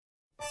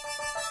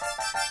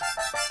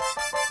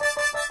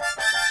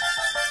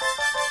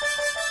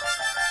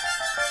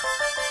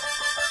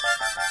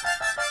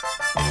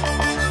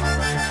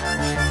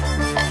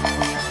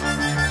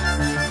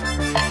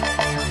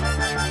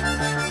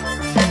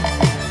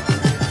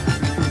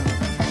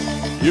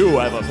You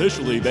have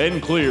officially been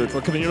cleared for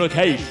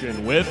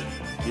communication with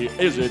the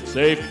Is It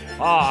Safe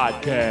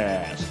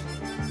podcast.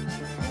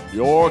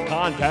 Your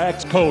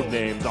contact's code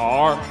names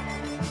are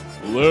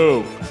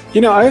Luke.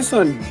 I always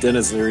found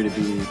Denis Leary to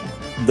be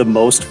the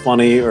most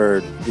funny,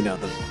 or,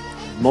 the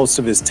most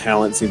of his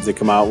talent seems to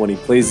come out when he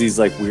plays these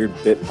like weird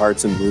bit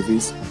parts in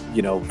movies,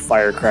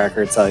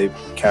 firecracker type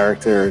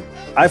character.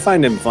 I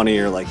find him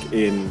funnier like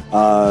in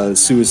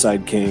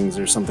Suicide Kings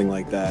or something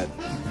like that,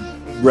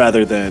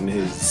 rather than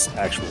his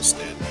actual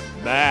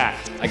stand-up.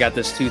 Matt. I got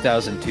this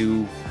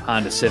 2002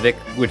 Honda Civic,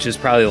 which is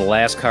probably the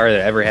last car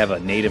that ever have a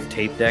native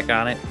tape deck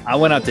on it. I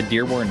went out to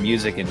Dearborn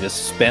Music and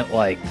just spent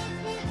like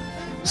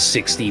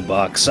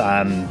 $60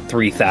 on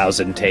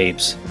 3,000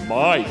 tapes.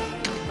 Mike.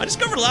 I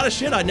discovered a lot of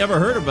shit I'd never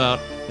heard about,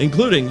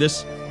 including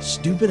this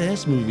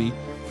stupid-ass movie,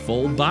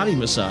 Full Body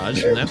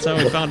Massage, and that's how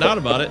we found out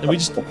about it. And we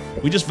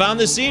just found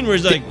this scene where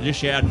he's like, just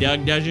shout,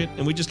 Doug does it,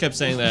 and we just kept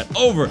saying that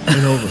over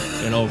and over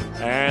and over.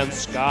 And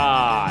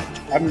Scott.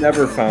 I've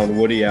never found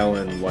Woody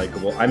Allen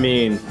likable. I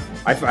mean,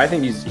 I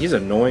think he's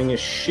annoying as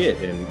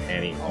shit in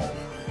Annie Hall.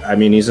 I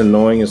mean, he's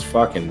annoying as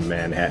fucking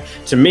Manhattan.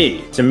 To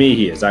me,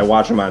 he is. I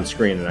watch him on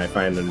screen and I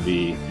find him to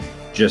be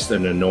just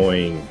an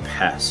annoying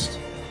pest.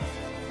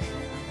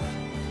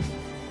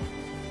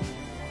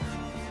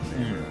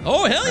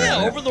 Oh, hell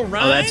yeah, Over the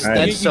Rhine.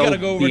 You so gotta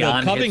go over to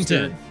beyond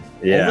Covington.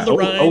 Yeah, Over the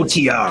Rhine,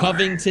 OTR.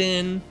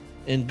 Covington,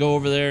 and go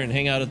over there and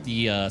hang out at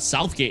the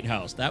Southgate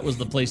House. That was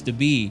the place to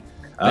be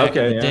back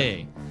in the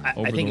day.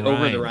 I think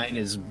Over the Rhine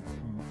is...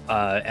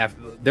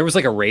 there was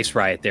like a race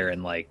riot there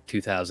in like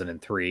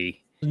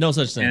 2003. No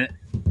such thing.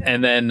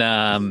 And then...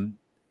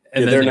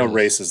 there are no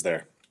races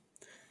there.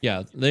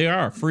 Yeah, they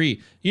are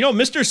free.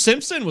 Mr.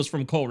 Simpson was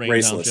from Coleraine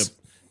Raceless. Township.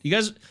 You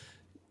guys...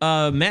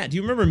 Matt, do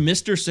you remember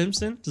Mr.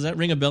 Simpson? Does that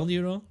ring a bell to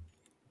you at all?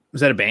 Was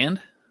that a band?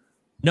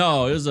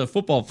 No, it was a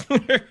football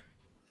player.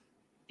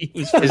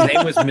 His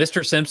name was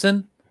Mr.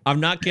 Simpson? I'm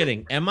not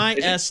kidding.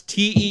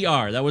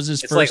 Mister. That was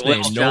his It's first like name.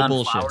 Little No John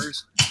bullshit.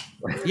 Flowers?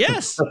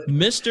 Yes,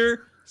 Mr.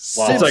 It's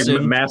Simpson.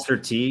 like Master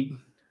Teague.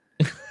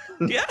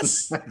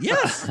 Yes.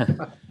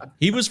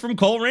 He was from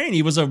Coleraine.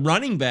 He was a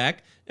running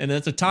back, and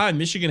at the time,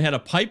 Michigan had a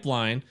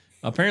pipeline,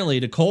 apparently,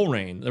 to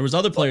Coleraine. There was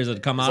other players that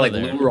had come out Like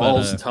of there. Lou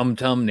Rawls, Tum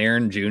Tum,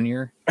 Nairn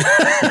Jr.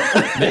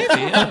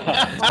 Maybe.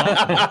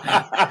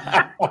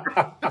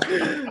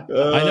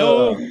 I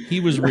know he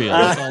was real.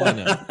 That's all I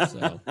know.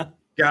 So.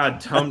 God,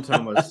 Tum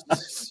Tum was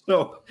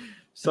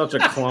such a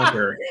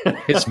clunker.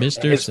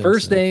 His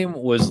first name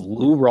was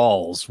Lou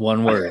Rawls,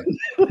 one word.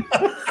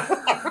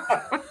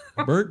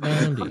 Bert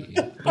Boundy.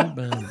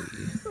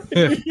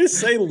 You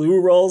say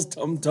Lou Rawls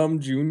Tum Tum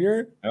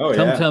Jr.? Oh,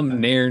 Tum yeah.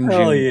 Tum, Nairn Jr.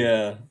 Hell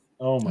yeah.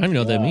 Oh I my don't even know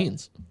what that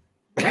means.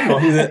 Is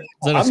that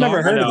I've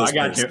never heard of this.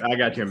 I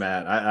got you,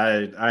 Matt.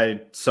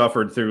 I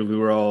suffered through Lou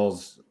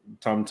Rawls,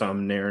 Tum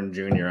Tum, Nairn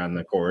Jr. on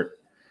the court.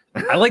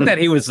 I like that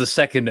he was the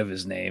second of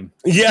his name.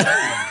 Yeah.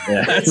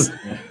 Yeah. That's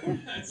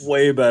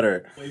way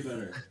better.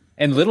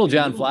 And Little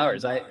John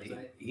Flowers.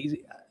 He's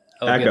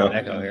Echo.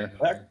 Echo here.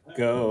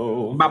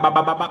 Go. Ba, ba,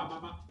 ba, ba,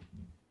 ba.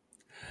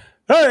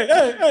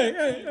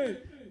 Hey.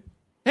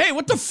 Hey,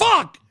 what the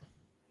fuck?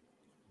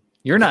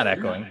 You're not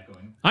echoing.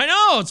 I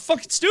know, it's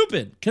fucking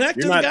stupid. Connect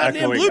to the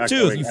goddamn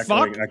Bluetooth, you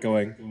fuck.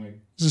 Echoing.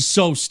 This is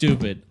so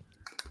stupid.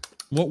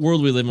 What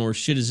world we live in where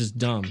shit is just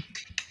dumb?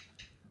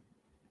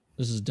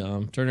 This is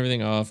dumb. Turn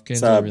everything off. It's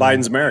Cancel everything.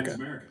 Biden's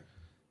America.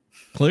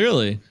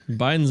 Clearly.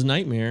 Biden's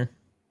nightmare.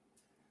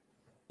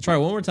 Try it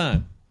one more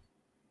time.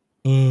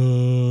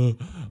 Hello?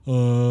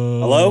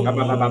 Ba,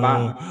 ba, ba, ba,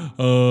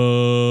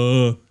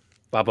 ba.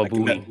 Baba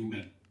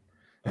Booey.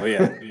 Oh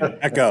yeah.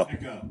 Echo.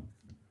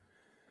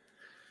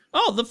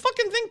 Oh, the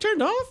fucking thing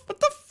turned off? What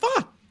the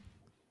fuck?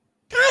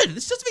 God,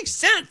 this doesn't make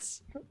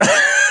sense. I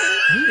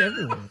hate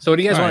everyone. So what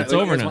do you guys All right, want? it's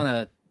What over do you guys now.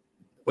 want to?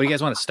 What do you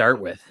guys want to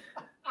start with?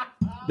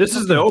 This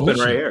is the open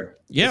Bullshit. right here.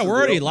 Yeah, we're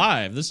already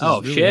live. This is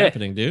really shit.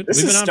 happening, dude. This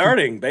We've is been on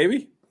starting,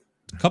 baby.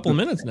 for a couple of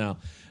minutes now.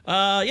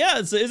 Yeah,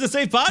 it's a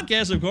safe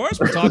podcast, of course.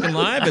 We're talking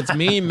live. It's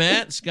me,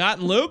 Matt, Scott,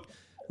 and Luke.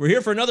 We're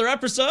here for another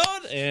episode,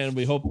 and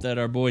we hope that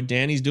our boy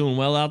Danny's doing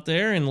well out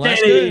there in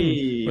Alaska.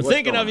 Danny! We're What's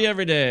thinking going of you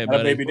every day, Hello,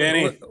 buddy. baby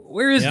Danny.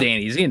 Where is Yep.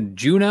 Danny? Is he in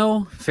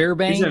Juneau,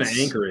 Fairbanks? He's in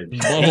Anchorage.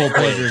 Butthole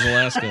Pleasures,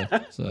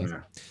 Alaska. So.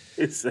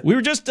 We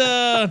were just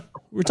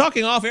we're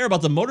talking off air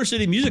about the Motor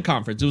City Music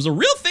Conference. It was a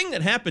real thing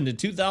that happened in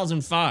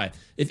 2005.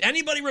 If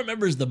anybody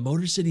remembers the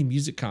Motor City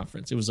Music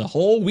Conference, it was a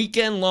whole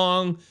weekend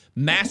long,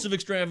 massive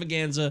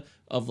extravaganza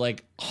of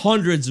like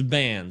hundreds of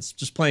bands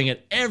just playing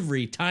at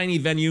every tiny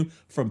venue,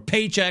 from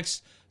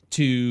Paychecks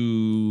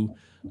to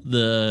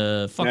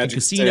the fucking Magic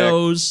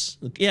casinos.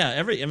 Yeah,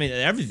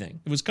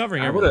 everything. It was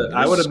covering everything.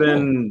 I would have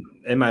been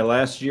in my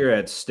last year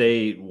at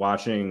State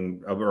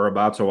watching or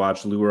about to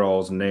watch Lou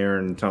Rawls,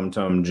 Nairn, Tum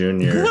Tum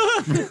Jr.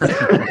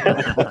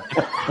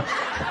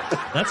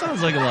 That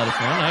sounds like a lot of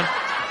fun.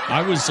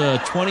 I was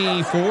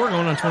 24,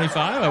 going on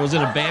 25. I was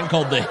in a band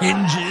called the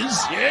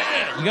Hinges.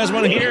 Yeah, you guys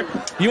want to hear?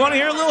 You want to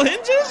hear a little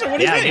Hinges, or what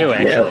do you Yeah, I think? do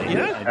actually.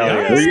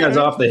 Yeah. Were you guys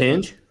off the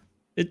hinge?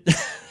 It,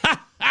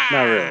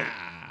 Not really.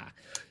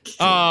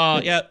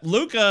 Yeah,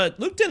 Luke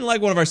didn't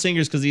like one of our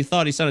singers because he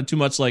thought he sounded too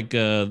much like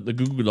the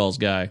Goo Goo Dolls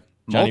guy,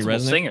 Johnny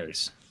Multiple Resnick.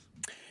 singers.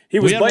 He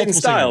was had biting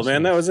multiple style, singers,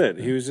 man. yeah. That was it.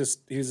 He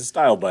was a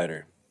style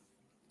biter.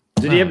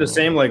 Did he have the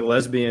same like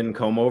lesbian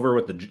comb over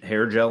with the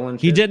hair gel and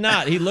shit? He did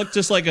not. He looked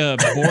just like a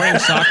boring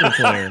soccer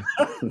player.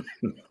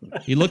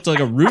 He looked like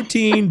a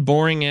routine,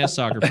 boring ass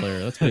soccer player.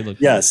 That's what he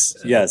looked Yes,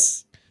 like.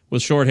 yes.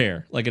 With short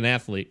hair, like an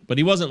athlete. But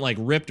he wasn't like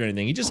ripped or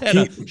anything. He just had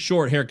a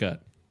short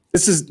haircut.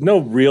 This is no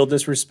real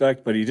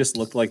disrespect, but he just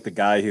looked like the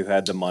guy who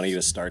had the money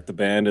to start the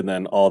band, and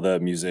then all the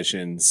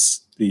musicians.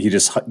 He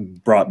just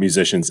brought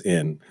musicians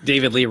in.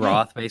 David Lee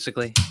Roth,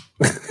 basically.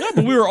 No,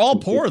 but we were all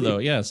poor though.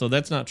 Yeah, so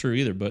that's not true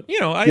either. But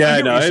I Yeah,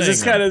 know. it's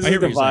just kind of the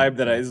vibe vibe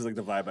that this is like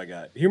the vibe I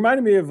got. He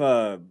reminded me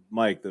of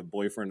Mike, the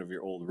boyfriend of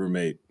your old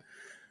roommate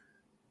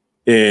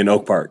in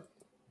Oak Park.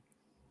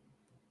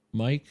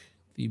 Mike,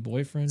 the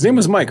boyfriend. His name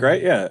was Mike,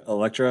 right? Yeah,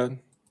 Electra.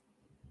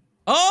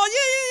 Oh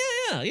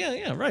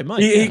yeah. Right,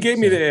 Mike. He yeah, gave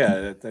me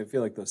the. I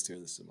feel like those two are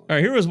the similar. All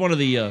right, here was one of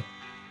the.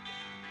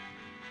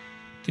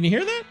 Can you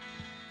hear that?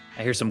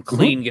 I hear some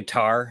clean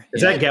guitar.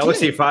 Is that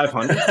Galaxy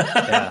 500?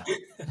 Yeah.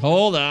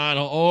 Hold on.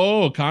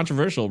 Oh,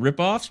 controversial.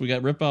 Rip-offs? We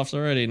got rip-offs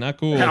already. Not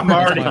cool. I'm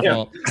That's my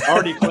fault.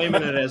 already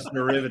claiming it as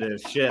derivative.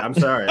 Shit, I'm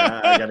sorry.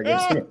 I gotta get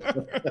some.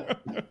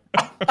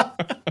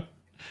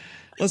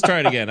 Let's try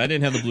it again. I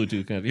didn't have the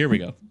Bluetooth connected. Here we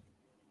go.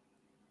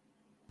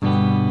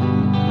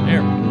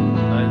 There.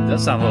 It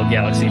does sound a little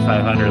Galaxy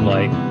 500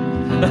 like.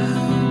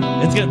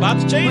 It's about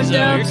to change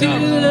though. Here it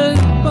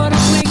comes.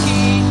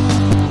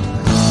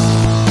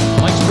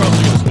 Mike's drums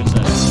are going to switch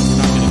that. We're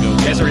not going to go.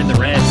 You guys are in the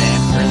red, man.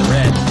 You're in the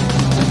red.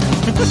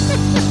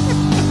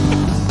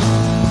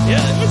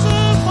 Yeah, it was a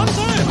fun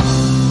time.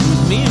 It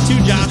was me and two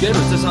Josh. Good.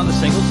 Was this on the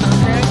single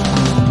soundtrack?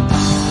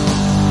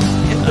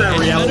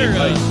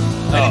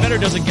 Eddie Vedder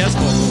does a guest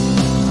vocal.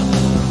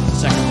 The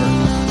second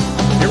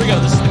verse. Here we go.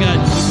 This is the guy.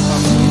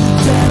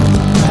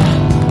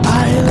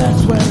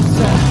 That's where it's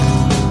at.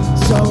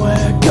 So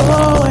we're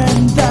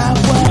going that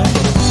way.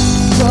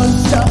 Throwing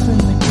stuff in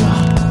the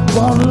car.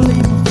 Wanna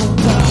leave before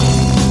dark.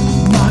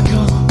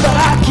 Michael, but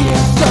I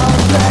can't stop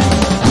that.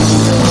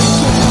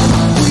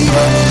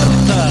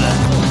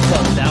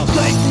 Bugged out,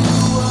 like.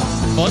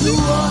 Fuzzy?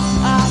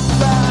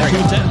 There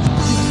you go.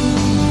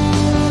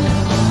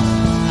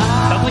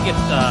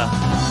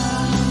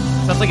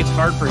 Sounds like it's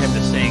hard for him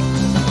to sing.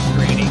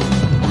 Draining.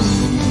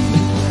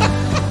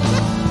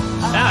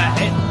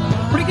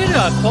 Pretty good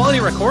quality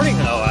recording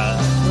though.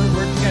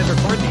 Where did you guys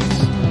record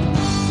these?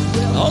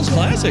 Oh, it's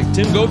classic.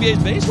 Tim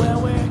Govier's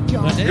basement.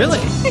 Really?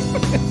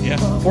 Yeah.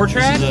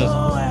 4-track?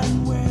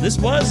 This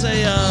was a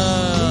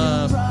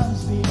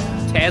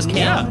Tascam?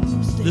 Yeah.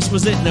 This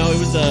was it. No, it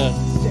was a.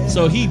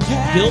 So he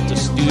built a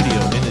studio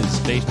in his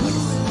basement,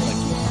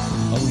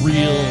 like a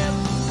real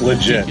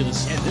Legit.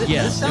 ridiculous. Yeah,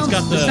 Yes, it's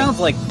got the. this sounds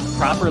like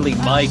properly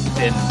mic'd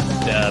and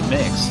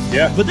mixed.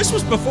 Yeah. But this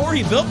was before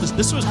he built this.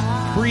 This was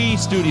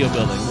pre-studio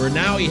building, where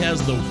now he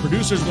has the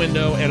producer's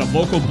window and a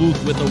vocal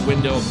booth with a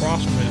window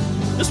across from him.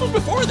 This was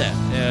before that.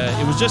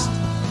 It was just,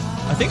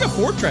 I think, a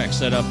 4-track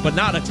setup, but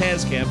not a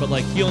Tascam. But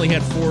like he only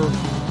had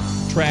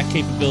 4-track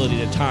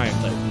capability at a time.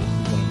 Like,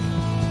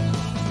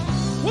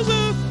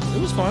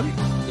 it was fun.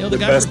 You know, the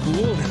guys were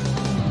cool.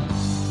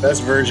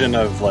 Best version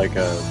of like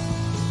a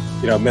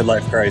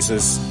midlife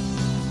crisis.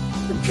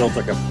 He built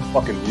like a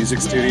fucking music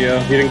studio.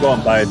 He didn't go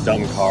and buy a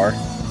dumb car.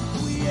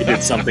 He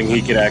did something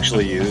he could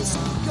actually use.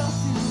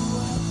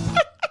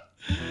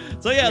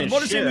 So yeah, I mean, the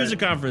Motor City shit. Music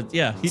Conference.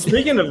 Yeah,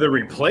 Speaking of the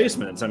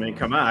replacements, I mean,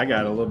 come on, I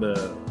got a little bit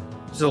of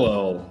just a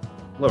little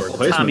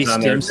replacements Tommy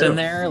on there Stimson too.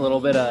 there, a little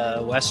bit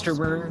of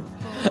Westerberg.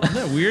 Isn't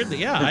that weird?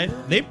 Yeah,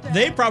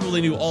 they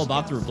probably knew all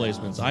about the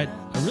replacements. I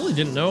really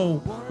didn't know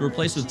the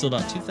replacements until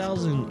about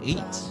 2008.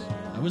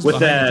 I was With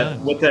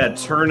behind the time. that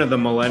turn of the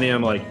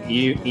millennium, like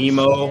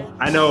emo.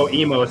 I know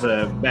emo is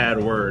a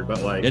bad word,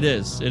 but like It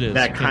is. that You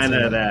can't kind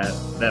say of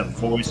that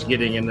voice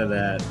getting into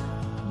that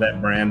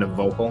brand of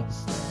vocal.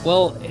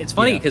 Well, it's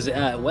funny Yeah. because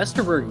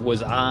Westerberg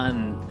was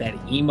on that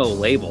emo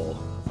label.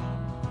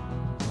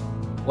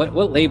 What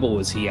label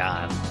was he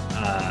on?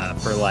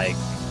 For like,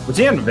 Was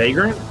he on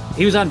Vagrant?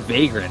 he was on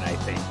Vagrant, I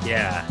think.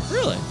 Yeah,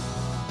 Really?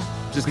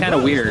 which is kind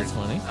of weird. That's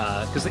funny.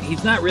 Because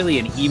he's not really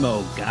an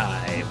emo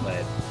guy,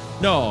 but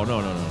No.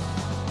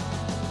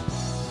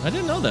 I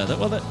didn't know that.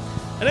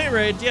 At any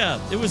rate, yeah,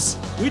 it was.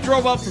 We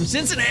drove up from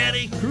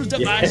Cincinnati, cruised up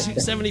Yeah.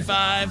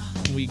 I-75.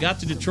 And we got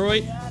to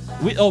Detroit.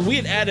 We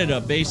had added a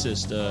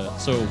bassist.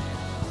 So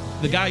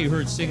the guy you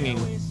heard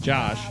singing,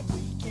 Josh,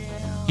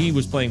 he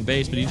was playing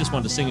bass, but he just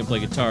wanted to sing and play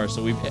guitar.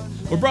 So we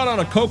brought on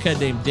a cokehead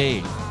named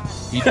Dave.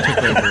 He took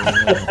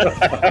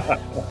over.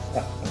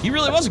 He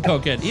really was a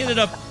cokehead. He ended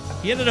up.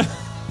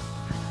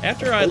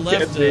 After I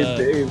left.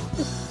 Dave.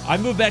 I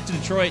moved back to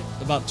Detroit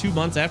about 2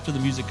 months after the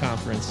music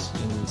conference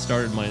and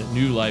started my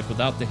new life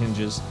without the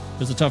Hinges. It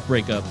was a tough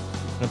breakup.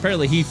 And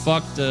apparently he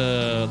fucked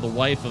the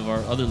wife of our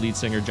other lead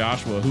singer,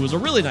 Joshua, who was a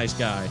really nice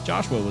guy.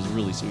 Joshua was a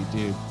really sweet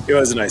dude. He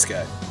was a nice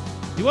guy.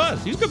 He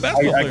was. He was a good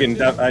basketball player.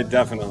 too. I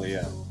definitely,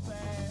 yeah.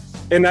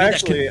 And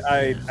actually,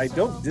 I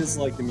don't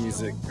dislike the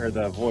music or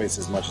the voice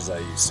as much as I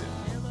used to.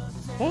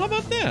 Well, how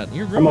about that?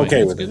 You're growing. I'm okay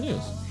That's with good it.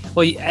 news.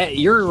 Well,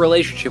 your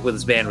relationship with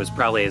this band was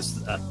probably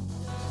as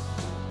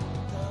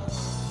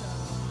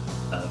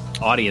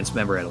audience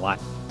member at a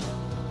live.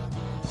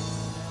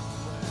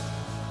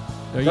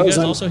 Are you That was guys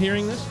on- also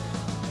hearing this?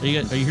 Are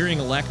you hearing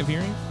a lack of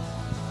hearing?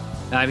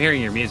 I'm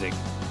hearing your music.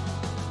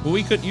 Well,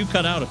 you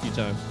cut out a few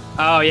times.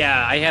 Oh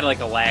yeah, I had like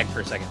a lag for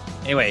a second.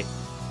 Anyway,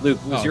 Luke,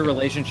 was your okay.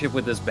 relationship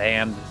with this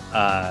band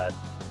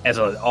as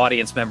an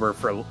audience member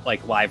for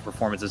like live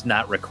performances,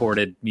 not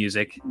recorded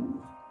music?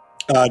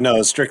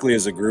 No, strictly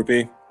as a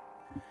groupie.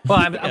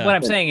 Well, Yeah. what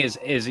I'm saying is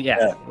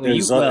Yeah, it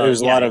was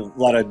a lot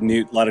of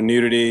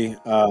nudity.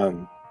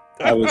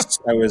 I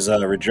was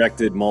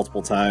rejected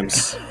multiple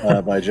times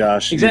by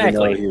Josh.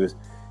 Exactly. Even though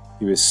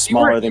he was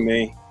smaller than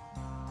me,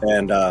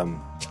 and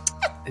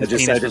His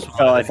his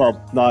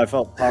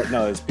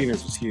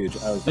penis was huge.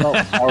 I felt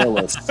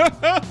powerless,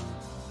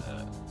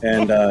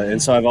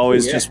 and so I've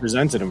always just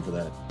resented him for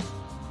that.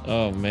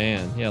 Oh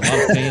man, yeah, a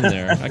lot of pain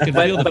there. I could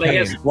feel the but I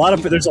pain.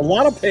 guess There's a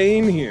lot of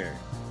pain here.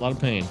 A lot of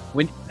pain.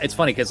 when it's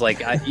funny because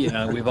like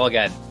we've all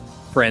got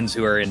friends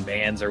who are in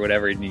bands or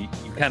whatever, and you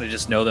kind of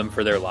just know them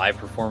for their live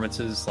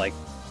performances. Like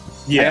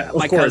Yeah,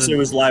 my of course cousin- it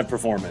was live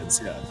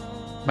performance. Yeah,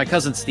 my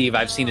cousin Steve,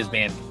 I've seen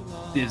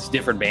his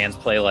different bands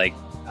play like.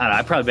 I don't know,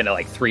 I've probably been to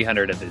like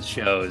 300 of his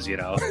shows,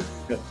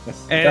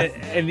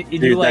 and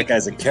dude, you like, that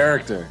guy's a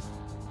character.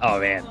 oh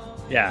man,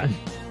 yeah,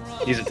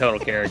 he's a total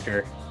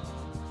character.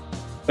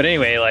 But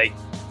anyway, like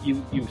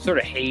you sort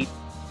of hate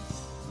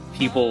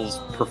people's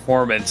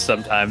performance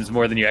sometimes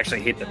more than you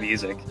actually hate the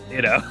music,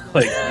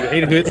 like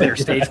you hate their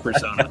stage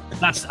persona.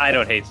 I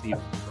don't hate Steve's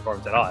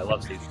performance at all. I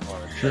love Steve's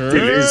performance. Sure.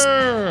 Dude,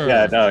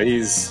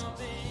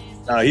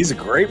 he's a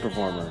great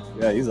performer.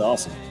 Yeah, he's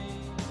awesome.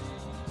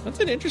 That's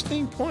an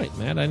interesting point,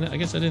 man. I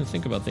guess I didn't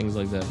think about things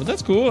like that, but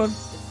that's cool.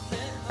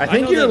 I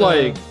think know you're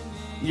that,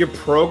 you're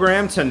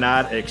programmed to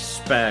not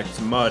expect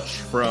much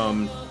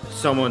from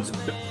someone's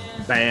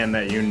band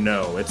that you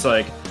know. It's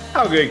like,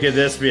 how good could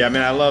this be? I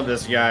mean, I love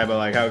this guy, but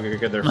like, how good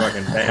could their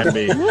fucking band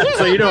be?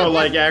 So you don't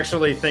like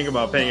actually think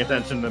about paying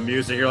attention to the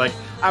music. You're like,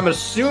 I'm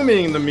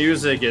assuming the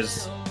music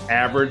is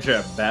average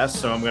at best,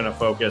 so I'm gonna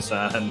focus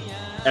on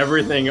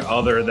everything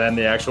other than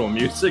the actual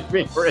music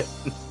being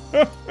written.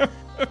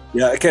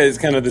 Yeah, okay, it's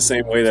kind of the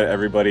same way that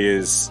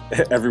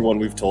everyone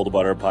we've told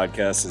about our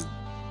podcast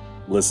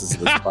listens to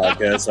this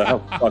podcast. So how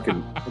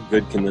fucking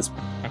good can this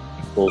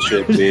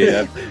bullshit be?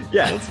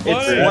 Yeah, it's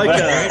Funny. like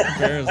Great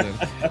comparison.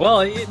 Well,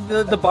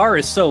 the bar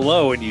is so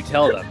low when you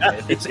tell them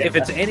if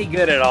it's any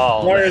good at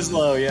all. Bar is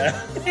low,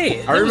 yeah.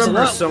 Hey, I remember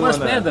less someone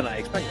bad than I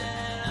expected.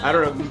 I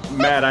don't know,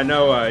 Matt, I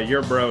know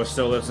your bro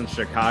still lives in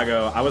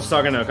Chicago. I was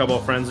talking to a couple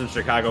of friends in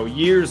Chicago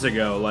years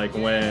ago, like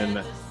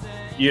when,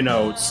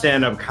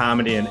 stand-up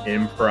comedy and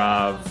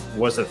improv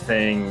was a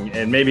thing,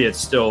 and maybe it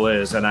still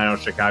is, and I know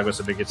Chicago's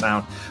a big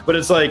town, but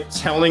it's like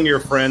telling your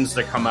friends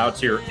to come out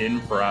to your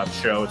improv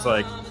show. It's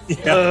like,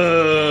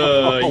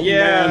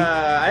 man.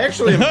 I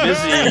actually am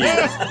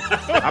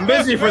busy. I'm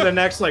busy for the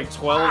next,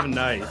 12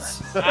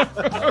 nights.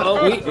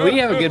 Well, we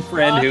have a good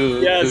friend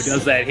who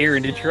does that here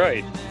in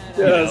Detroit.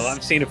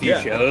 I've seen a few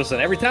shows,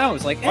 and every time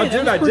it's like, hey,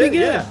 Dude, that's pretty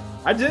good. Yeah.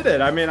 I did it.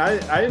 I mean,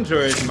 I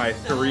enjoyed my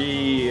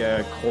 3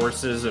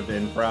 courses of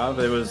improv.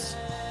 It was,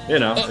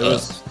 it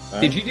was.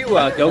 Did you do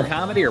Go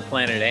Comedy or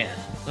Planet Ant?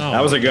 Oh,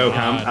 That was a go.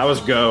 God. I was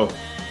go.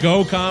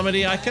 Go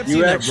Comedy. I kept You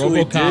seeing that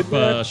actually did RoboCop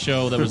that?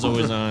 show that was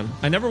always on.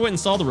 I never went and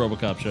saw the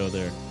RoboCop show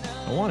there.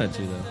 I wanted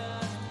to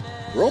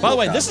though. By the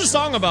way, this is a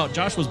song about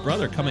Joshua's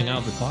brother coming out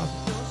of the closet.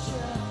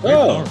 Very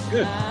Oh, powerful.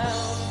 good.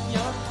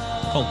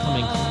 Called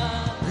Coming Clean.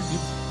 Very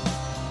beautiful.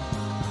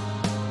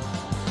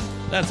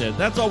 That's it.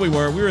 That's all we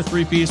were. We were a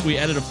 3-piece. We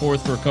added a 4th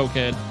for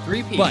Cokehead.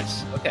 3-piece. But-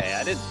 okay,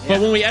 I didn't. But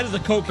when we added the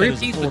Cokehead, it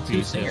was a 3-piece with 2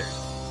 4-piece. singers.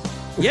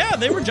 Yeah,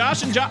 they were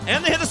Josh and Josh,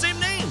 and they had the same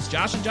names,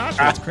 Josh and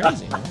Joshua. It's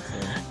crazy. Man.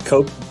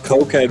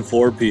 Cokehead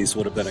 4-piece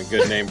would have been a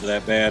good name for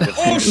that band. If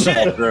Oh, things shit.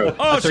 fell through.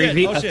 Oh A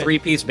shit! Oh shit!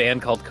 3-piece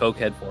band called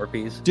Cokehead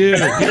 4-piece. Dude,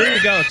 here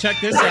you go. Check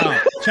this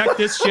out. Check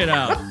this shit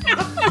out.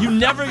 You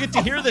never get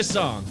to hear this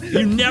song.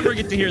 You never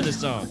get to hear this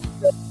song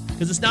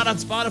because it's not on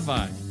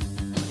Spotify.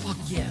 Fuck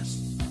yes.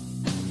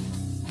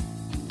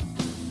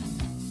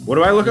 What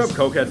do I look up?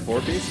 Cokehead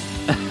 4-piece?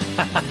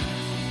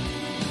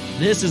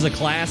 This is a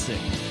classic.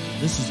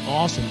 This is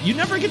awesome. You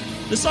never get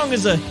this song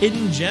is a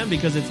hidden gem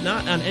because it's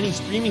not on any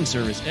streaming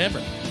service ever.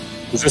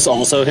 Is this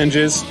also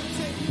Hinges?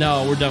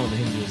 No, we're done with the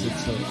hinges.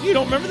 It's you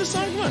don't remember this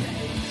song? Come on.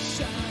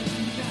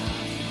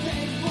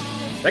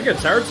 That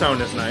guitar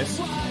tone is nice.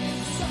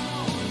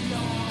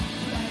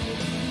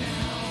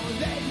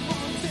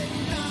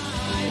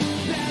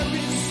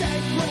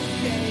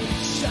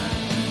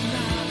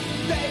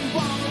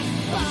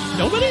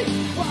 Nobody?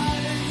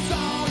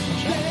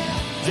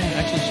 I'm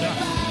actually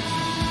shocked.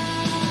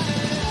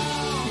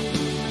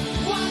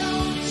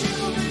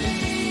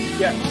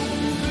 Yeah.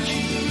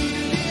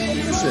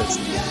 What is this?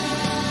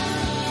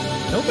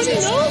 Nobody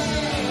knows?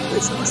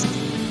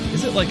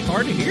 Is it like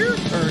hard to hear?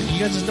 Or you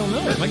guys just don't know?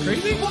 Am I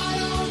crazy?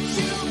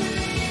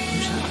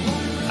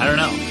 I don't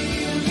know.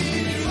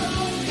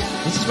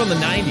 This is from the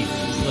 90s.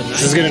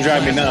 This is gonna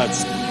drive me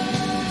nuts.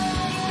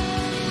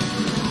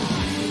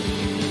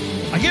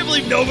 I can't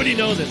believe nobody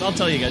knows this. I'll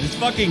tell you guys. It's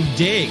fucking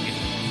Dig.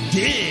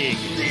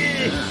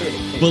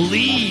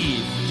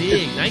 Believe.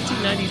 Dig.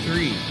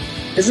 1993.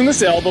 Isn't this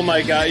the album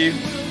I got you?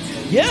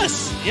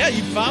 Yes. Yeah,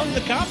 you found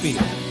the copy.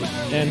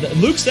 And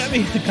Luke sent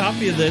me a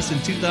copy of this in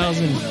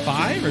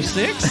 2005 or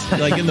 6,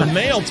 like in the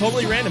mail,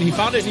 totally random. He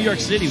found it in New York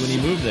City when he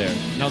moved there.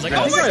 And I was like,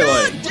 oh my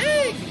God,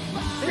 Dig!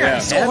 Yeah,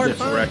 so I had hard this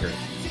to find. record.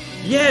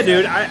 Yeah,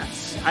 dude, I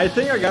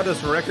think I got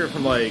this record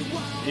from like,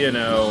 you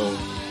know,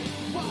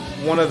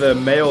 one of the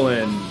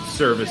mail-in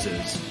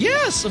services.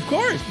 Yes, of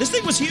course. This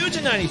thing was huge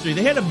in 93.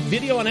 They had a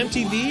video on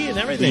MTV and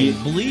everything.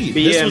 Believe.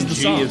 BMG, This was the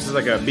song. this is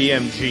like a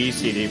BMG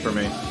CD for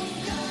me.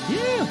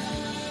 Yeah.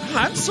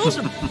 I'm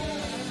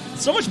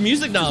so much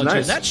music knowledge here.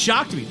 Nice. That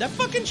shocked me. That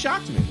fucking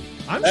shocked me.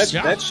 I'm That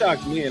shocked.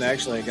 shocked me, and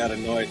actually I got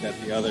annoyed that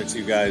the other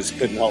two guys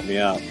couldn't help me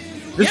out.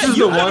 This Yeah, is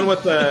you- the one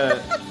with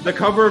the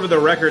cover of the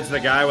record's the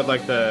guy with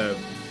like the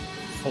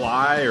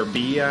fly or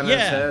bee on his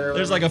head. Yeah, or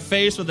there's whatever. like a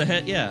face with a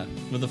head. Yeah,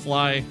 with a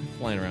fly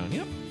flying around.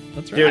 Yep,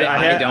 that's right. Dude,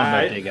 I don't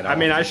know Dig at all. I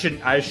mean, I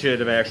should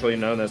have actually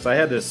known this. I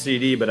had this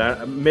CD,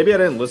 but maybe I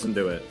didn't listen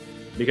to it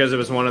because it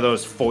was one of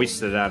those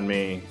foisted on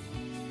me.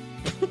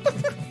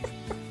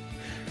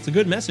 It's a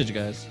good message,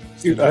 guys.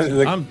 Dude,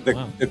 Wow.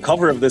 the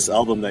cover of this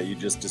album that you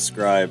just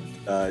described,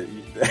 not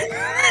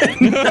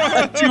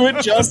do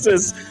it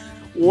justice.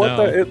 What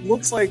No. it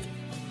looks like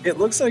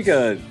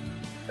a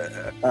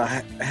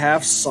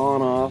half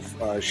sawn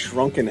off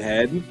shrunken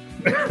head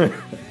with I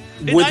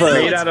know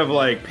Made a out of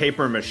like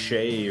paper mache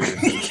or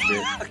some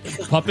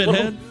shit. Puppet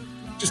head.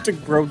 just a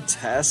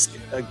grotesque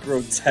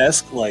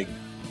like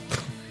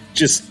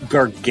just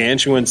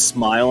gargantuan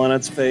smile on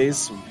its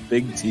face,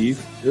 big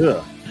teeth.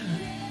 Ugh.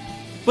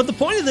 But the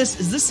point of this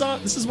is this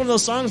is one of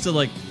those songs that,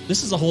 like,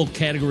 this is a whole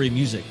category of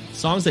music.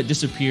 Songs that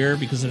disappear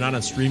because they're not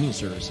on streaming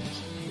services.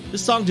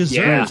 This song deserves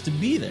Yeah. to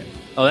be there.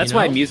 Oh, that's You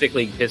why know? Music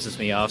League pisses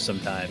me off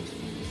sometimes.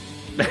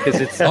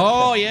 Because it's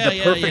Oh, yeah, the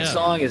yeah, perfect yeah.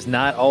 song is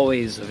not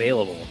always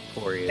available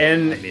for you.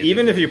 And on Music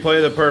even League. if you play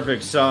the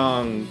perfect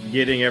song,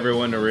 getting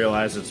everyone to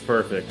realize it's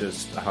perfect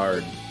is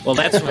hard. well,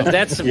 that's Yeah, more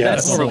that's of a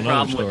another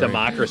problem with story.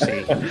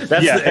 democracy.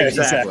 That's Yeah,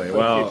 exactly. exactly.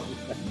 Well,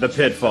 the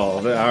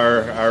pitfall,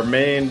 our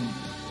main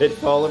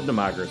pitfall of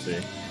democracy.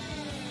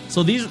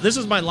 So this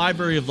is my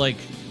library of, like,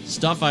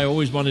 stuff I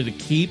always wanted to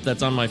keep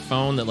that's on my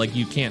phone that, like,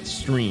 you can't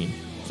stream.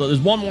 So there's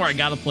one more I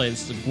gotta play.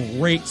 This is a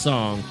great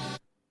song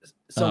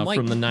So, Mike,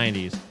 from the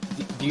 90s.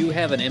 do you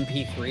have an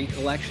MP3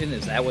 collection?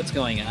 Is that what's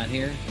going on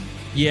here?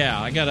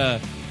 Yeah, I got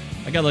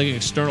like an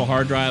external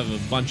hard drive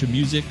of a bunch of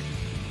music,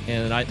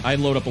 and I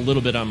load up a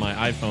little bit on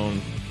my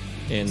iPhone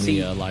in See-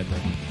 the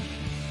library.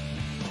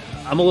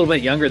 I'm a little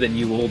bit younger than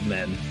you old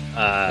men.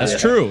 That's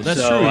true.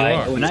 That's so true. You I-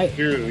 are. when I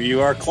You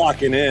are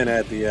clocking in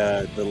at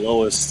the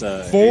lowest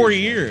 4 age.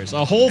 years,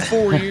 a whole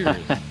 4 years.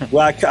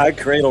 Well, I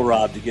cradle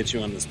robbed to get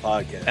you on this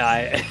podcast.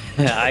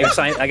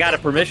 I got a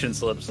permission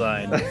slip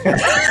signed.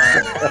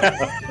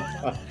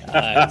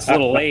 It's a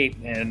little late,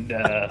 and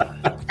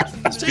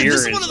this Dude, beer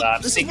this is is. one of the- I'm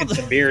this is sinking one of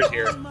the- some beers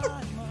here.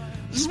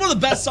 This is one of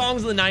the best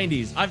songs of the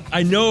 90s.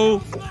 I know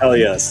Hell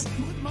yes.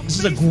 this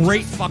is a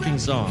great fucking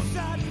song.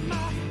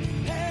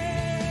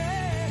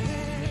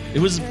 It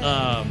was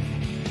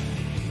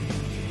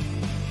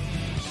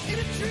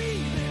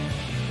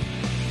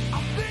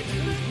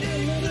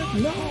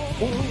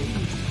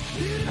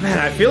Man,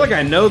 I feel like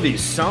I know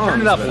these songs.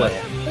 Turn it up a but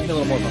little. Make it a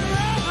little more fun.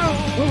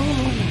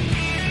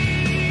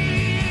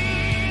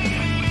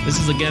 this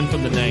is again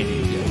from the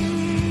 90s.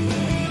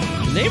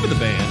 Yeah. The name of the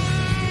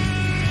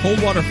band,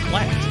 Coldwater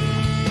Flat.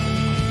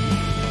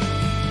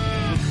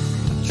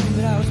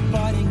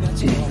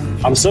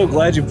 I'm so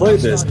glad you played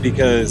this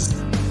because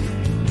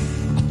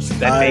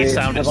That I bass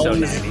sound is have so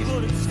always-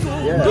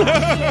 90s.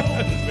 yeah,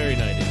 It's very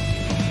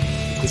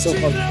 90s. it's so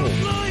fun to play.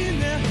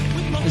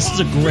 This is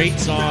a great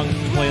song to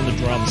play on the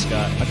drums,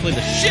 Scott. I played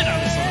the shit out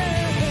of this song.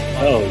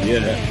 Oh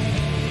yeah.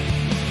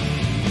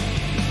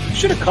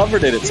 Should have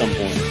covered it at some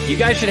point. You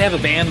guys should have a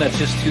band that's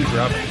just two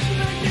drummers.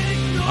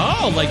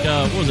 Oh, like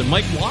what was it,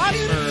 Mike Watts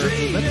or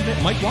is that the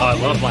band? Mike Oh, Watts?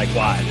 I love Mike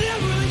Watt.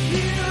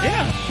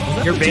 Yeah, Was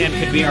that Your the band two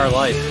could be our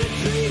life.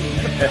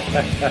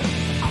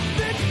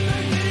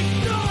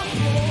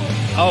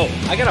 Oh,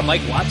 I got a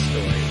Mike Watt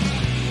story.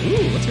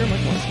 Ooh, let's hear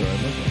Mike Watts' story.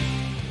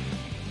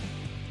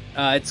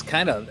 I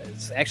love that.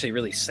 It's actually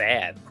really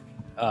sad.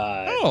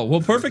 Oh,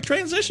 well, perfect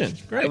transition.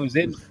 Great.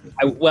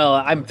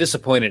 I'm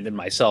disappointed in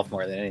myself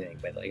more than anything,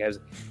 but like I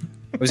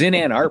was in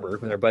Ann Arbor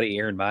with our buddy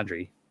Aaron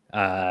Mondry,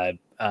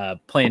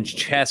 playing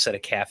chess at a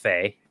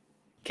cafe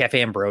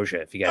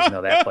Ambrosia, if you guys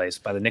know that place,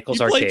 by the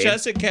Nichols You play Arcade.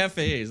 chess at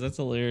cafes. That's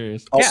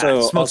hilarious. Yeah,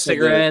 smoke also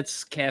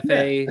cigarettes,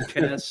 cafe,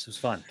 chess. It was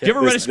fun. Did you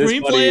ever This- read a this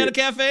screenplay buddy- at a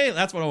cafe?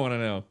 That's what I want to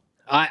know.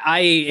 I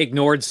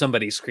ignored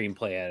somebody's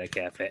screenplay at that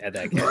cafe.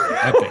 Okay.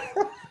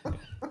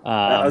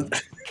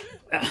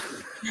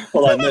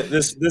 Hold on.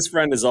 This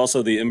friend is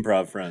also the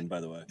improv friend, by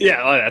the way.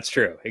 Yeah, oh, that's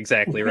true.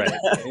 Exactly right.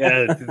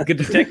 Yeah, good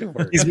detective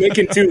work. He's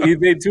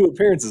made two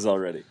appearances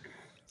already.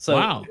 So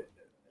Wow.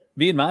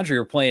 me and Mondry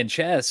were playing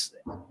chess,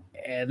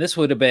 and this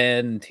would have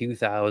been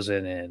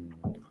 2000 and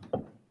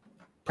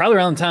Probably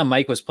around the time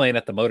Mike was playing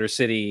at the Motor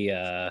City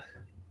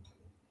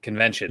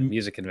convention,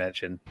 music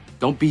convention.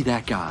 Don't be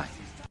that guy.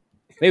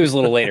 Maybe it was a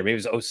little later.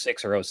 Maybe it was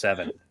 06 or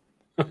 07.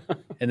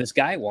 And this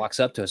guy walks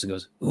up to us and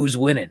goes, "Who's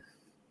winning?"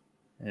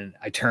 And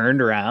I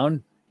turned around,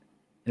 and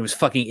it was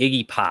fucking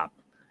Iggy Pop.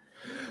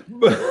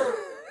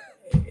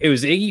 It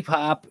was Iggy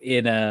Pop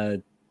in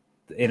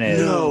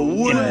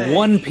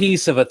one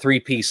piece of a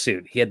 3-piece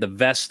suit. He had the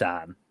vest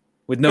on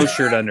with no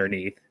shirt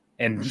underneath,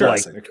 and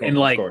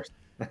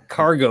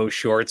cargo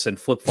shorts and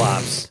flip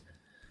flops.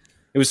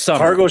 It was summer.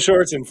 Cargo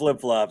shorts and flip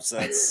flops.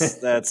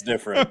 That's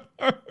different,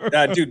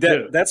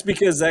 dude. That's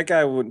because that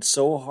guy went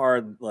so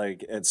hard.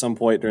 Like at some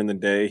point during the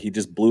day, he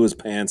just blew his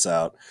pants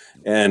out,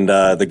 and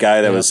the guy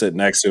that was sitting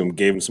next to him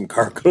gave him some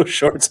cargo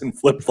shorts and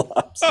flip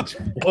flops.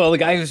 Well, the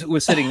guy who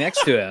was sitting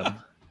next to him,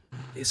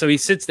 so he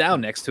sits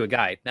down next to a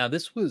guy. Now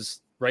this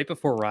was right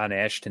before Ron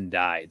Ashton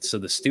died, so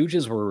the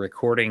Stooges were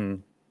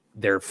recording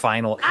their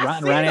final.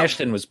 Ron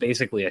Ashton was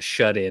basically a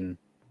shut-in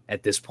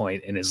at this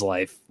point in his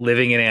life,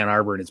 living in Ann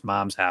Arbor in his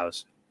mom's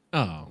house.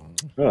 Oh.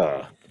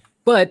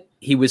 But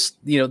he was,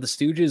 the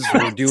Stooges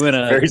were doing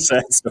a very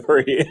sad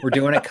story. We're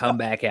doing a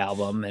comeback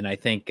album, and I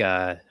think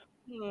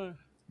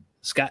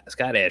Scott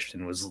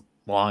Ashton was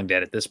long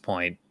dead at this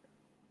point,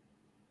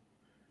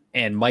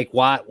 and Mike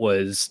Watt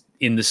was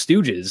in the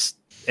Stooges,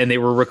 and they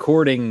were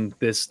recording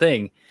this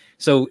thing.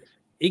 So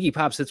Iggy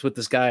Pop sits with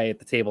this guy at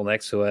the table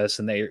next to us,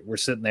 and they were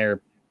sitting there,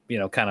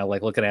 kind of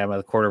like looking at him out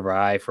of the corner of our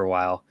eye for a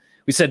while.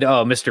 We said,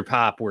 "Oh, Mr.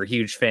 Pop, we're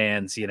huge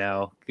fans,"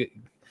 Mr.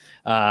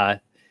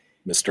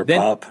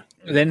 Pop.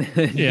 Then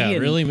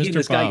really,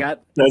 Mr.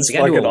 Pop. That's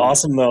fucking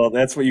awesome, though.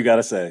 That's what you got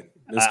to say,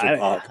 Mr.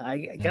 Pop.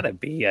 I gotta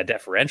be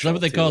deferential. Is that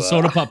what they call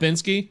Soda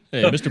Popinski?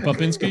 Hey, Mr.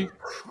 Popinski.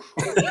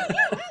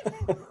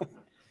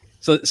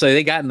 So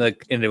they got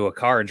into a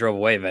car and drove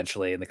away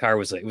eventually, and the car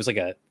was like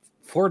a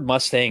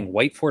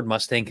white Ford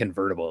Mustang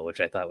convertible,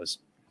 which I thought was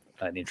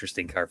an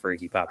interesting car for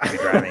Iggy Pop to be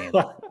driving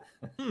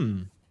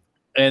in.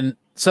 And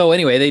so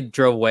anyway, they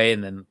drove away,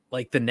 and then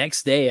like the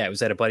next day I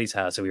was at a buddy's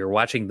house and we were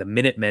watching the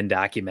Minutemen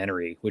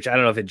documentary, which I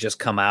don't know if it just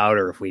come out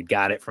or if we'd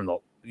got it from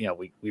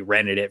we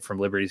rented it from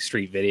Liberty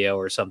Street Video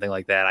or something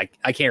like that.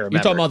 I can't remember.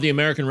 You're talking about the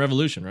American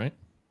Revolution, right?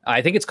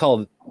 I think it's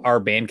called Our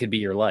Band Could Be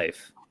Your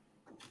Life.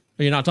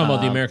 Are you not talking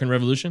about the American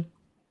Revolution?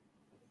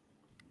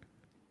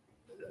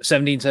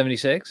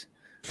 1776?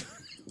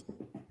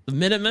 The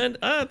Minutemen?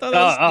 I thought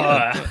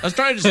I was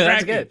trying to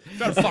distract you.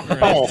 Trying to fuck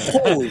around. Oh,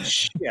 holy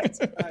shit.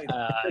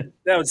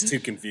 That was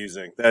too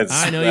confusing.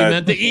 I know you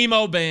meant the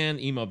emo band.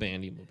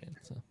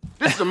 So.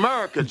 This is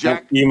America,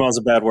 Jack. Emo's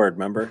a bad word,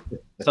 remember?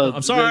 So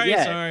I'm sorry.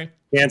 Sorry.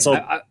 Canceled.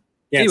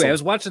 Anyway, I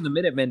was watching the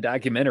Minutemen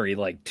documentary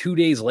like 2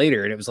 days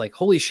later, and it was like,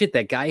 holy shit,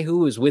 that guy who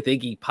was with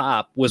Iggy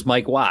Pop was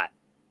Mike Watt.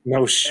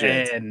 No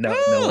shit. And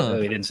no,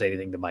 we didn't say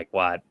anything to Mike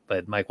Watt,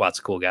 but Mike Watt's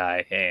a cool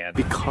guy. And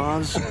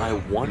because I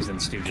want in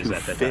Stooges to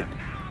at that fit time.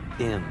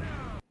 in.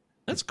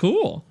 That's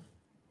cool.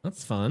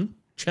 That's fun.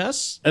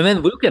 Chess. And then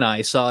Luke and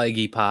I saw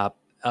Iggy Pop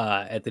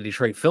at the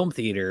Detroit Film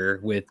Theater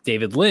with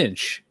David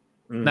Lynch.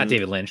 Mm-hmm. Not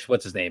David Lynch.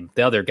 What's his name?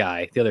 The other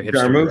guy. The other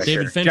hipster director.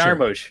 David Fincher.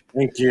 Jarmusch.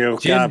 Thank you.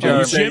 Jim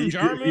Jarmusch.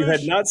 If you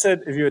had not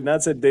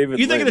said David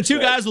You thinking of two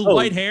guys with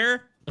white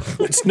hair?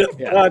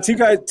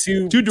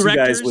 Two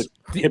directors with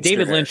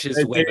David Lynch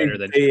is way better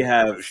than they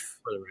have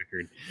for the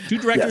record. Two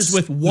directors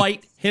with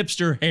white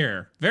hipster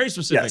hair. Very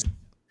specific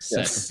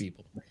set of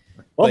people.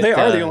 Well, they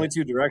are the only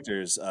two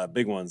directors,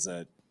 big ones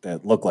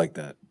that look like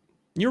that.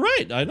 You're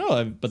right. I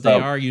know, but they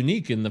are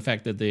unique in the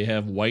fact that they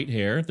have white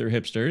hair. They're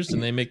hipsters,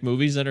 and they make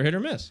movies that are hit or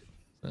miss.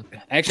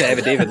 Actually, I have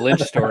a David Lynch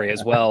story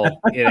as well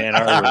in Ann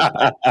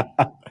Arbor.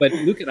 But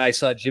Luke and I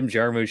saw Jim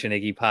Jarmusch and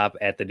Iggy Pop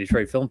at the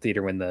Detroit Film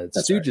Theater when the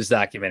Stooges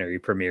documentary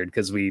premiered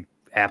because we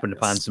happened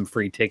upon some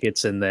free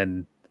tickets, and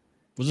then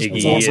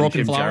Iggy and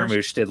Jim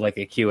Jarmusch did like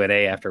a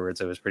Q&A afterwards.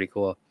 It was pretty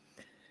cool.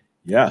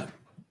 Yeah.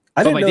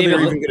 I didn't know they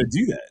were even going to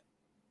do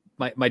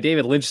that. My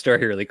David Lynch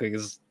story really quick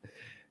is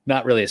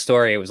not really a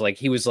story. It was like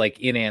he was like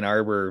in Ann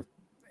Arbor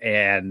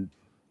and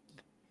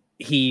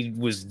he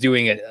was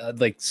doing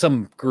like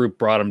some group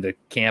brought him to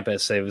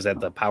campus. It was at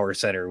the Power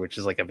Center, which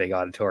is like a big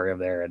auditorium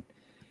there.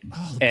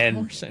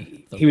 And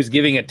he was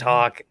giving a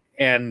talk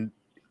and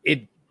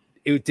it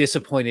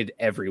disappointed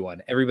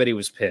everyone. Everybody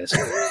was pissed.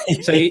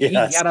 So he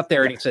got up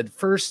there and he said,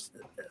 first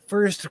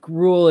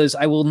rule is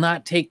I will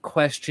not take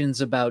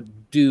questions about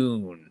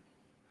Dune.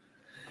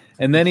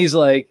 And then he's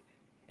like,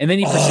 and then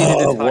he proceeded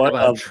to talk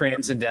about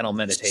transcendental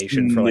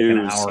meditation for like an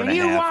hour and a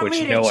half, which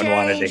no one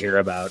wanted to hear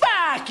about.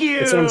 Fuck you!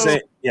 That's what I'm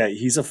saying. Yeah,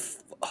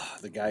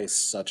 the guy is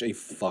such a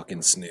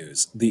fucking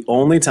snooze. The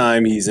only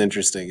time he's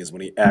interesting is when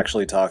he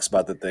actually talks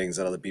about the things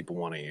that other people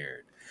want to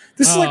hear.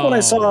 This is like when I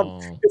saw.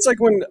 It's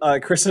like when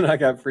Chris and I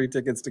got free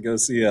tickets to go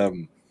see.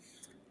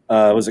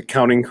 Was it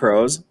Counting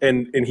Crows?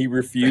 And he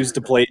refused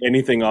to play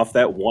anything off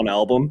that one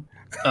album.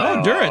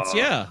 Oh, Duritz,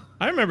 yeah,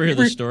 I remember hearing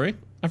this story.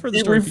 I've heard the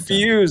story.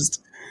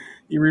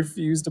 He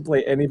refused to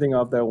play anything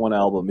off that one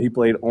album. He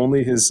played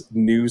only his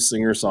new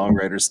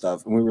singer-songwriter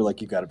stuff, and we were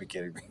like, "You got to be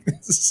kidding me!"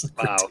 This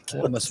wow,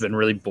 that must have been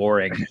really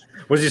boring.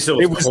 Was he still?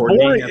 It was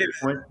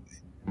boring.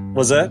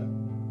 Was that?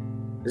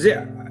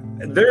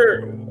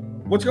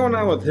 What's going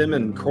on with him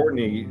and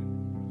Courtney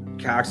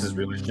Cox's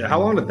relationship? How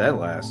long did that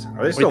last?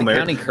 Are they still the married?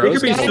 Counting They Crows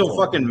could be guy? still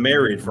fucking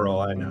married for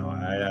all I know.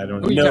 I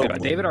don't Who are you know. talking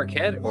about? David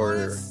Arquette or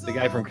the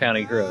guy from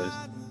Counting Crows?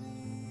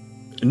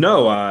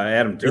 No,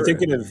 Adam You're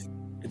Duran.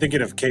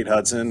 thinking of Kate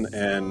Hudson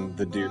and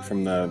the dude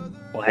from the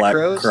Black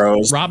Crows?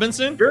 Crows.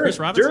 Robinson? Chris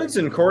Robinson? Durance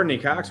and Courtney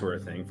Cox were a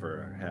thing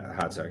for a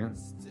hot second,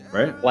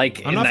 right?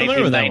 Like I'm in not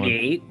familiar with that one.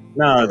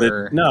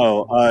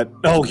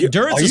 1998?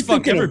 Durance are you is fuck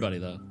thinking of- everybody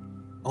though.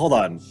 Hold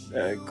on.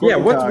 Yeah,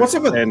 Courtney what's Cox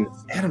up with and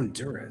Adam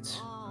Durance?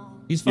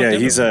 He's fucked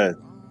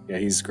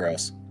he's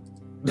gross.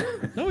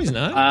 No, he's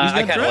not. I He's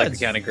got kind of like the dreads.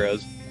 Counting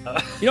Crows.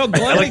 You know,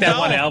 Glenn I like that McDowell-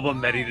 one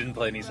album that he didn't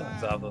play any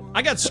songs off of.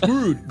 I got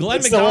screwed. Glenn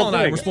It's the whole McDowell and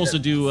I thing. were supposed to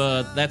do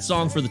that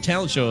song for the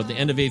talent show at the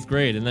end of 8th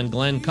grade, and then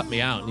Glenn cut me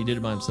out, and he did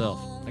it by himself.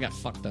 I got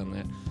fucked on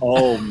that.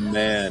 Oh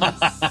man.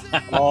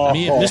 Oh.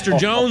 Me and Mr.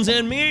 Jones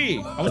and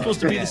me. I was supposed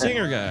to be the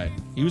singer guy.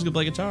 He was gonna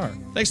play guitar.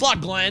 Thanks a lot,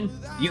 Glenn.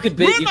 You could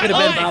Ruined you my could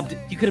have been life.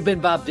 Bob. You could have been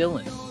Bob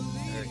Dylan.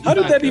 How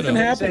did that could've. even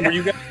happen? Were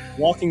you guys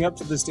walking up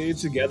to the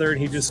stage together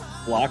and he just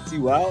blocked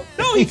you out?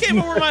 No, he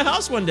came over to my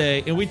house one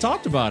day and we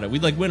talked about it. We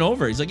like went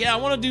over. He's like, "Yeah, I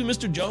want to do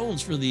Mr.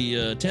 Jones for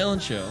the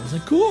talent show." I was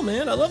like, "Cool,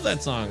 man. I love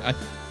that song."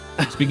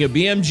 Speaking of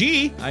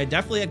BMG, I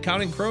definitely had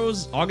Counting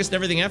Crows. August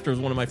Everything After was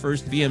one of my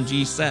first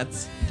BMG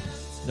sets,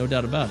 no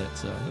doubt about it.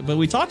 So, but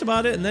we talked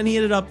about it, and then he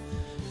ended up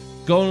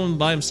going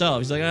by himself.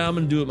 He's like, "I'm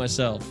going to do it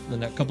myself." And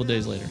then a couple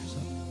days later, so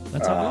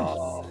that's how it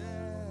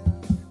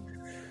goes.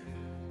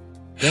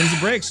 Them's the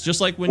breaks,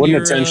 just like when What an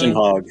you're attention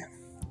hog.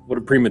 What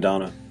a prima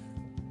donna.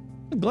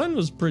 Glenn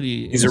was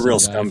pretty. He's a real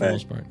innocent guy for the scumbag.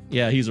 most part.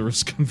 Yeah, he's a real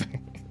scumbag.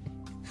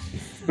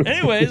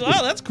 Anyways,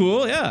 wow, that's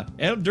cool. Yeah,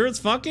 Adam Duran's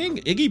fucking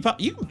Iggy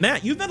Pop.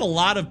 Matt, you've met a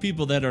lot of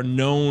people that are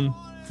known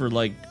for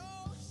like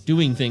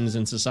doing things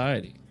in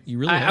society. You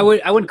really. I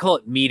wouldn't call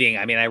it meeting.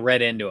 I mean, I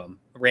ran into him.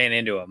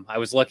 I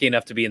was lucky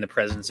enough to be in the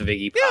presence of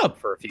Iggy Pop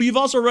for a few. But you've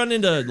also run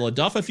into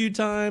LaDuff a few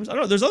times. I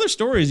don't know. There's other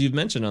stories you've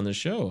mentioned on this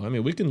show. I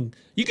mean,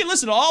 you can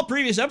listen to all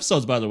previous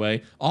episodes, by the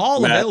way, all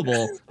Matt.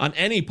 available on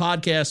any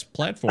podcast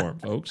platform,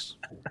 folks.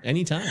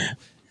 Anytime.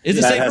 Is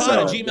it Matt safepod has at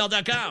a-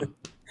 gmail.com?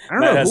 I don't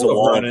Matt know has who a I've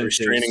lot run of into.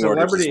 restraining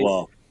orders as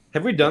well.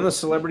 Have we done the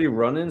celebrity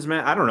run-ins,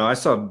 man? I don't know. I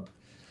saw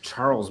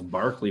Charles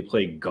Barkley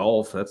play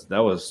golf. That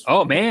was.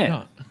 Oh man,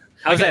 No.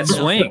 how's that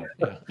swing?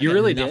 Yeah, You I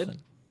really got did?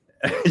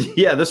 nothing.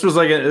 Yeah, this was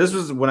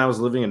when I was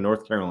living in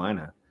North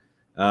Carolina.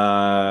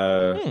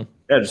 Yeah,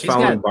 just He's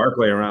following got-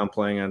 Barkley around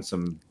playing on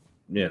some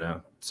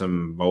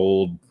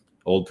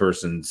old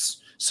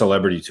person's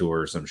celebrity tour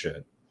or some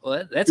shit.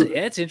 Well,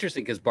 that's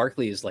interesting because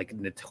Barkley is like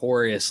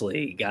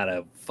notoriously got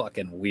a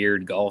fucking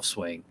weird golf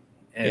swing,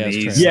 and Yeah, it's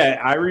he's true.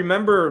 Yeah, I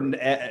remember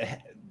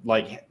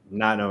like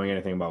not knowing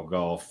anything about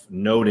golf,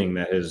 noting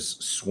that his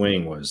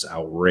swing was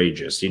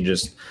outrageous. He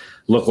just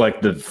looked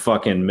like the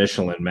fucking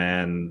Michelin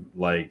Man,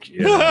 like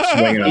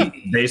swinging a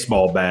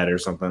baseball bat or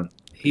something.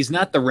 he's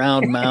not the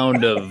round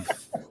mound of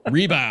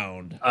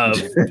Rebound.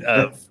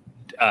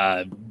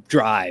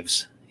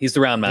 drives. He's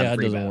the round mound Yeah, of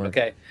it doesn't rebound. work.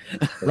 Okay,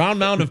 Round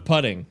mound of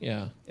putting.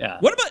 Yeah. yeah.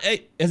 What about,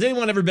 hey, has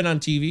anyone ever been on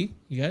TV?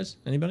 You guys?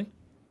 Anybody?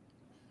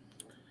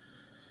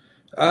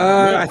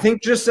 I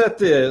think just at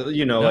the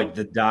like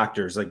the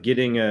doctors, like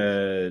getting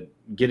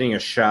a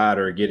shot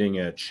or getting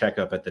a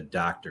checkup at the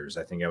doctors.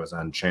 I think I was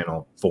on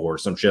Channel 4,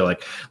 some shit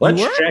like,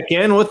 let's were? check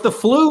in with the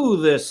flu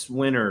this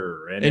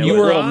winter. And it you was-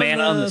 were little on man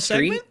on the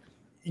street? segment?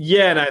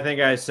 Yeah, and I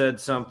think I said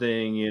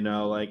something,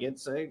 like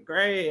it's a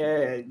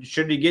great.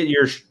 Should you get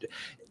your,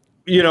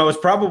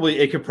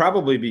 it could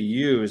probably be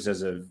used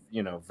as a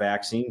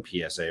vaccine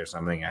PSA or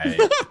something. I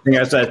think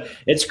I said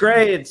it's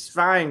great, it's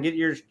fine. Get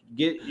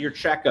your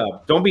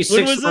checkup. Don't be When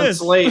 6 was months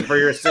this? late for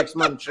your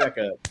 6-month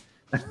checkup.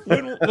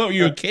 Were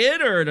you a kid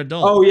or an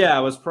adult? Oh yeah,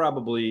 I was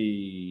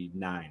probably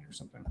 9 or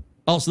something.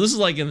 Oh, so this is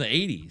like in the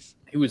 80s.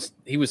 He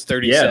was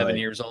 37 like-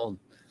 years old.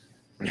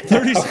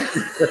 30.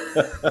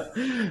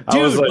 I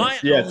was Dude, like,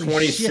 holy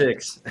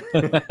 26.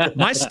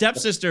 My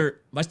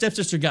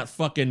stepsister got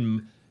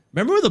fucking.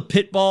 Remember the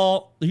pit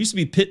bull? There used to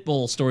be pit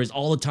bull stories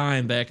all the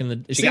time back in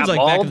the. It She seems got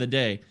like back in mauled? the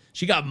day.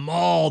 She got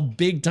mauled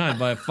big time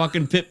by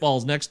fucking pit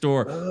bulls next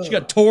door. She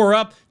got tore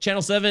up.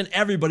 Channel 7.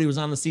 Everybody was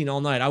on the scene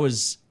all night.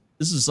 This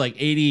is like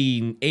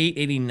 88,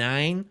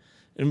 89.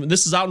 And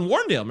this is out in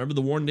Warrendale. Remember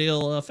the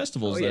Warrendale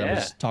festivals that I yeah.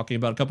 was talking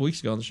about a couple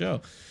weeks ago on the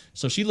show.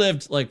 So she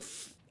lived like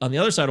on the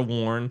other side of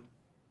Warren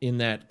in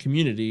that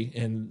community,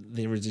 and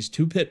there was these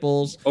 2 pit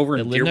bulls Over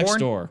that in lived next Dearborn?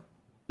 door.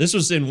 This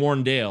was in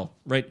Warrendale,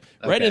 right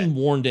Okay. in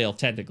Warrendale,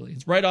 technically.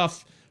 It's right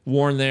off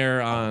Warren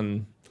there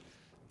on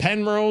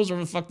Penrose or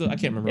the fuck I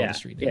can't remember what Yeah, the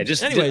street yeah. is.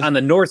 Just Anyways, on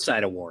the north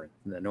side of Warren.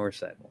 The north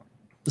side of Warren.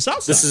 the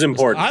south side. This is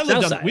important. I lived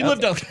South on. side, We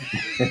lived on.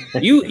 So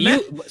you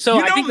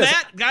I know, think that's.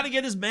 Matt got to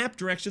get his map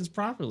directions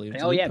properly.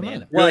 Oh yeah, Come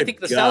man. on. Well, I Good think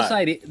the God.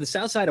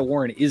 south side of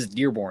Warren is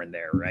Dearborn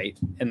there, right?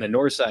 And the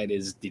north side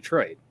is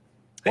Detroit.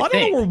 Well, I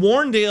don't know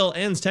where Warrendale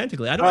ends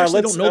technically. I don't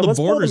actually don't know the let's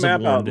pull borders the map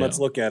of out. Warrendale. Let's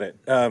look at it.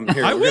 Here,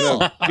 I we're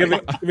gonna- will.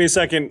 give me a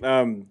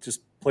second. Just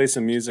play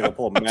some music. I'll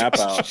pull a map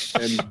out,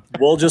 and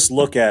we'll just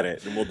look at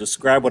it, and we'll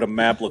describe what a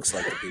map looks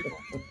like to people.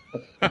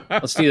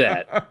 Let's do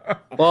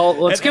that. Well,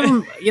 let's give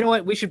him. You know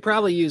what? We should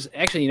probably use.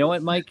 Actually, you know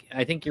what, Mike?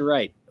 I think you're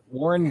right.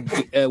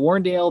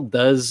 Warrendale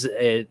does.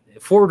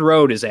 Ford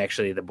Road is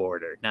actually the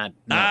border, not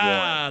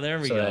Warren. There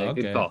we So, go.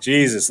 good Okay. call.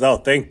 Jesus, no,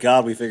 thank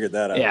God we figured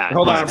that out. Yeah.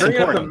 Hold on, It's bring up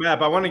the important.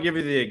 map. I want to give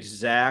you the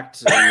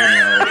exact.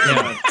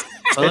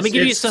 Well, let me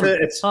give you some.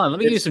 It's Hold on, let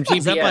me give you some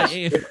Is that by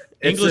GPS.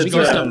 English it's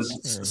Garden?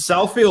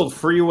 Southfield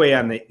Freeway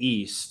on the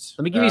east.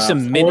 Let me give you some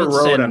Ford minutes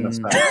Road and- on the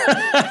south.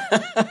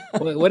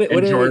 What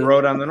and Jordan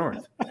Road on the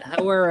north.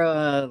 How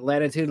are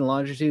latitude and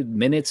longitude,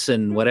 minutes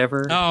and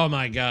whatever? Oh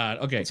my God.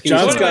 Okay. John So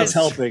anyways- Scott's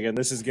helping, and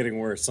this is getting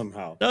worse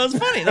somehow. That was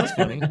funny. That was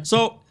funny.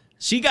 So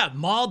she got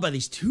mauled by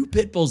these two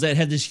pit bulls that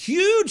had this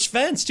huge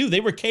fence too. They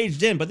were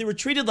caged in, but they were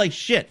treated like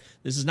shit.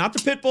 This is not the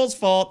pit bulls'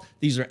 fault.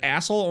 These are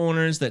asshole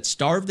owners that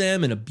starved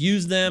them and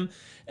abused them.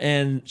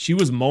 And she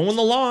was mowing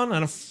the lawn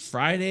on a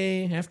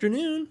Friday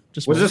afternoon.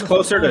 Just Was mowing this the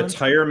closer to lawn.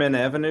 Tireman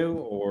Avenue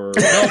or?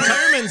 No,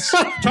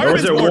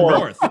 Tireman's it more War?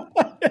 north.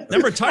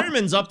 Remember,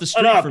 Tireman's up the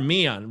street up. from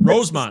me on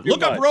Rosemont. Too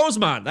Look up much.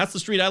 Rosemont. That's the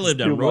street I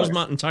lived on. too much.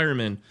 Rosemont and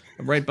Tireman.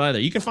 I'm right by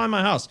there. You can find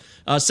my house.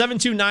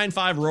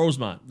 7295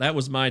 Rosemont. That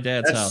was my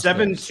dad's That's house.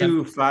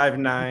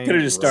 7259. Could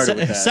have just started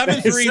with that.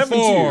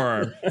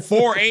 734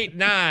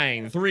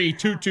 489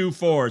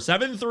 3224.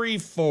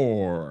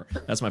 734.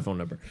 That's my phone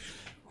number.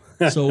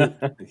 So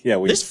Yeah,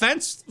 we. the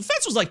fence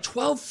was like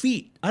 12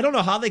 feet. I don't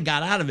know how they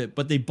got out of it,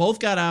 but they both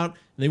got out and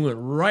they went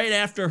right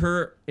after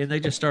her and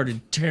they just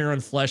started tearing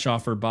flesh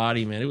off her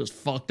body, man. It was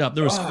fucked up.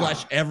 There was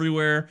flesh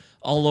everywhere,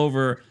 all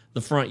over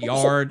the front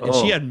yard. And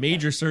she had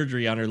major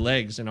surgery on her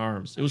legs and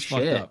arms. It was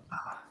fucked Shit. up.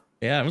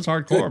 Yeah, it was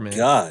hardcore, Good man.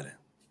 God,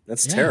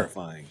 that's Yeah.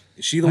 terrifying.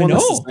 Is she the I one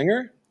that's the know.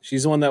 singer?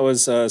 She's the one that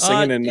was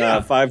singing in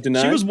yeah. 5 to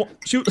 9.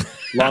 She was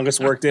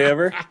Longest workday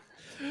ever.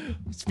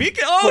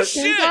 speaking. Oh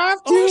shit!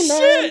 Oh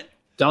shit!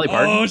 Dolly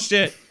Parton. Oh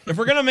shit! If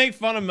we're gonna make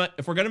fun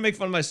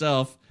of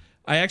myself,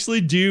 I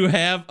actually do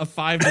have a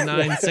 5 to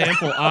 9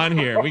 sample on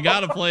here. We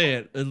gotta play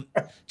it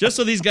just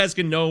so these guys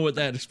can know what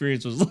that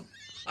experience was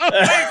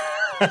like.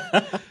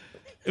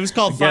 It was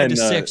called 5 to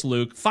Again, 6,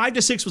 Luke. 5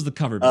 to 6 was the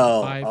cover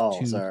band. 5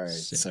 to sorry,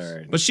 6.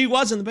 sorry. But she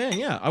was in the band.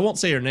 Yeah, I won't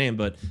say her name,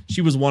 but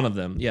she was one of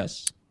them.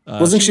 Yes.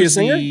 Wasn't she a was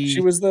singer? the- She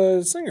was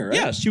the singer, right?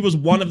 Yeah, she was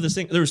one of the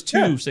singers. There was two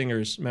Yeah.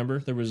 singers. Remember,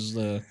 there was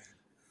the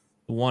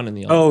one and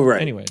the other. Oh,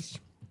 right. Anyways,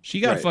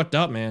 she got Right. fucked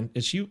up, man.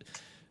 And she,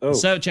 Oh.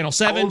 Channel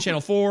 7, Channel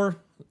 4,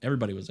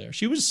 everybody was there.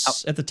 She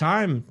was at the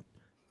time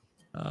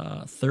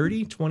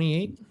 30,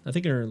 28. I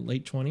think in her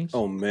late 20s,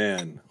 Oh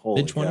man,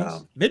 holy mid 20s,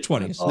 cow. mid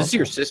 20s. This is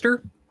your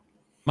sister?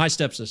 My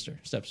stepsister.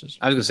 I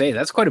was gonna say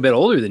that's quite a bit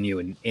older than you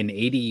in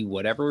 80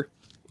 whatever.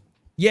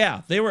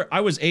 Yeah, they were.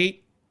 I was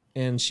 8,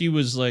 and she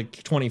was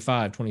like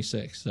 25,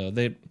 26. So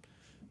they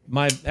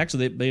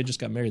had just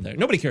got married there.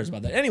 Nobody cares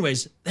about that.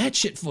 Anyways, that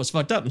shit was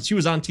fucked up, and she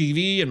was on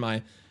TV, and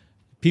my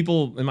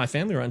people in my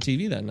family were on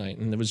TV that night,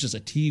 and it was just a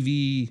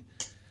TV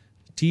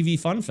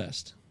fun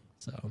fest.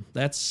 So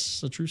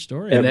that's a true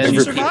story. And then she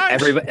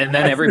survived.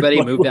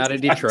 everybody moved out of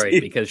Detroit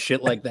because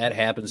shit like that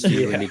happens to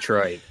you in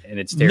Detroit, and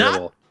it's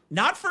terrible.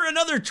 Not for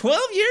another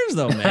 12 years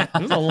though, man.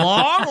 It was a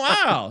long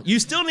while. You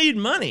still need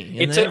money.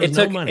 And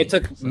It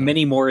took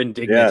many more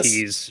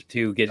indignities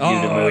to get you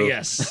to Oh move.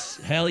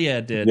 yes, hell yeah,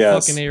 it did.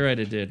 Yes. Fucking A-right,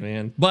 it did,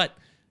 man. But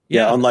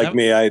Yeah, unlike that-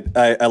 me,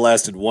 I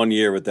lasted 1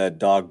 year with that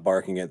dog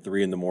barking at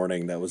 3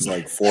 a.m. That was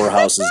like 4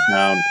 houses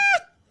down.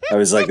 I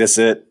was like, that's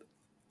it.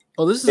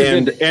 Well, this is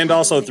a good. And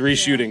also 3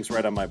 shootings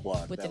right on my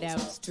block. Put That the was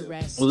doubts to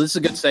rest. Well, this is a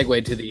good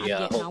segue to the I'm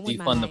getting whole on with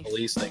my defund the life.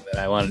 police thing that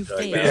I wanted to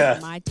talk You about. failed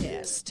Yeah. my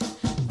test.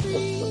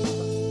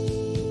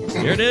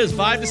 Here it is,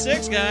 5 to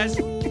 6, guys.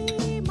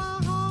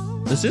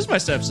 This is my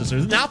stepsister.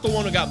 Not the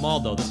one who got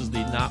mauled, though. This is the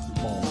not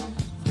mauled.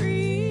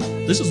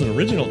 This is an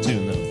original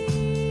tune,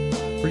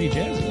 though. Pretty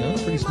jazzy, huh?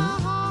 Pretty smooth.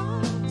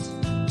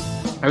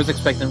 I was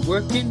expecting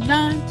working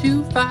 9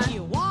 to 5.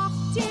 You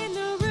walked in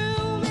the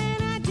room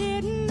and I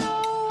didn't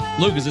know it.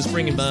 Luke, is this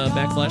bringing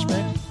back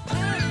flashback?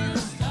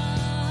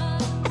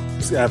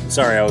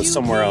 Sorry, I was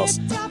somewhere else.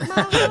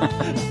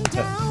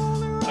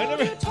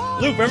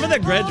 Luke, remember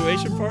that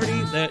graduation party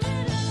that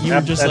you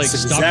were just That's like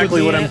stuck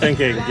exactly with what me I'm at?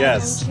 thinking.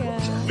 Yes.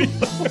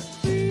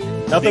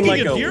 Nothing like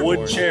Thinking of a Dearborn.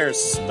 wood chair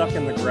stuck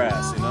in the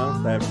grass, you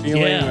know? That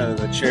feeling Yeah.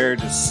 the chair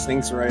just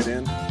sinks right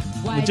in.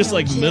 With just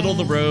like middle of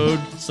the road,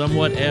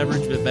 somewhat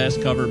average at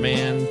best cover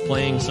band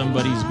playing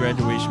somebody's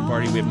graduation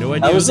party. We have no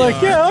idea. I was who they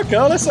like, are. yeah,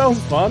 okay, that sounds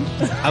fun.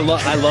 I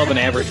love an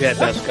average at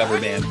best cover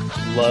band.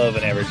 Love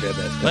an average at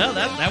best. Well,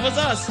 that was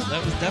us.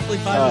 That was definitely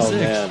 5 to Oh,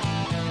 6. man.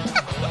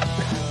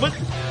 But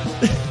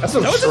That's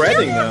some that was a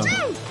shredding Dearborn,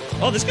 though. too.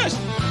 Oh, this guy's.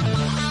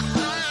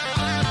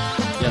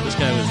 Yeah, this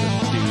guy was a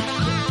dude.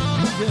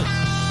 He's good.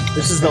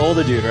 This is the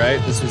older dude, right?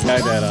 This was the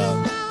guy that,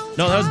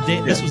 No, that was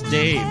Dave. This was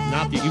Dave.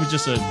 Not the. He was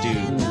just a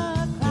dude.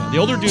 Yeah, the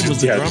older dude was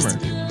the Yeah, drummer.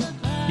 just a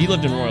He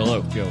lived in Royal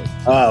Oak, Joey.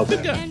 oh, Good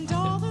okay. guy.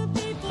 Yeah.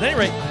 At any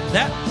rate,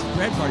 that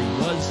grad party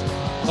was.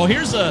 Oh,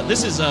 here's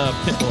this is a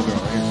Pitbull girl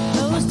right here.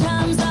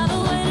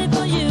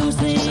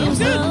 Sounds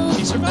good.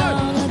 He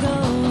survived.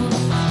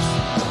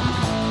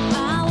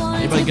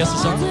 Anybody guess the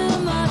song?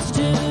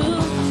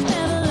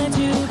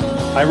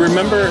 I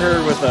remember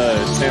her with a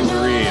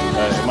tambourine.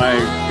 Am I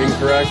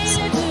incorrect?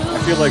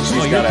 I feel like she's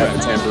you're got to have a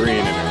correct. tambourine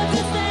in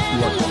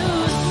her.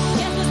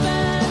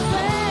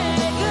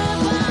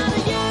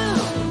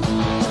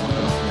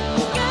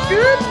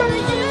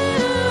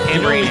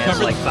 Tambourine we has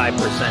covered- like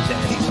 5% to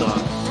any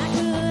song.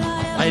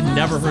 I had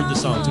never heard the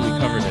song until we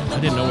covered it. I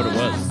didn't know what it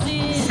was.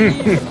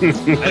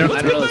 I don't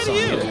What's know good the by song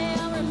you? either.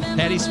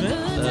 Patty Smith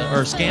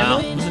or Scandal?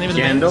 Oh. What's the name of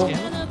the Scandal? band?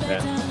 Scandal?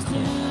 Yeah.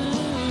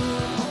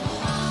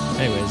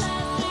 Anyways,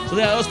 so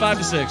that was 5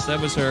 to 6. That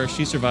was her.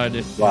 She survived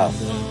it. Wow.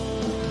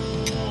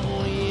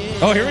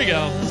 Oh, here we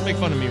go. Let's make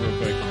fun of me real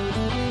quick.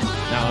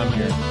 Now I'm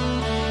here.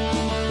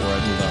 Before I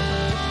move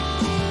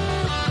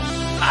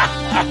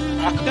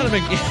out. Gotta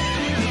make.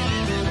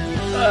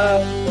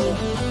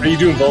 Are you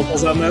doing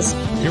vocals on this?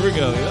 Here we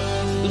go. Yep.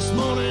 This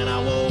morning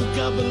I woke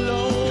up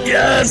alone.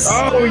 Yes.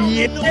 Oh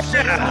yeah.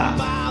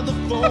 By the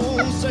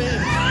phone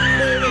saying,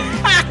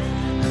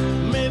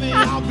 maybe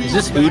I'll be Is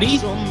this back Hootie?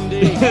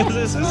 someday.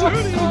 This is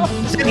Rudy.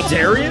 Is it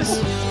Darius?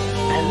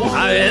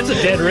 It's a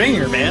dead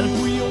ringer, man.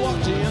 When you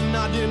walked in,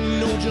 I didn't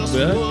know just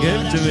Well, what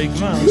good I to make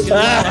should mine. do.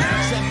 Sat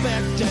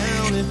back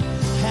down and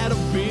had a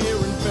beer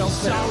and felt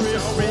sorry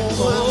for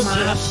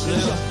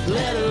myself.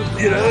 Let her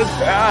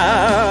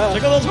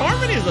Look at those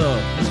harmonies, though.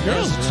 These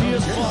girls.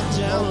 tears fall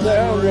down like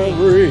Down the rain.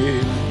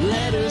 rain.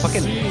 Let her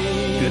Fucking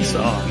good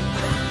song.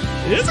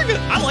 It is a good.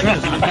 I like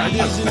it.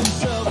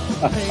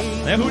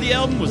 That Hootie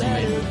album was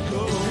amazing.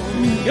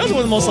 He was one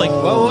of the most like.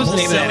 What was the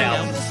name of that selling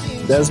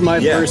album? That's my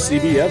Yeah. first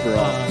CD ever.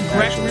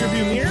 Cracked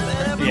rearview mirror.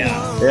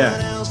 Yeah.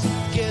 Yeah.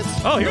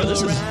 Oh, here,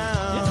 this is. Yeah.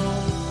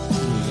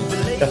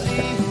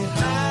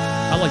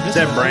 I like this. Is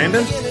that one.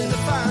 Brandon?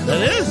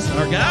 That is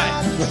our guy.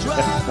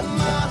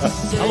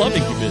 I love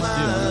Incubus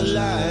too.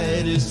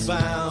 light is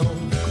found.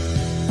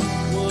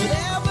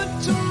 Whatever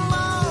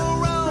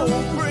tomorrow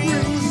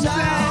brings,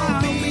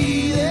 I'll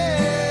be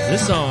there.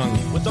 This song.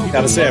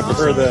 Gotta say, I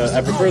prefer the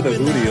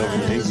Hootie over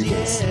the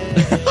Incubus.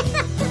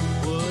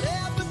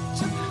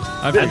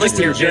 I'd I'd like to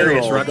hear Darius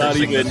General, Rucker not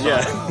sing even this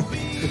yeah. song.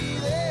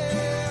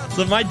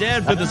 So my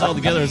dad put this all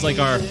together. It's like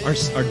our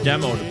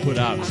demo to put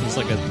out. So it's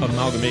like an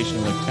amalgamation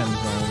of like 10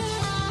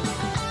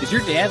 songs. Is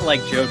your dad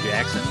like Joe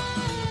Jackson?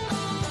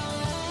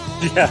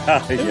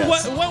 Yeah, In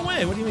yes. what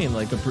way? What do you mean?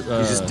 Like a? He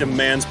just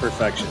demands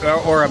perfection.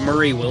 Or a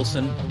Murray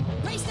Wilson?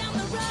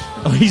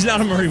 Oh, he's not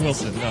a Murray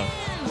Wilson.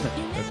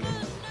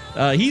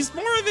 No. He's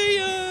more of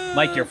a.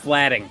 Mike, you're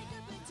flatting.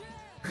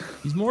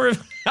 He's more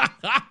of.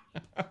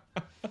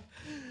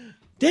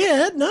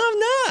 Dad, no, I'm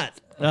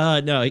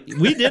not. No,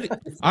 we did.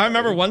 I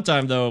remember one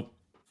time though,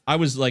 I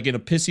was like in a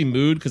pissy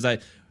mood because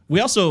we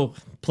also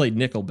played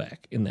Nickelback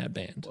in that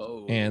band,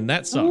 and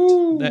that sucked.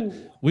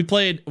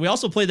 We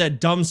also played that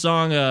dumb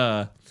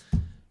song.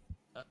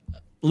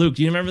 Luke,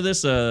 do you remember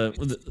this? It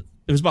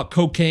was about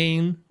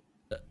cocaine.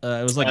 It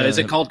was like Is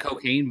it called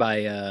Cocaine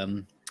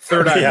by...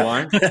 Third Eye Yeah.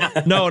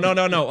 Blind.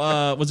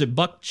 No. Was it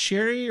Buck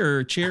Cherry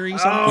or Cherry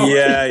something?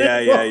 Yeah.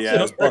 It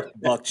was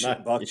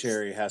Buck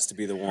Cherry has to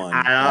be the one. Oh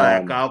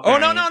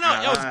no!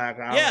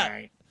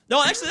 Yeah.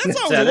 No, actually, that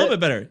song was a little bit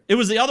better. It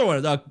was the other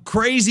one, the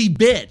Crazy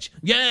Bitch.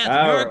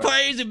 Yeah, you're a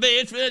crazy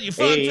bitch, man. You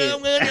fucked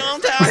some good, you're on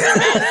top of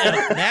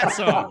me. That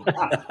song.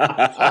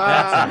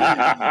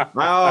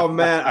 Oh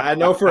man, I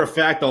know for a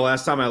fact the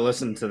last time I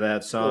listened to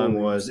that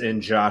song was in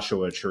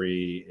Joshua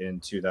Tree in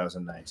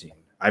 2019.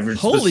 I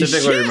Holy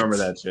specifically shit. remember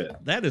that shit.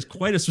 That is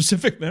quite a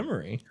specific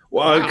memory.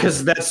 Well,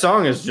 because that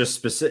song is just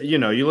specific. You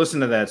know, you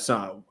listen to that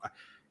song.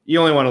 You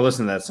only want to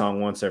listen to that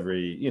song once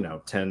every,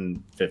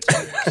 10, 15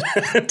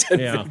 years. 10,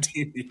 Yeah.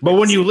 15 years. But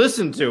when you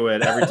listen to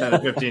it every 10 to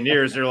 15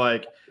 years, you're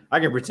like, I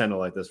can pretend to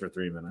like this for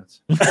 3 minutes.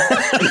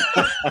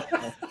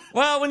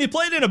 Well, when you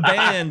play it in a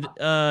band,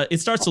 it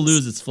starts to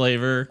lose its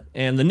flavor.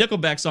 And the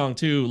Nickelback song,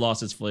 too,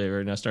 lost its flavor.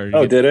 And I started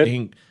Oh, did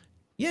it?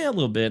 Yeah, a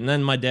little bit. And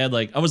then my dad,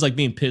 I was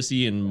being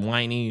pissy and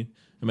whiny.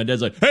 And my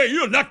dad's like, hey,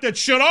 you knock that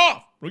shit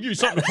off. We'll give you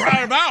something to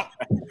cry about.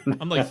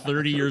 I'm like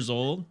 30 years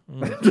old.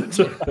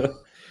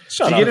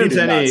 Shut Did up. you He get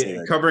did not say into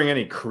that. covering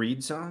any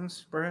Creed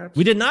songs, perhaps?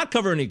 We did not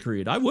cover any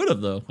Creed. I would have,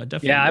 though. I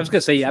definitely Yeah, I was would. going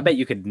to say, I bet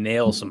you could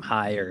nail some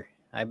higher.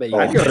 I bet you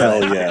Oh, could.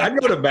 hell yeah. I'd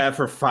go to bat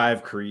for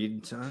 5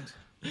 Creed songs.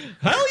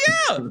 Hell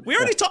yeah. We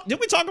already talked. Did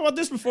we talk about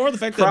this before? The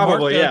fact that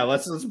Probably, Mark, yeah.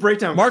 Let's break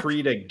down Mark-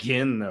 Creed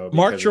again, though.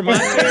 Mark because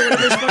Tremonti, whatever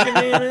his fucking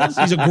name is.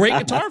 He's a great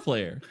guitar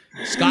player.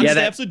 Scott Yeah,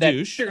 Stapp's a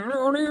douche. That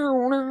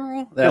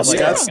Yeah, was like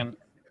Scott's- fucking-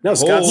 No,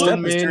 Scott Hold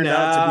Stepp has me turned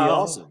out to be now.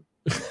 awesome.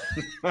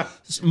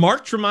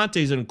 Mark Tremonti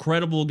is an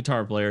incredible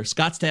guitar player.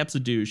 Scott Stapp's a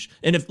douche.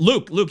 And if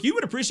Luke, you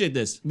would appreciate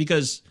this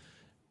because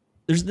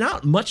there's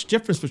not much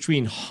difference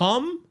between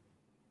Hum,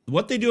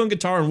 what they do on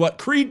guitar, and what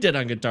Creed did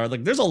on guitar.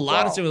 There's a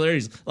lot of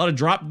similarities, a lot of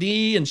drop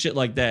D and shit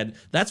like that.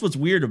 That's what's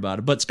weird about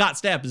it. But Scott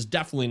Stapp is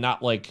definitely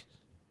not like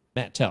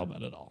Matt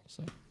Talbot at all.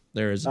 So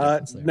there is a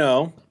difference there.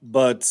 No,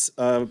 but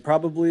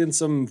probably in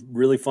some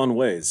really fun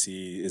ways.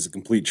 He is a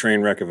complete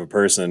train wreck of a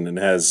person and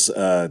has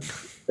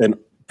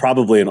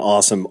probably an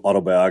awesome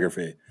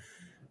autobiography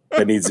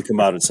that needs to come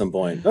out at some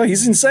point. Oh,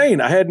 he's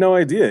insane. I had no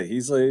idea.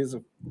 He's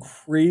a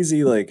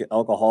crazy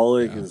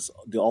alcoholic. He's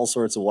do all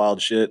sorts of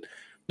wild shit.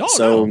 Oh,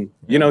 so no.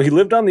 you know, he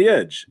lived on the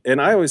edge,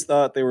 and I always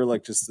thought they were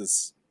like just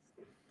this,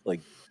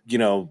 like, you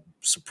know,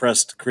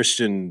 suppressed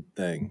Christian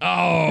thing. Oh,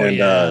 And,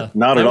 yeah.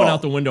 not that at went all.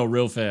 out the window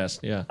real fast.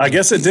 Yeah. I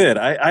guess it did.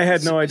 I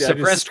had no idea. I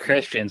Suppressed just,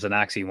 Christian's an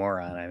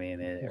oxymoron. I mean,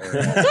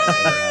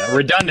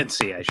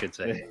 redundancy, I should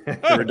say.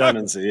 the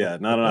redundancy, yeah,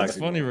 not an That's oxymoron.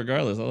 funny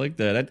regardless. I like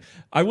that.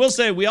 I will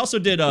say we also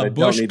did I don't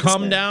Bush need to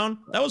Come stand. Down.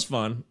 That was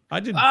fun. I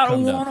did I don't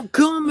Come Down. want to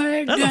come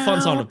back That's a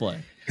fun song to play.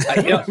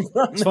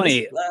 It's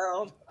funny.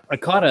 I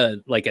caught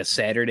a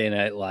Saturday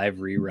Night Live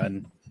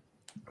rerun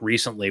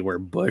recently where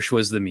Bush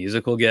was the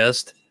musical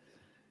guest,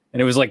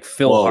 and it was like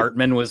Phil Whoa.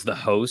 Hartman was the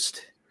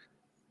host.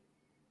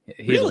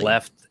 He Really?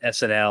 left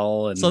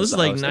SNL, and So this was is the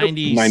like host.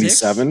 96?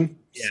 97.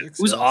 Yeah, it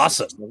was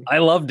awesome. I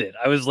loved it.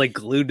 I was like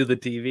glued to the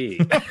TV.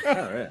 All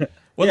right.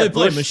 What Yeah, did they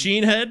play? Bush-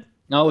 Machine Head?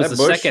 No, it was That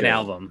the Bush second show.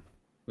 album.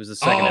 It was the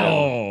second album.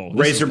 Oh,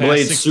 this is Razor past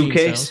Blade 16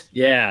 Suitcase. sounds.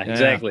 Yeah, Yeah.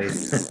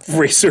 exactly.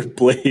 Razor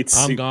blades.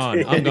 I'm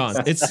gone. I'm gone.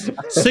 It's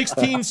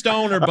 16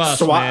 stone or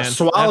bust, man.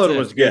 Swallowed That's it.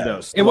 was good Yeah.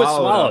 though. It was up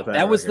Swallowed. that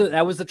That was record.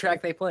 that was the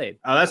track they played.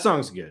 Oh, that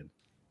song's good.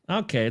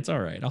 Okay, it's all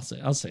right. I'll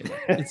say that.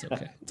 It's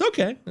okay. It's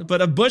okay.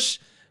 But a Bush,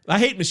 I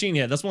hate Machine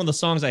Head. That's one of the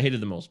songs I hated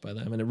the most by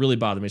them, and it really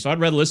bothered me. So I'd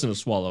rather listen to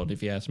Swallowed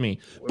if you ask me.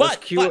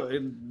 But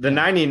The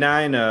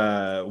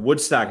 99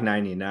 Woodstock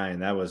 99,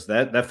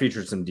 that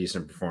featured some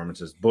decent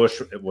performances.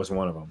 Bush was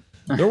one of them.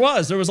 there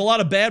was a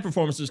lot of bad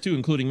performances too,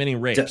 including many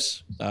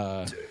rapes.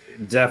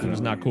 Definitely. It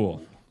was not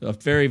cool. A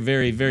very,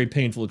 very, very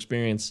painful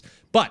experience.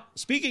 But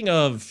speaking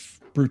of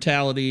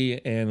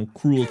brutality and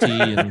cruelty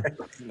and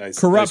Nice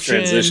corruption.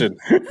 transition.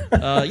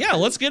 yeah,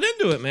 let's get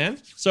into it, man.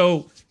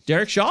 So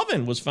Derek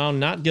Chauvin was found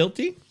not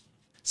guilty.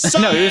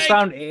 No, he was Psych!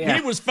 found- yeah.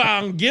 He was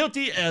found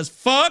guilty as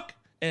fuck,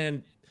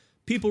 and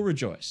people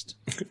rejoiced.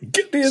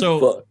 Get me So-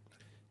 fuck.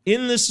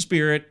 In this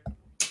spirit,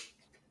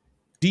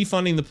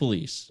 defunding the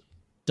police.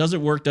 Does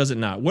it work? Does it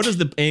not? What is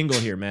the angle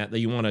here, Matt, that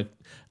you want to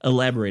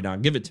elaborate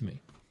on? Give it to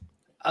me.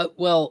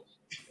 Well,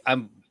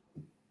 I'm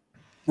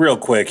Real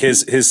quick,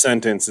 his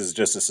sentence is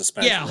just a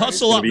suspension. Yeah, right?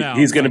 hustle up now.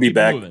 He's going to be Keep it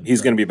back. moving.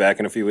 He's going to be back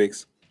in a few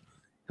weeks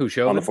who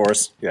showed on the him?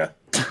 force. Yeah,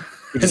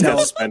 he just got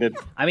suspended.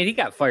 I mean, he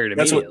got fired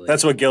That's immediately.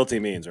 what guilty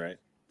means, right?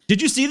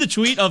 Did you see the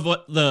tweet of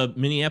what the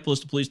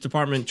Minneapolis Police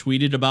Department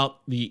tweeted about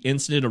the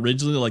incident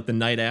originally, like the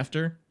night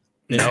after?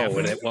 No,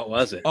 what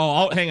was it?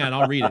 Oh, hang on.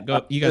 I'll read it.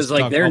 Go. You It guys was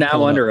like talk, they're I'll now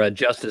pull it under up. a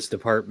Justice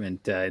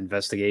Department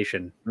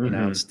investigation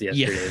announced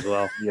yesterday as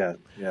well. Yeah.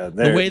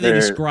 The way they they're-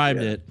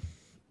 described yeah. it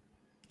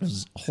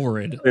was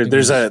horrid.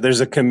 There's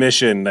a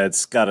commission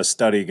that's got a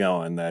study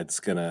going that's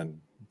gonna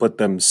put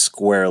them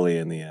squarely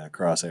in the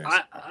crosshairs.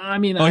 I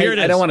mean, Oh, here it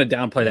I is. don't want to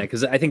downplay that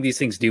because I think these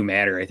things do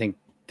matter. I think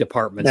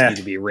departments Yeah. need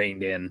to be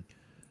reined in,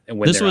 and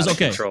when This they're was out of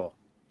okay. control.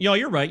 Yo,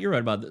 you're right. You're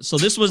right about this. So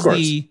this was course.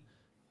 the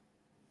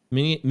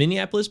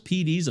Minneapolis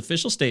PD's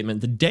official statement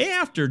the day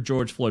after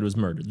George Floyd was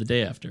murdered. The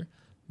day after,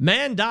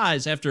 man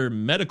dies after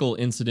medical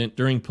incident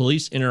during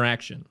police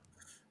interaction.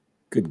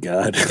 Good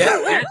God.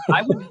 Yeah,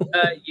 I would.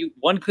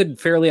 One could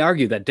fairly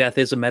argue that death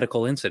is a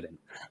medical incident.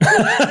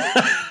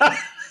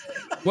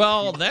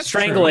 Well, that's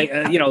Strangling,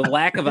 true.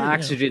 lack of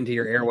oxygen to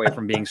your airway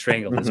from being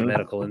strangled is a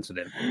medical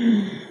incident.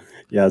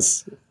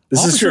 Yes, this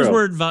is Officers true.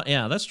 were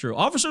yeah, that's true.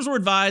 Officers were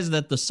advised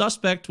that the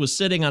suspect was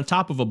sitting on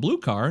top of a blue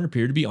car and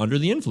appeared to be under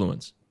the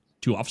influence.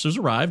 2 officers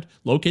arrived,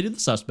 located the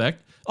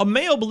suspect, a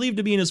male believed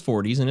to be in his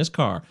 40s, in his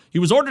car. He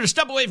was ordered to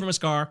step away from his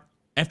car.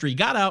 After he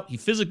got out, he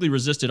physically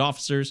resisted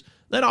officers.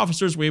 Then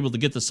officers were able to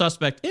get the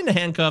suspect into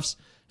handcuffs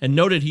and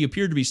noted he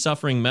appeared to be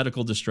suffering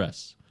medical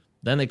distress.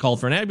 Then they called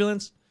for an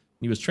ambulance.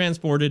 He was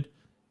transported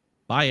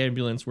by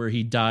ambulance where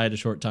he died a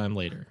short time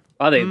later.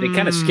 Oh, they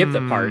kind of skipped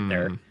a part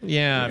there.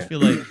 Yeah, I feel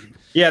like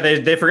Yeah,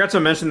 they forgot to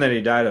mention that he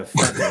died of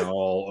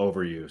fentanyl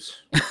overuse.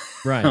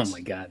 right. Oh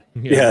my god!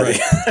 Yeah,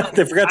 right.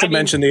 they forgot to I mean-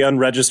 mention the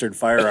unregistered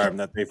firearm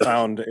that they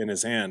found in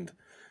his hand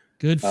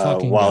Good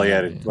fucking while God,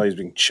 he man. while he was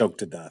being choked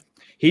to death.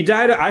 He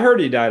died. I heard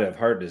he died of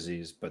heart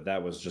disease, but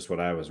that was just what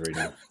I was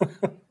reading.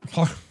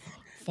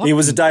 He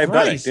was a Fucking diabetic.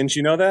 Christ. Didn't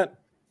you know that?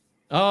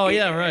 Oh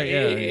yeah, right.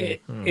 Yeah.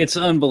 It's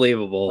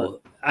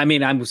unbelievable. I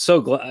mean, I'm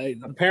so glad.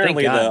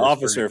 Apparently, thank God the this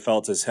officer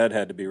felt his head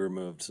had to be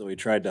removed, so he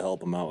tried to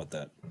help him out with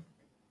that.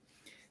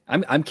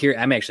 I'm curious.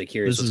 I'm actually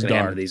curious This what's is going to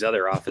happen dark. to these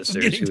other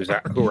officers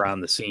getting who were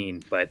on the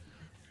scene. But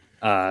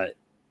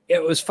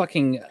it was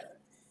fucking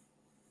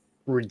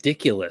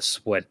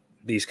ridiculous what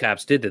these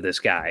cops did to this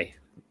guy.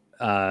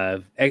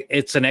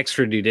 It's an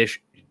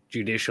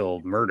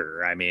extrajudicial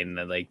murder. I mean,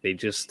 like they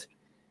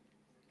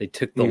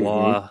took the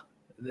law.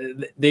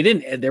 They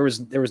didn't. There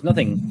was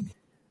nothing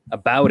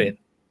about it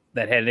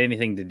that had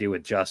anything to do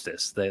with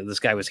justice. This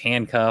guy was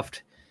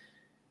handcuffed,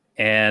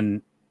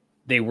 and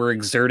they were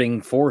exerting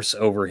force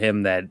over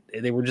him that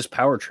they were just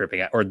power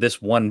tripping, or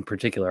this one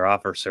particular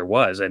officer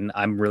was. And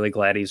I'm really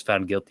glad he's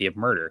found guilty of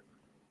murder.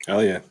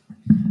 Hell yeah!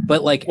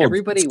 But like Well,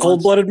 everybody it's wants-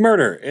 cold-blooded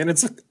murder, and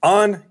it's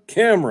on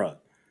camera.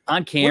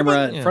 on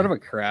camera yeah. in front of a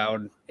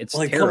crowd. It's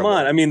Like, terrible. come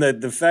on! I mean,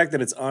 the fact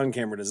that it's on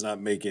camera does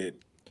not make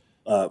it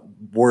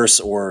worse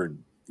or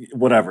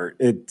whatever.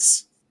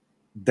 It's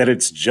that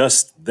it's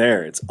just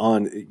there. It's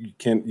on.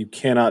 You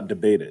cannot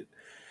debate it.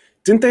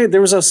 Didn't they?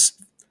 There's a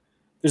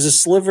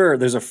sliver,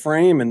 there's a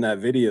frame in that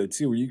video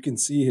too, where you can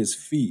see his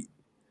feet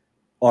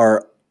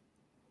are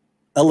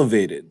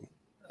elevated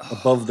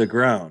above the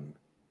ground,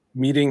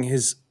 meeting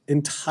his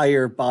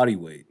entire body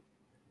weight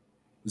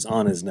was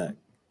on his neck.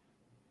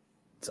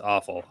 It's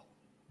awful.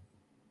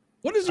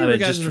 What is your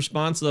guys'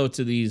 response though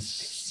to these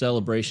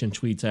celebration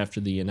tweets after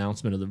the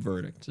announcement of the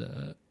verdict?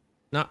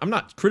 Now, I'm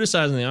not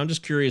criticizing them. I'm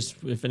just curious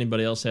if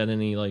anybody else had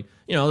any, like,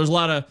 there's a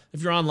lot of,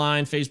 if you're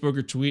online, Facebook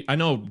or tweet. I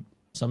know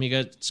some of you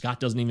guys, Scott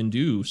doesn't even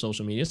do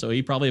social media, so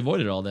he probably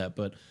avoided all that.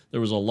 But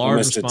there was a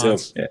large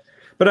response. Yeah.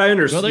 But I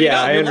understand. Well,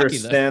 I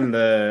understand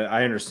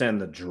I understand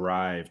the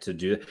drive to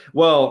do it.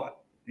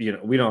 Well,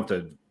 we don't have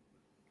to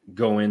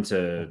go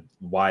into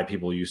why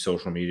people use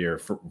social media or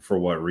for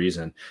what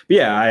reason. But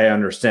yeah, I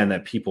understand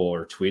that people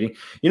are tweeting.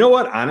 You know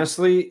what?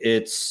 Honestly,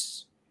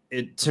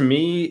 to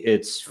me,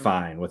 it's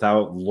fine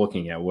without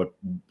looking at what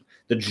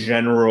the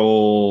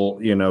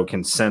general,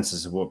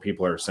 consensus of what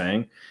people are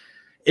saying.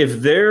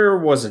 If there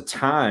was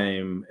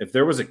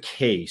a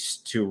case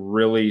to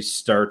really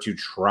start to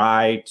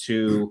try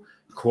to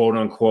quote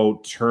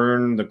unquote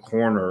turn the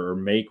corner or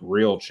make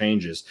real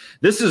changes,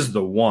 this is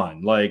the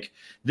one. Like,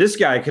 this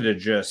guy could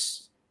have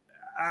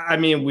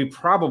we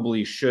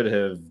probably should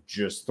have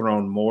just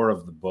thrown more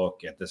of the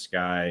book at this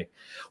guy.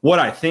 What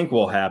I think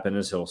will happen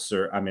is he'll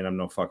serve. I'm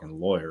no fucking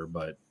lawyer,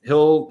 but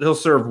he'll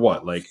serve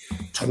what, like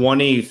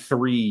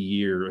 23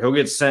 years. He'll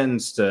get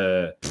sentenced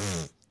to.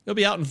 He'll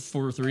be out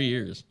for 3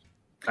 years.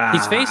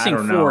 He's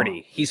facing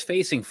 40. He's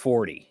facing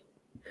 40,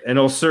 and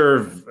he'll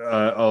serve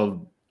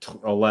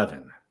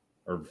 11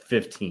 or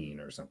 15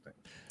 or something.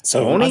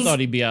 So I thought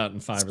he'd be out in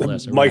 5 or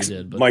less. Mike's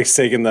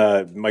taking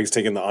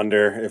the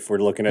under. If we're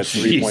looking at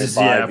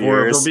 3.5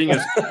 years,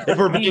 if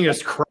we're being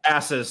as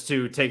crass as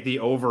to take the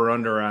over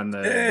under on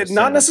the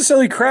not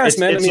necessarily crass,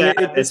 man.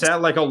 It's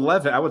at like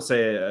 11. I would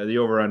say the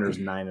over under is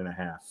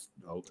 9.5.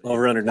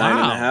 Over under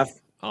 9.5.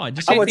 Oh, I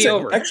just take the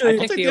over.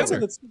 Actually, I take the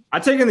over.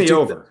 I'm taking the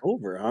over.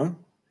 Over, huh?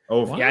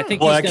 Over. Yeah, I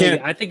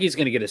think he's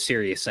going to get a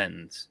serious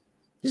sentence.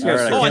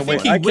 I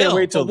think he will.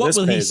 Wait till what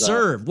will he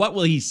serve? What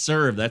will he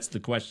serve? That's the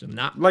question.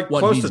 Not like what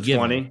close he's to given.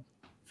 20,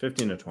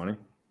 15 to 20.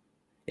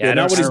 Yeah,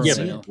 not what he's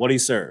given. What he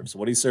serves.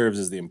 What he serves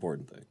is the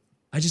important thing.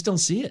 I just don't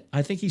see it.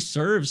 I think he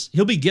serves.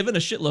 He'll be given a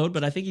shitload,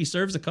 but I think he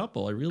serves a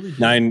couple. I really do.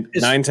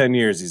 9-10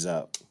 years he's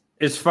out.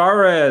 As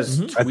far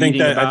as I think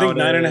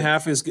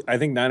 9.5 is. I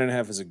think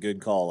 9.5 is a good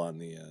call on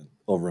the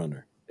over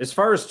under. As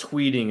far as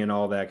tweeting and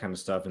all that kind of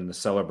stuff and the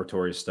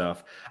celebratory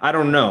stuff, I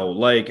don't know.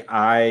 Like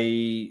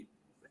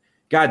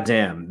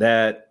goddamn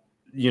that,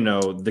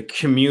 the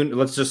community,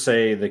 let's just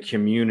say the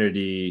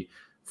community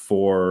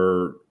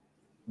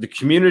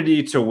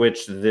to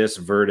which this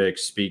verdict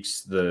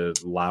speaks the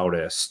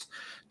loudest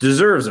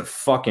deserves a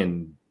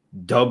fucking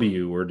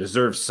W or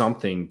deserves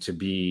something to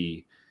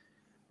be,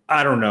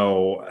 I don't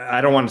know. I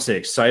don't want to say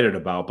excited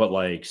about, but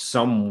like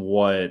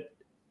somewhat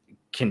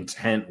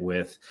content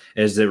with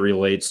as it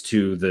relates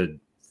to the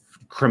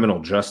criminal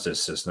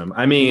justice system.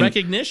 A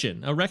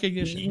recognition.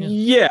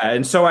 Yeah.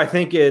 And so I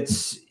think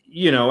it's,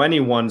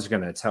 anyone's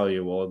going to tell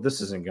you, well, this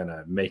isn't going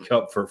to make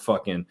up for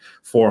fucking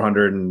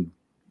 400 and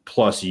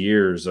plus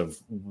years of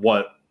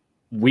what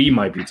we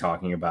might be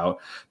talking about.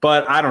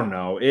 But I don't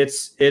know.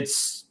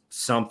 It's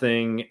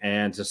something,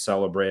 and to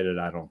celebrate it,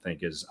 I don't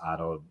think is out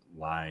of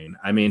line.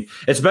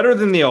 It's better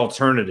than the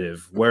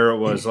alternative where it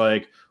was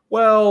like,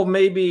 well,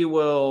 maybe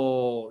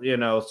we'll,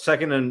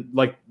 second and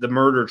like the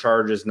murder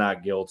charge is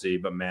not guilty,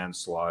 but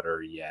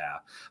manslaughter. Yeah.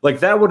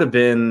 Like that would have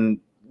been,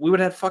 we would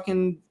have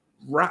fucking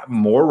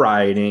more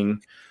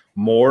rioting,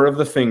 more of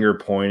the finger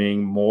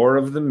pointing, more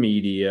of the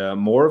media,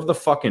 more of the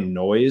fucking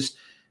noise.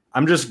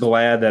 I'm just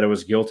glad that it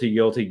was guilty,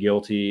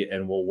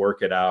 and we'll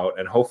work it out.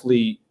 And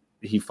hopefully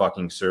he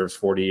fucking serves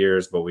 40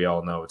 years, but we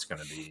all know it's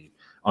going to be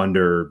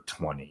under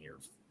 20 or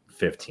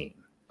 15.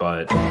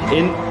 But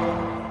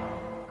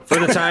for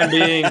the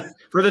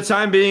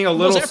time being, a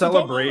little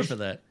celebration for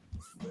that.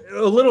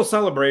 A little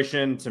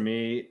celebration to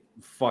me,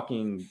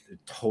 fucking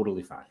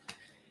totally fine.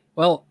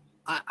 Well,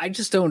 I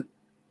just don't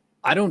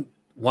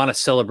want to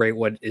celebrate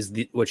what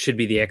should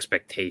be the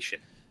expectation.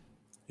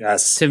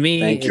 Yes. To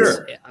me,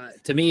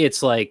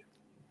 it's like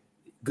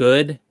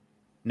good.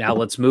 Now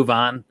let's move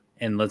on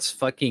and let's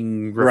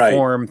fucking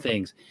reform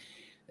things.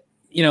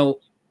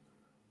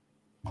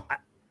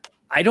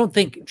 I don't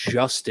think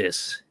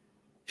justice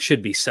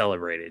should be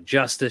celebrated.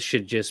 Justice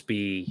should just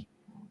be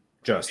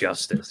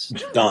justice.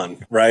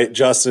 Done, right?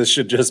 Justice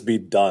should just be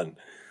done.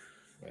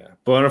 Yeah.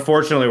 But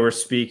unfortunately, we're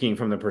speaking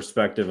from the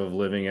perspective of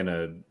living in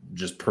a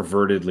just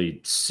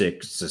pervertedly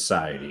sick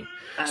society.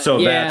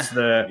 So that's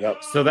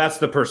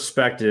the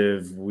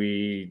perspective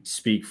we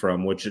speak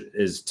from, which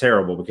is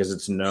terrible because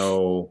it's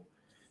no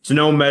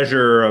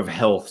measure of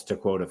health, to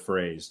quote a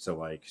phrase, to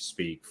like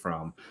speak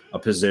from a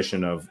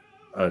position of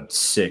a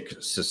sick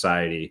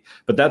society.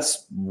 But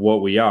that's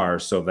what we are.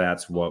 So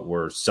that's what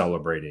we're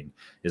celebrating,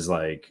 is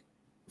like,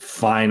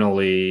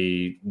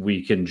 finally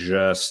we can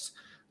just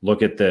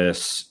look at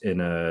this in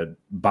a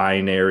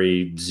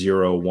binary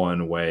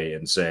 0-1 way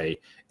and say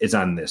it's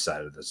on this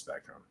side of the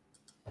spectrum.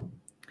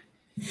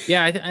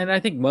 Yeah, and I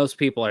think most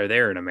people are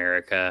there in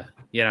America.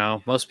 You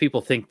know, most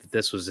people think that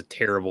this was a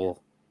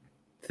terrible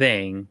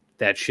thing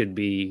that should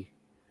be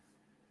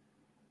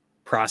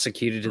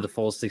prosecuted to the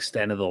fullest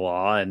extent of the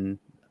law, and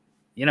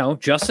you know,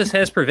 justice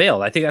has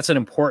prevailed. I think that's an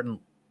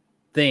important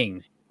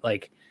thing.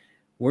 Like,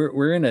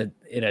 we're in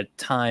a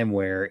time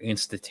where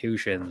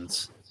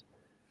institutions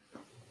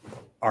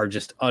are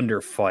just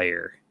under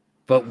fire.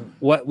 But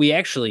what we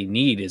actually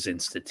need is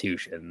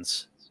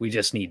institutions. We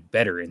just need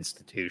better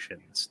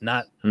institutions,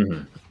 not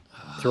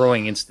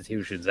throwing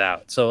institutions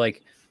out. So,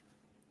 like,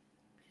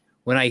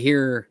 when I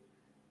hear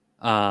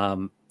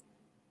someone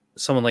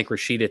like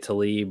Rashida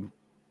Tlaib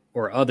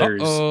or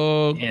others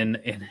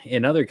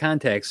in other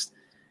contexts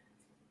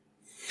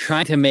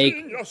trying to make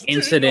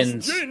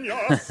incidents,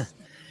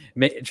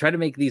 try to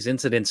make these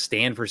incidents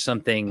stand for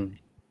something,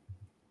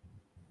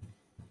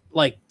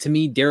 like, to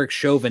me, Derek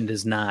Chauvin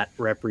does not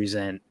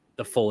represent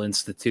the full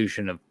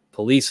institution of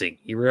policing.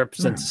 He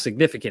represents a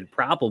significant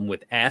problem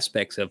with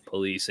aspects of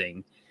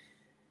policing,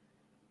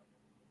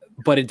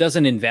 but it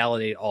doesn't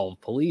invalidate all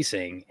of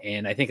policing.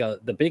 And I think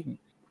the big,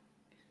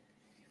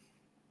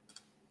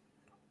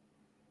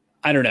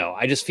 I don't know.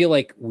 I just feel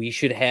like we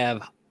should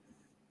have,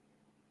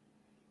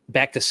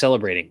 back to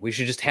celebrating, we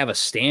should just have a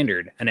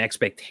standard, an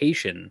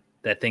expectation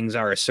that things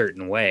are a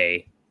certain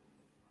way.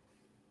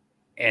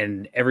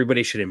 And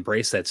everybody should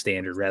embrace that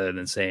standard rather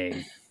than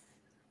saying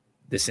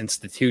this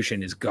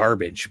institution is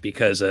garbage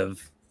because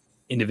of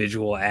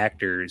individual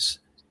actors.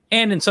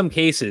 And in some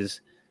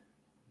cases,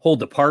 whole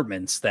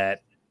departments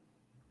that,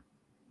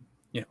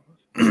 you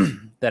know,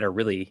 that are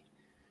really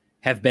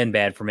have been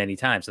bad for many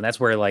times. And that's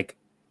where, like,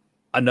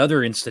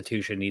 another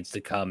institution needs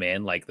to come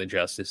in, like the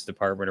Justice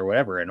Department or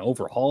whatever, and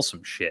overhaul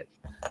some shit.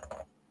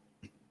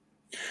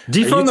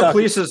 Defund the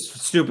police is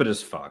stupid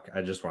as fuck.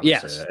 I just want to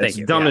say that. It's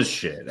dumb as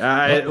shit.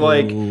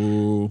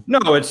 No,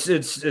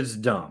 it's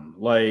dumb.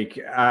 Like,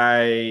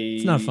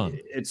 it's not fun.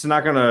 It's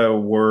not gonna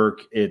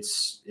work.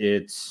 It's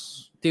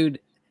dude.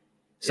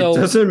 So it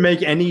doesn't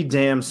make any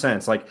damn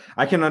sense. Like,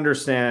 I can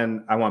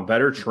understand. I want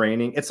better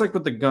training. It's like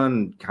with the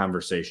gun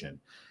conversation.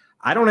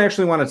 I don't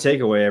actually want to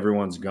take away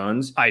everyone's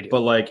guns. I do.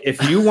 But, like,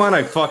 if you want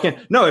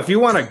if you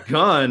want a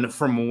gun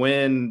from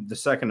when the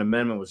Second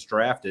Amendment was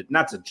drafted,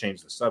 not to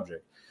change the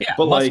subject. Yeah,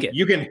 but musket. like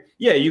you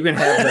can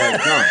have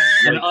that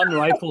gun, an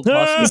unrifled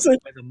musket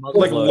with a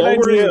muzzle like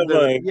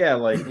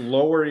loader.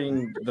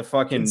 lowering the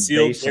fucking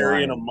concealed baseline.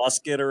 carrying a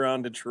musket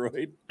around Detroit.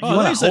 You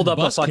want to hold up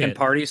a fucking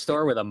party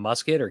store with a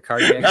musket or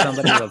carjack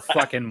somebody with a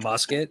fucking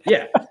musket?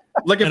 Yeah,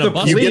 like if And a the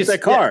musket. police You get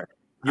that car.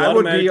 You I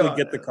would be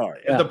automatically get the car.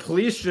 If the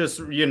police just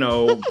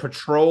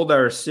patrolled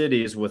our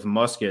cities with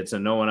muskets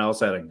and no one else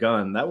had a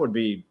gun, that would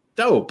be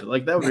dope.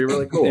 Like, that would be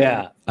really cool.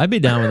 Yeah, I'd be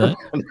down with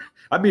that.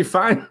 I'd be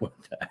fine with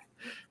that.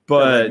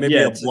 But maybe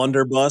a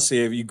blunderbuss.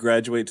 If you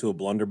graduate to a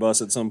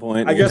blunderbuss at some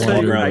point, I guess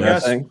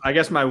thing. I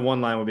guess my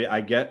one line would be: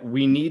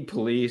 we need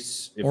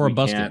police if or we a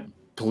busket.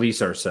 can't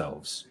police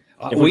ourselves.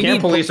 If we can't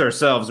police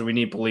ourselves, we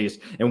need police,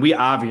 and we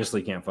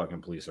obviously can't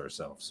fucking police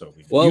ourselves. So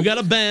you got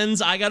a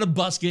Benz, I got a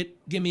busket.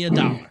 Give me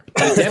 $1.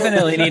 We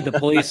definitely need the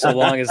police so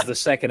long as the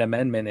Second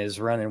Amendment is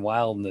running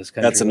wild in this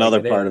country. That's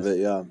another part of it.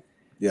 Yeah,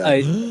 yeah.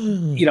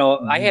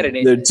 I had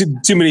an. There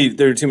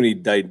are too many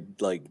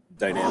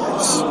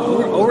dynamics,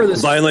 over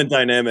this violent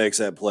dynamics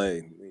at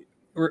play.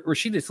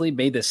 Rashida Tlaib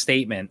made this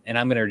statement, and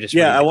I'm going to just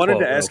I wanted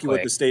to ask you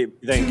what the statement.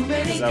 Thank you,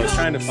 because I was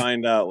trying to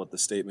find out what the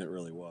statement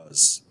really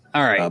was.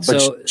 All right, but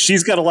so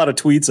she's got a lot of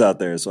tweets out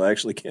there, so I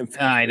actually can't.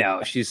 I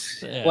know she's she's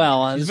this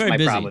very is my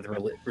busy. problem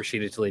with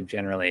Rashida Tlaib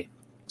generally.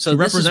 So She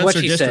this is represents what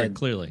her she district said.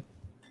 clearly.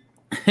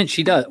 And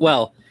she does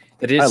well.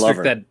 The I love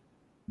district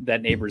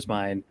that neighbors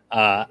mine.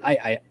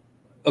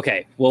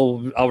 Okay.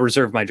 Well, I'll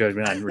reserve my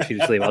judgment on Rashida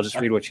Tlaib. I'll just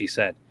read what she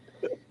said.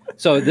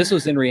 So this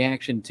was in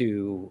reaction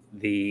to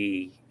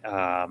the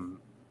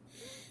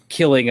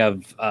killing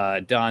of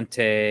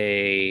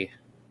Daunte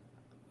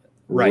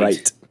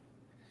Wright.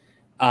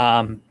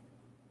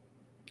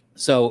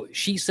 So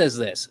she says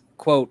this,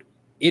 quote,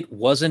 "It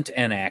wasn't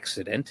an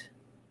accident."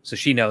 So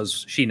she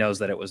knows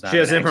that it was not. She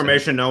has an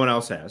information no one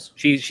else has.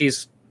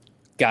 She's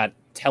got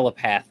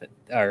telepathic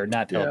or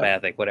not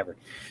telepathic, whatever.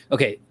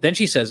 Okay. Then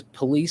she says,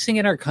 "Policing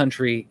in our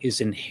country is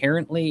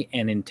inherently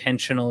and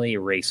intentionally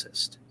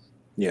racist."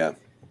 Yeah.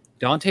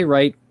 Daunte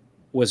Wright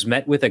was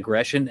met with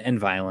aggression and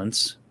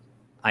violence.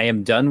 I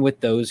am done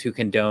with those who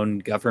condone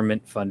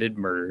government-funded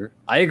murder.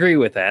 I agree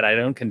with that. I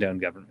don't condone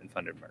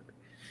government-funded murder.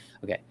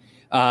 Okay.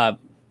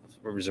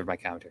 Reserve my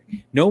counter.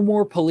 No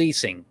more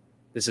policing.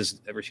 This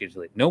is Rashida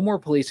Tlaib. No more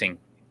policing,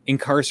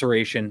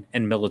 incarceration,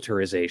 and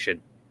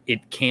militarization.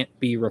 It can't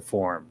be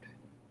reformed.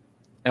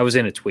 That was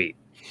in a tweet.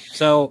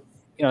 So,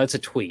 it's a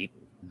tweet.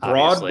 Broad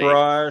obviously.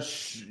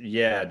 brush.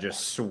 Yeah,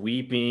 just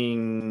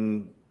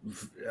sweeping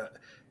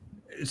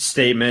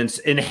statements.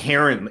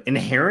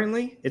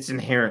 Inherently, it's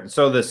inherent.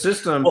 So the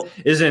system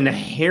is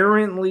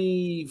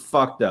inherently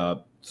fucked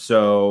up.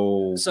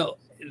 So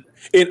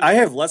I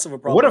have less of a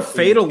problem. What a with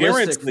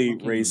fatalistic inherently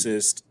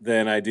racist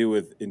than I do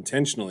with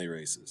intentionally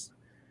racist.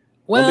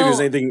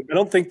 Well, I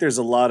don't think there's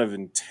a lot of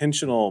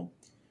intentional.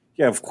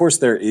 Yeah, of course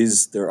there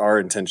are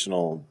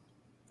intentionally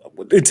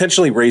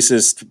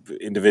racist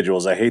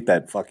individuals. I hate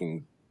that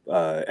fucking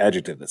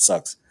adjective. That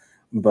sucks.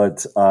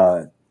 But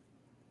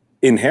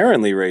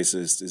inherently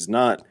racist is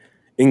not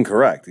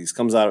incorrect. These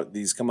come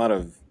out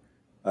of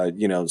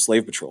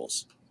slave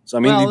patrols. So I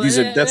mean, Well,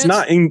 that's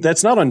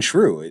not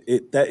untrue.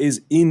 That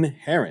is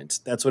inherent.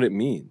 That's what it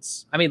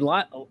means. I mean,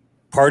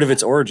 Part of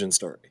its origin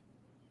story.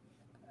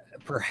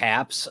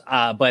 perhaps,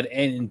 but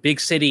in big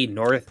city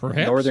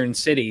northern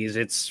cities,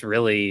 it's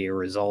really a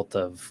result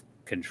of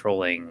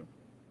controlling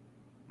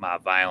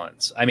mob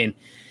violence. I mean,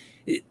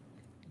 That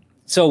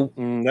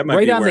might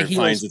right be on where the it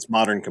finds heels. its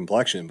modern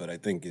complexion, but I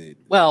think the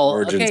Well,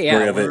 origin okay,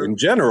 story yeah, of it in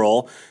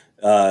general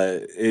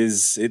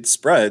is it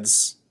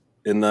spreads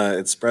from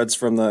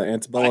the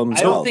antebellum.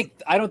 I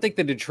don't think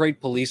the Detroit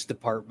Police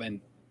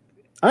Department.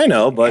 I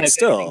know, but has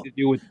still, anything to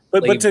do with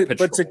but slave to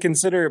patrol.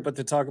 consider, but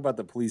to talk about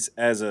the police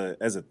as a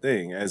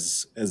thing,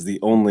 as the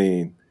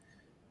only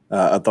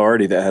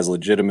authority that has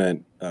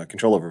legitimate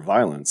control over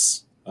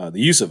violence, the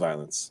use of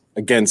violence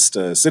against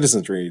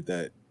citizenry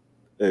that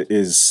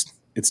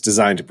it's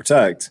designed to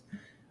protect,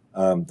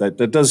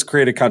 that does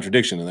create a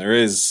contradiction, and there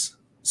is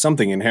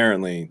something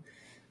inherently.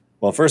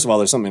 Well, first of all,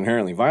 there's something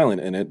inherently violent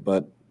in it,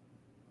 but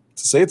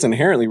to say it's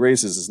inherently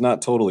racist is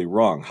not totally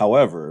wrong.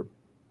 However,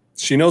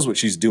 she knows what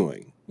she's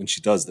doing when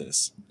she does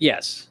this.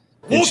 Yes.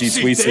 And she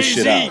tweets this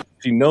shit out.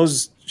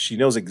 She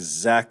knows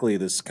exactly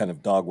this kind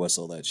of dog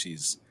whistle that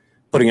she's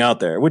putting out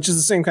there, which is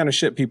the same kind of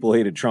shit people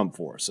hated Trump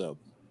for. So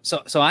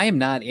I am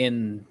not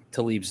in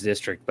Talib's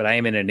district, but I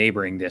am in a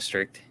neighboring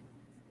district.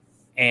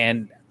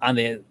 And on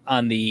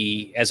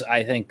the as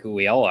I think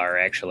we all are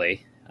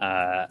actually.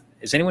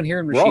 Is anyone here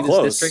in we're all Rashida's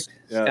close. district?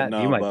 Yeah, Scott,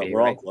 no, you might but be,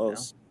 we're all right?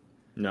 close.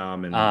 No,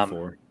 I'm in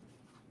 4.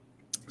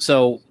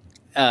 So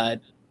Bye,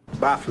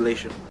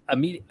 Felicia.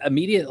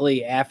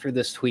 immediately after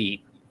this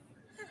tweet,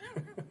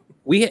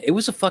 it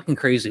was a fucking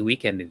crazy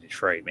weekend in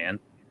Detroit, man.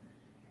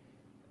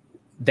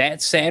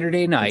 That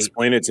Saturday night.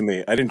 Explain it to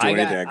me. I didn't do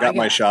anything. I got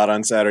my got- shot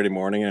on Saturday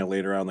morning and I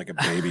laid around like a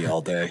baby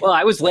all day. Well,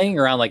 I was laying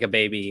around like a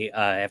baby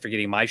after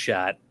getting my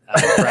shot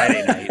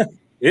Friday night.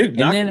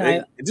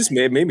 It just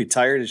made me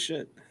tired as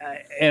shit.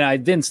 And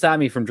it didn't stop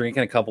me from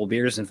drinking a couple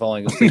beers and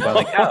falling asleep on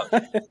the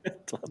couch.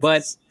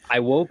 But I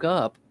woke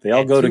up. They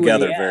all at go 2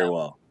 together a.m. very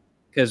well.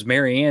 Because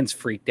Mary Ann's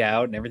freaked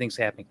out and everything's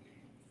happening.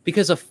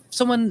 Because of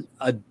someone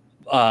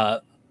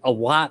a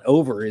lot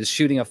over is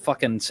shooting a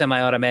fucking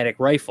semi-automatic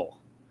rifle.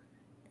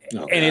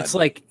 Oh, And it's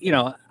like,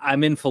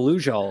 I'm in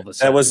Fallujah all of a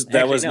sudden.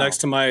 That was next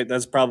to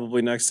that's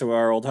probably next to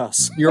our old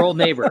house. Your old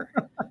neighbor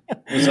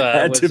was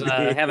Had to be.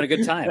 having a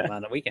good time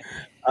on the weekend.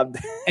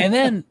 And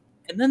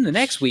then the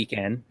next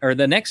weekend, or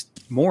the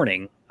next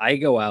morning, I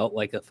go out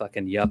like a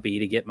fucking yuppie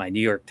to get my New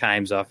York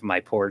Times off of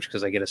my porch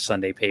because I get a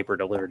Sunday paper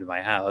delivered to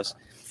my house.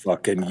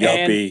 Fucking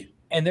yuppie.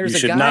 And there's you a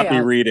should guy not be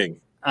out- reading.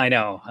 I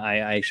know. I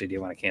actually do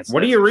want to cancel.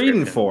 What that are you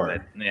reading subscription,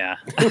 for? but, yeah.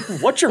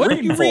 What you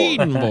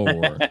reading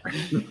for?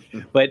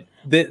 But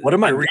What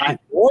am I reading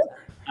for?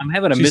 I'm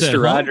having a She Mr. said, huh?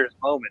 Rogers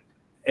moment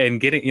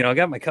and I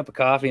got my cup of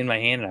coffee in my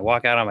hand and I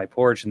walk out on my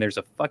porch and there's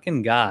a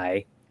fucking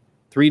guy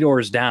 3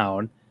 doors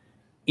down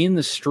in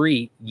the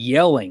street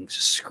yelling,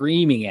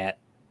 screaming at.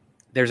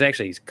 There's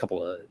actually a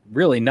couple of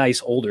really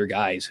nice older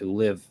guys who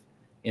live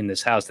in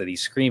this house that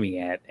he's screaming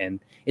at. And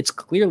it's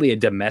clearly a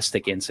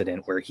domestic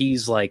incident where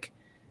he's like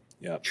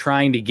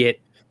trying to get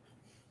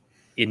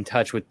in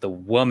touch with the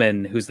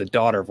woman who's the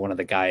daughter of one of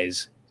the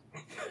guys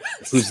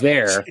who's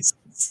there.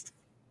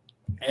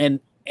 And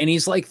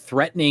he's like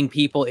threatening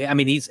people. I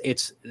mean,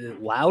 it's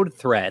loud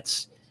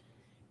threats.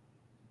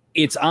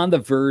 It's on the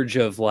verge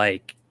of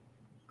like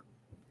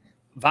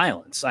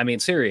violence. I mean,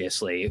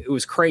 seriously, it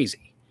was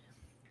crazy.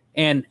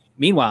 And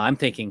meanwhile, I'm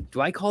thinking,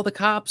 do I call the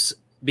cops?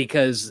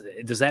 Because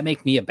does that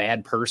make me a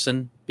bad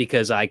person?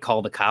 Because I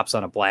call the cops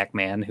on a black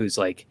man who's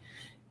like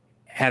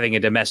having a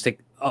domestic.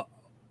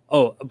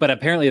 But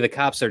apparently the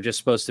cops are just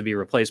supposed to be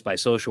replaced by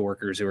social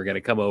workers who are going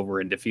to come over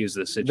and diffuse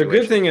the The situation.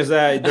 good thing is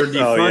that they're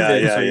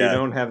defunded, so yeah. you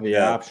don't have the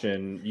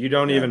option. You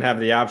don't even have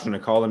the option to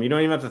call them. You don't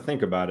even have to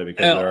think about it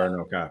because there are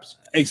no cops.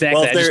 Exactly.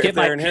 Well, if I just they're- get if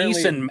my they're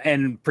peace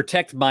and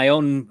protect my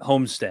own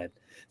homestead.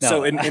 No.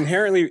 So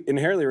inherently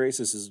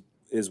racist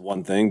is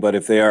one thing, but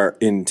if they are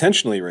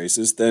intentionally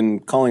racist, then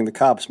calling the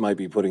cops might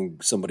be putting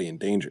somebody in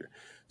danger.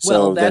 So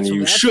Well, then that's you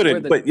where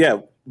shouldn't.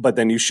 the- But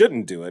then you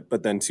shouldn't do it.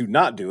 But then to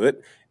not do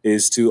it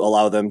is to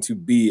allow them to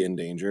be in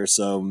danger.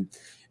 So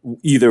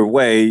either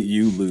way,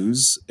 you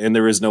lose, and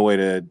there is no way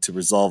to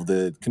resolve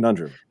the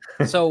conundrum.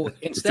 So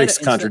The instead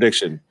fixed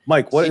contradiction.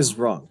 Mike, what is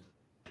wrong?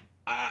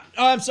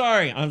 I'm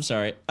sorry.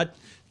 Let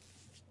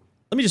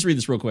me just read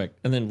this real quick,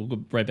 and then we'll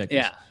go right back to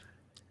this.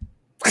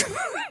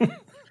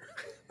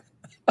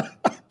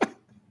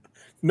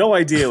 No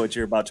idea what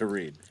you're about to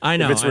read. I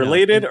know. If it's I know.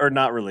 related or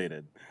not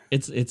related.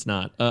 It's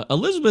not.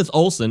 Elizabeth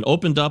Olsen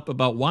opened up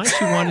about why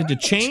she wanted to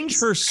change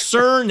her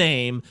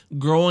surname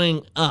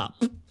growing up.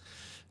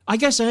 I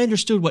guess I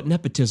understood what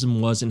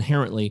nepotism was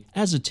inherently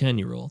as a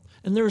 10-year-old,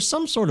 and there was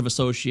some sort of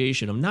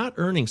association of not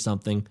earning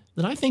something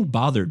that I think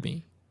bothered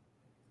me.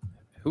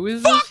 Who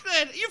is Fuck this?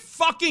 that! Are you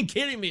fucking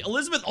kidding me?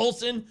 Elizabeth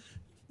Olsen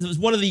was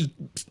one of the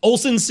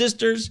Olsen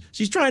sisters.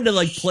 She's trying to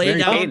like play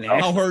Mary-Kate down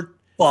how her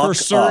Fuck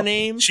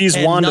surname up. She's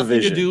had nothing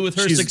WandaVision. to do with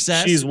her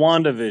success. She's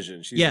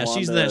WandaVision.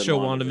 She's in that show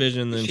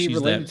WandaVision. Then Is she she's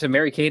related that. to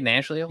Mary-Kate and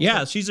Ashley? Olsen?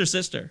 Yeah, she's her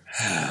sister.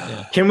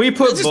 Yeah. Can we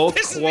put This both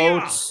pisses me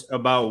quotes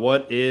about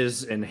what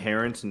is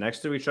inherent next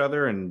to each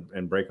other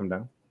and break them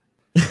down?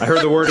 I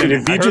heard the word. Dude,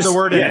 if you I heard just- the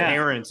word yeah.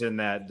 inherent in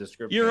that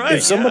description. You're right.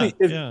 If somebody,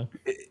 yeah.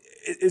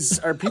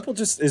 are people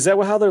just, is that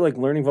how they're like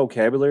learning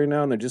vocabulary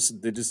now? And they're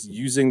just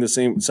using the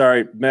same.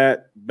 Sorry,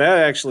 Matt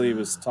actually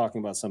was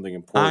talking about something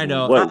important. I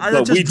know. But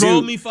That just we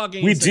drove do, me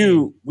fucking we insane.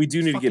 do need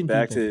to Fucking get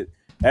back people. to.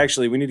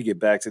 Actually, we need to get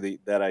back to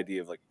that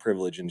idea of like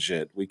privilege and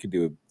shit. We could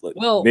do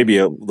Well- maybe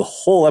the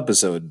whole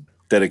episode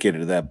dedicated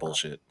to that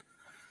bullshit.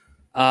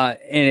 And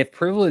if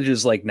privilege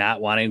is like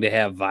not wanting to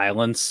have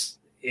violence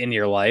in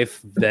your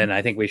life, then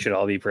I think we should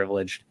all be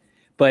privileged.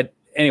 But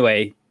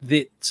anyway,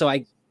 so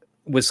I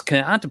was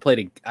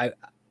contemplating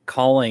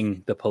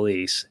calling the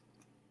police,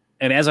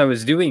 and as I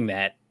was doing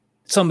that,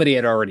 somebody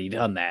had already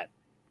done that.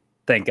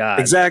 Thank God.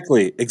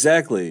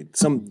 Exactly.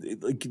 Some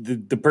like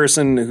the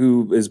person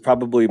who is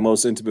probably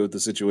most intimate with the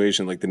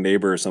situation, like the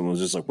neighbor or someone, was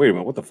just like, "Wait a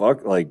minute, what the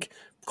fuck?" Like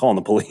calling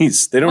the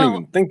police. They don't Well,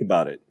 even think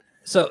about it.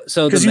 So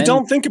Because you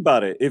don't think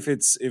about it. If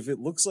it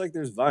looks like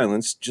there's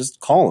violence, just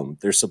call them.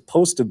 They're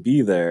supposed to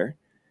be there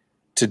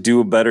to do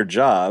a better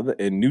job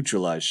and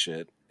neutralize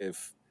shit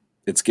if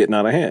it's getting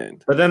out of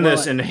hand. But then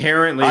this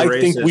inherently I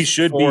racist think we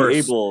should be force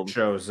able-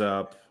 shows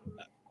up.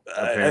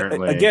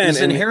 Apparently, Again,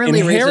 This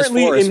inherently racist force,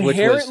 which was-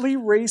 inherently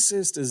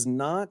racist does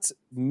not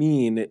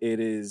mean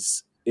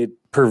it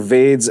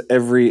pervades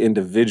every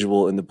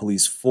individual in the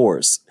police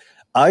force.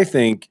 I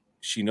think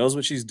she knows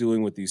what she's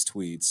doing with these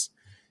tweets.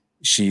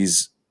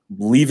 She's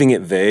leaving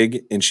it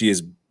vague, and she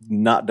is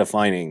not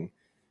defining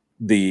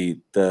the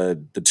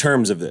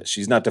terms of this.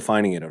 She's not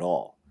defining it at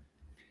all.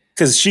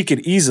 Because she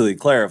could easily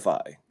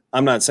clarify.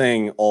 I'm not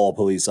saying all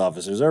police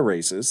officers are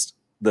racist.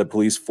 The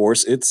police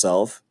force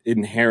itself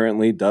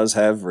inherently does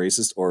have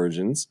racist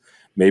origins.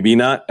 Maybe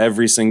not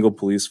every single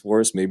police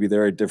force. Maybe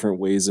there are different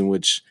ways in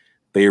which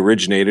they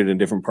originated in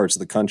different parts of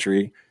the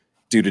country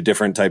due to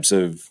different types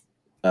of,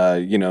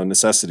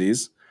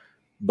 necessities.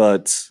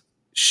 But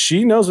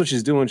she knows what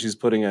she's doing. She's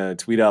putting a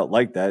tweet out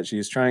like that.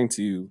 She's trying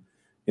to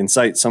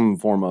incite some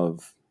form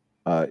of,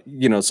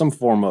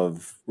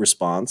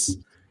 response.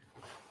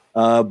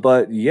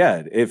 But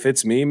yeah, if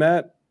it's me,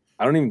 Matt,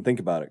 I don't even think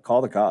about it.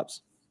 Call the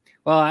cops.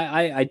 Well,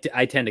 I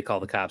tend to call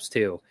the cops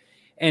too,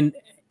 and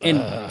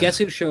guess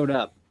who showed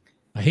up?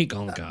 I hate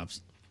calling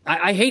cops.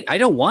 I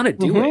don't want to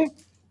do it,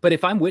 but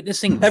if I'm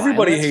witnessing,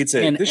 Everybody violence hates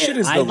it. and- This shit and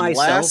is I the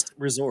myself- last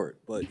resort.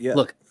 But yeah,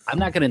 Look, I'm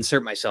not going to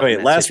insert myself. in wait,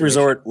 that last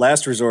situation.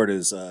 resort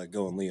is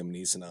going Liam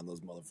Neeson on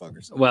those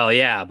motherfuckers. Well,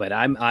 yeah, but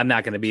I'm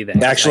not going to be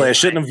that. Actually, I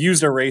shouldn't have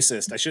used a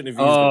racist. I shouldn't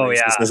have used Oh, a racist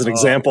yeah. as an Oh.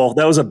 example.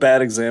 That was a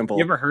bad example.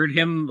 You ever heard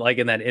him like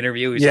in that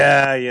interview? He's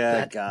Yeah, like, yeah.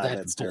 that, God, that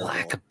that's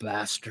black terrible.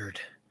 bastard.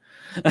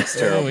 That's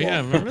terrible. Oh, yeah,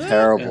 remember that?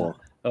 Terrible.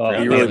 Oh, He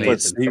Liam really Neeson,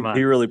 puts come on.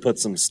 he really put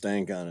some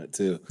stank on it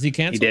too. Is he He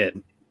canceled?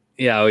 did.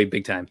 Yeah, he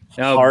big time.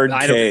 No, Hard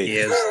I don't K. think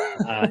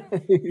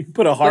he is. He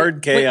put a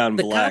hard K but on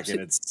the black, cops- and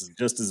it's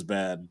just as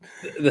bad.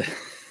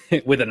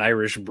 With an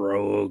Irish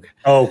brogue.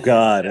 Oh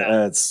God,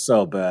 that's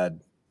so bad.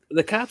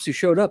 The cops who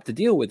showed up to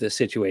deal with this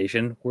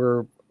situation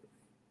were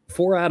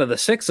 4 out of the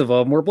 6 of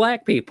them were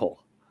black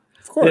people.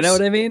 Of course, You know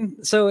what I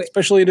mean? So,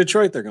 especially in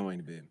Detroit, they're going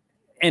to be.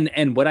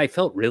 and what I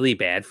felt really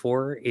bad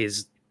for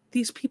is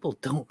these people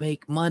don't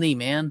make money,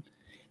 man.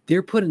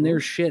 They're putting their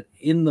shit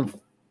in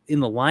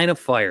the line of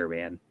fire,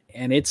 man.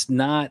 And it's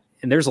not.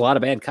 And there's a lot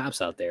of bad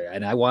cops out there,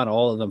 and I want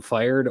all of them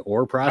fired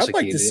or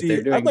prosecuted if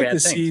they're doing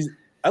bad things.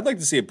 I'd like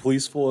to see a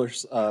police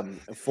force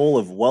full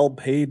of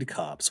well-paid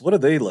cops. What do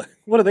they look?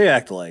 What do they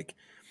act like?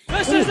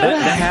 That's the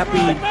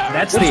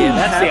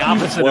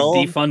opposite of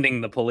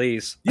defunding the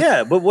police.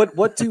 Yeah, but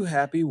what do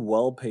happy,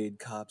 well-paid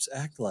cops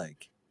act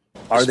like?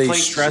 Are they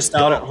stressed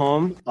out at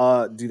home?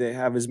 Do they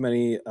have as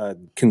many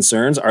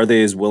concerns? Are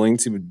they as willing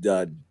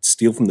to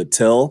steal from the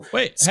till?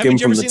 Wait, skim haven't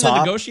you from ever the seen top?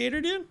 The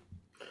Negotiator, dude?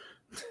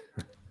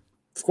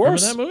 Of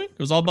course. Remember that movie? It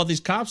was all about these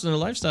cops and their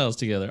lifestyles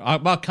together.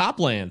 About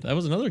Copland. That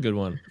was another good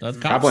one.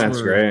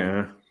 Copland's great.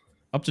 Yeah.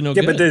 Up to no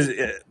Yeah, good. but there's,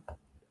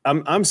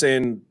 I'm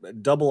saying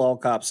double all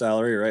cop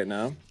salary right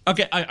now.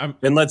 Okay, I'm.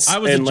 And let's I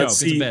was a and joke. let's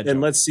It's a see bad and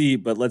joke.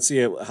 let's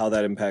see how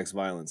that impacts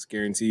violence.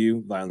 Guarantee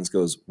you, violence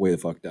goes way the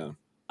fuck down.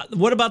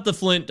 What about the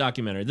Flint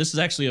documentary? This is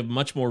actually a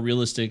much more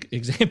realistic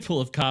example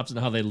of cops and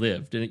how they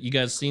lived. Did you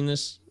guys seen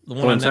this? The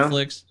one Flint on Town?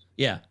 Netflix?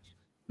 Yeah.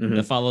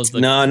 That follows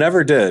the. No, I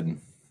never did.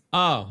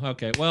 Oh,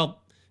 okay.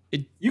 Well,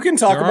 You can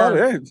talk There about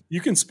are- it.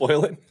 You can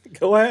spoil it.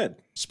 Go ahead.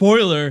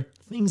 spoiler: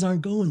 things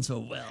aren't going so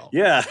well.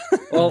 Yeah.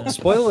 Well,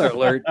 spoiler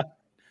alert: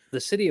 the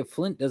city of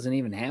Flint doesn't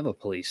even have a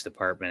police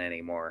department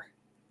anymore.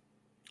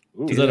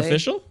 Is Do that they?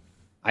 official?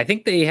 I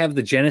think they have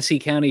the Genesee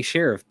County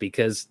Sheriff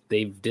because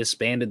they've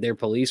disbanded their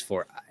police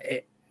force.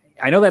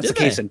 I know that's Did the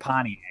case they? in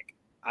Pontiac.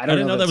 I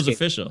didn't know that was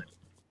official. official.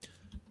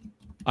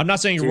 I'm not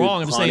saying you're Dude,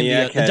 wrong. I'm saying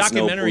Pontiac the has no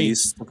documentary.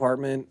 police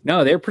department.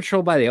 No, they're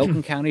patrolled by the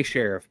Oakland County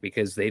Sheriff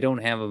because they don't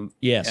have a.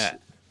 Yes,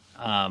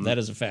 that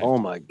is a fact. Oh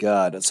my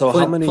god! So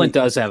Flint, how many? Flint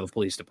does have a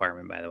police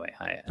department, by the way.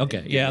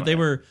 Okay, yeah, they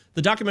were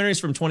the documentaries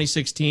from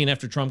 2016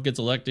 after Trump gets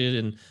elected,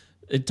 and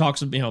it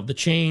talks about the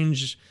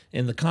change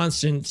and the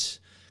constant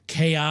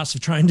chaos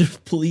of trying to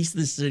police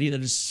this city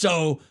that is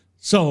so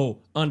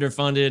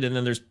underfunded, and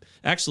then there's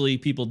actually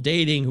people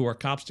dating who are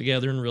cops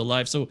together in real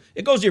life. So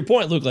it goes to your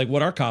point, Luke. Like,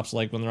 what are cops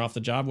like when they're off the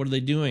job? What are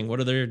they doing? What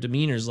are their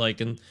demeanors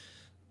like? And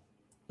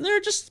they're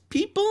just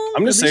people.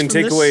 I'm just at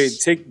saying,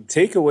 least from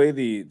take away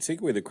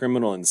the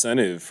criminal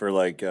incentive for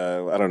like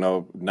I don't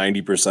know,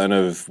 90%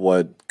 of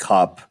what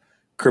cop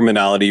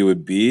criminality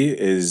would be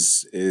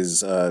is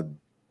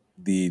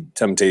the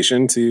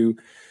temptation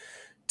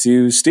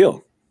to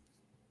steal.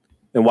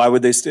 And why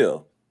would they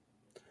steal?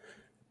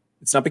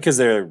 It's not because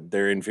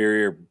they're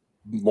inferior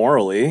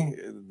morally.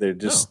 They're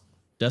just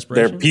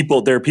desperation.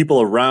 They're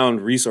people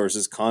around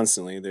resources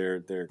constantly.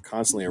 They're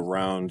constantly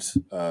around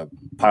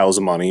piles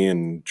of money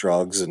and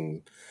drugs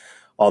and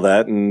all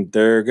that, and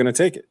they're going to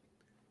take it.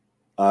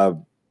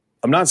 I'm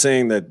not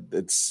saying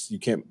that you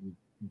can't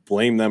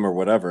blame them or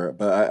whatever,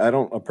 but I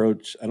don't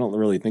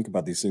really think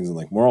about these things in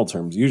like moral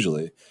terms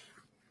usually.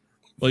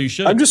 Well, you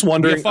should. I'm just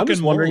wondering. Be a fucking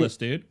moralist,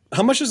 dude.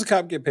 How much does a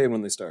cop get paid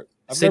when they start?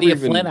 City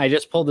of Flint. I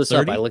just pulled this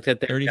 30? up. I looked at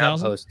their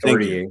 30,000? job post.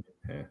 30.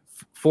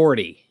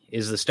 40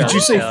 is the starting Did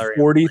you say salary.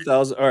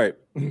 40,000? All right.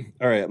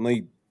 Let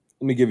me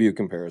give you a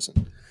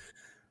comparison.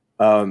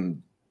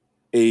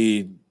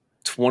 A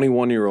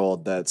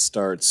 21-year-old that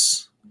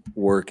starts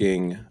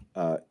working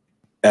at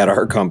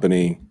our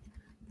company,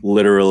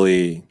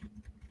 literally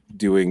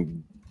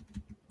doing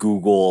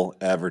Google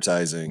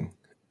advertising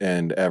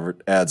and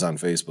ads on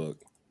Facebook,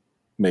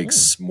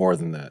 makes more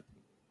than that.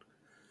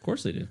 Of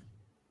course they do.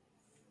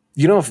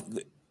 You know,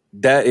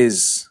 that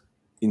is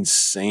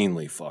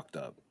insanely fucked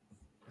up.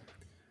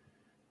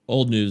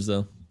 Old news,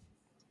 though.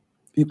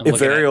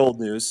 Very old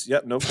news.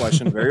 Yep, no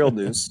question. Very old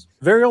news.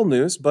 Very old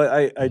news.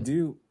 But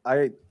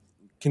I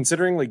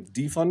considering like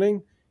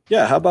defunding.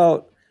 Yeah, how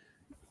about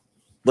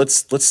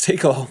let's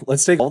take all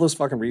those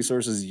fucking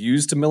resources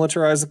used to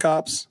militarize the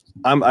cops.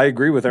 I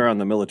agree with her on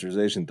the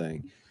militarization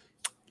thing.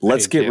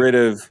 Let's get rid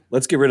of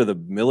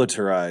the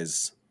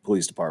militarized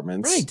police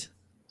departments.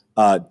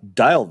 Right.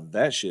 Dial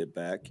that shit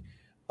back.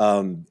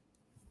 Do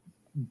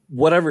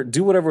whatever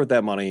with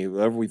that money,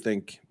 whatever we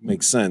think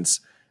makes sense.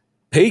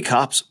 Pay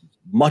cops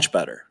much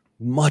better,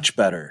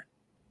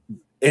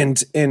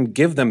 and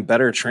give them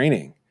better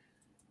training.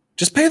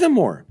 Just pay them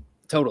more.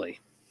 Totally.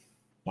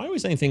 Why are we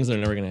saying things that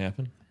are never going to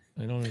happen?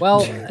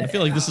 I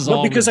feel like this is Well,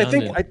 all because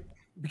redundant.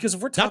 because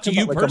if we're Not to talking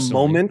you about like personally. a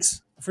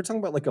moment, if we're talking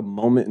about like a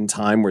moment in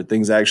time where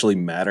things actually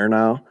matter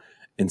now,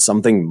 and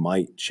something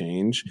might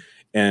change,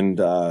 and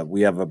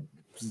we have a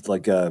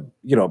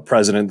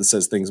president that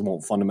says things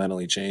won't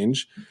fundamentally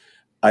change,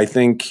 I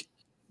think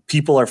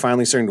people are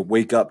finally starting to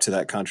wake up to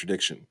that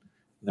contradiction.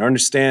 They're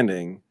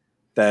understanding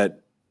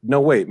that,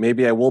 no, wait,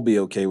 maybe I will be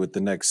okay with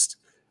the next.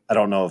 I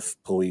don't know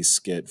if police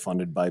get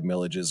funded by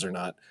millages or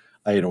not.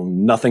 I know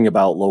nothing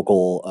about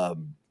local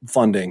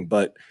funding,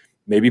 but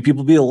maybe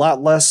people be a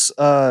lot less,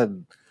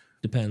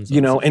 depends.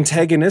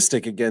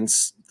 antagonistic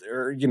against,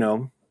 or,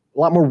 a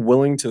lot more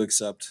willing to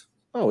accept.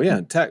 Oh yeah,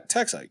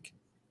 tax hike.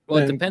 Well,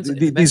 it And depends.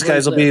 These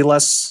guys will be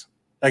less.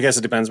 I guess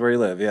it depends where you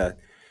live. Yeah.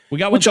 We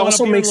got Which one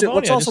also coming up makes here it- in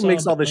which Livonia. I also just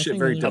makes saw all this a shit thing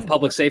very the other A day.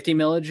 public safety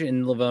millage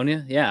in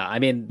Livonia. Yeah, I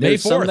mean, May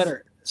there's some 4th. that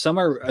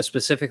are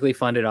specifically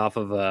funded off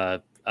of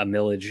a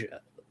millage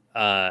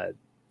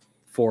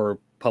for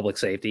public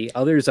safety.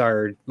 Others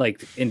are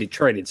like in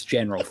Detroit, it's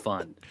general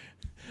fund.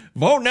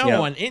 Vote no Yeah.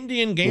 on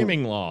Indian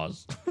gaming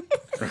laws.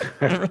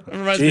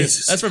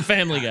 Jesus. That's from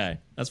Family Guy.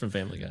 By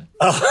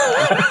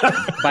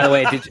By the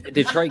way,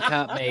 Detroit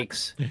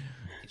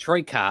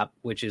Cop,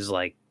 which is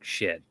like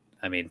shit.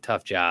 I mean,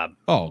 tough job.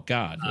 Oh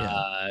God,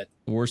 yeah.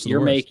 The worst of the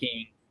You're worst.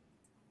 making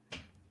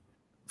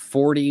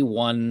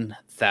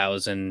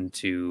 41,000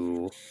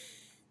 to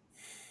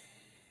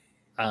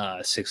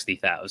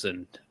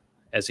 60,000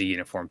 as a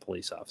uniformed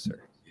police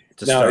officer.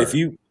 To Now, start.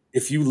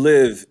 if you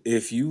live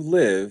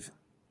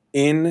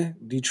in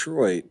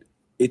Detroit,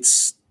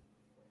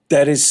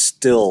 that is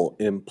still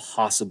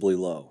impossibly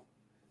low.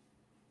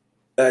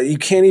 You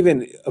can't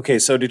even. Okay,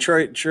 so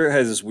Detroit sure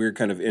has this weird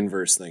kind of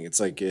inverse thing. It's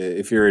like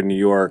if you're in New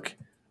York,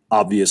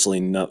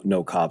 obviously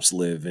no cops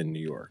live in New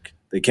York.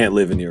 They can't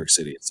live in New York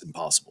City. It's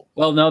impossible.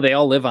 Well, no, they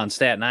all live on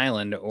Staten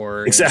Island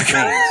or in Exactly.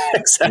 Queens.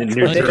 Exactly. They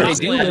do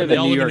live They in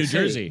all New live in York New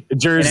City. Jersey.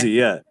 Jersey,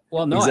 yeah.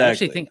 Well, no,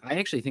 Exactly. I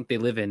actually think they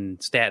live in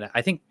Staten.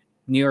 I think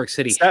New York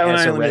City Staten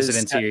has a Island is-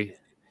 residency.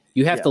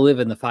 You have to live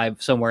in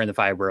somewhere in the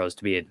five boroughs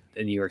to be a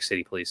New York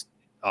City police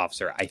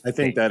officer. I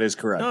think that is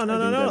correct.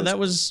 No. That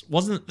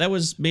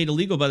was made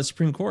illegal by the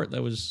Supreme Court.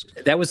 That was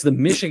the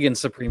Michigan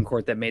Supreme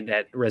Court that made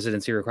that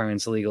residency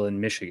requirements illegal in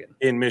Michigan.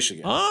 In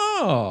Michigan.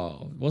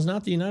 Oh, was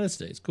not the United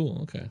States.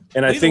 Cool. Okay.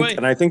 And I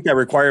think that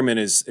requirement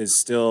is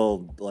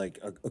still like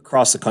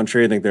across the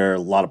country. I think there are a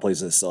lot of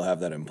places that still have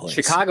that in place.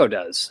 Chicago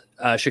does.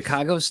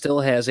 Chicago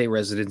still has a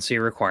residency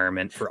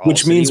requirement for all.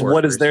 Which means workers.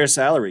 What is their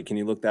salary? Can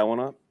you look that one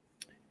up?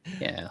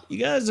 Yeah. You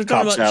guys are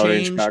talking about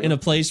change in a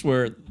place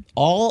where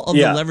all of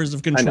the levers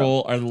of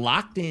control are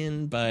locked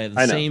in by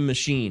the same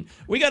machine.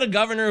 We got a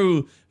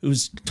governor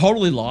who's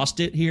totally lost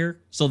it here.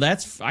 So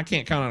I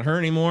can't count on her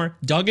anymore.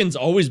 Duggan's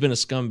always been a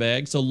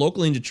scumbag. So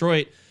locally in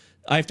Detroit,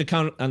 I have to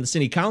count on the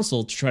city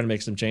council to try to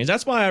make some change.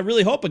 That's why I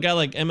really hope a guy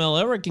like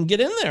ML Everett can get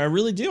in there. I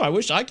really do. I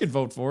wish I could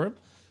vote for him.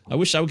 I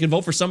wish I could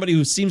vote for somebody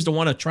who seems to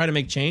want to try to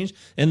make change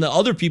and the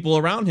other people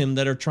around him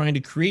that are trying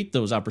to create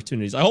those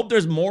opportunities. I hope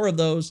there's more of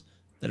those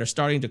that are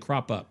starting to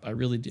crop up. I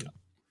really do. I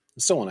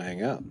still want to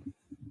hang out.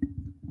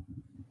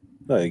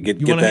 Get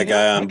that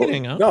guy on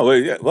board. No,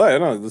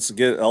 let's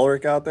get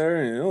Elric out there.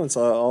 And, let's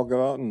all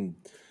go out and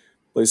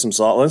play some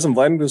softball. Let's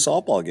invite him to a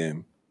softball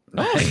game.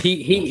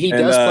 He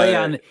does play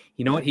on.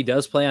 You know what? He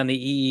does play on the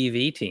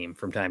EEV team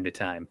from time to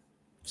time.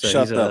 So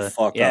shut the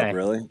fuck up!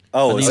 Really?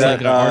 Oh, is that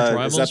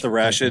the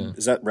Rashid?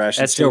 Is that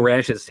Rashid? That's still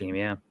Rashid's team.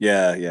 Yeah.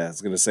 Yeah. I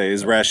was gonna say,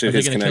 is Rashid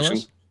his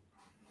connection?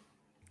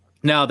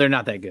 No, they're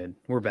not that good.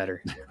 We're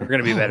better. We're going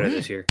to be better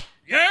this year.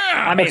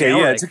 Yeah. I mean,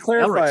 Elric, to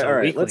clarify, all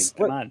right,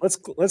 weekly.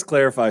 let's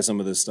clarify some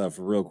of this stuff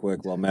real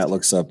quick while Matt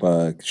looks up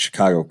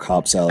Chicago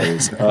cop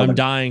salaries. I'm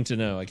dying to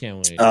know. I can't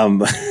wait.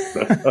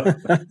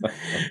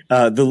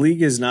 The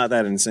league is not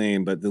that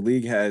insane, but the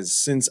league has,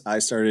 since I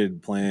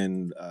started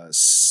playing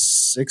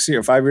 6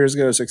 years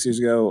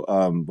ago,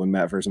 when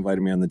Matt first invited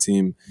me on the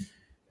team,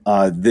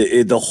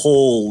 the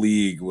whole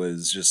league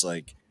was just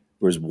like,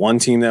 there was one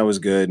team that was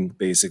good,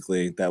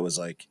 basically, that was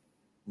like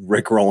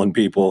rickrolling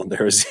people.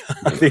 There was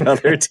the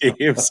other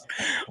teams.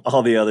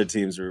 All the other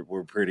teams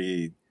were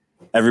pretty.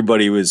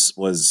 Everybody was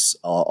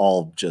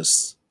all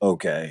just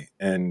okay.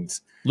 And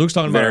Luke's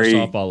talking about our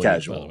softball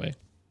casual. League, by the way,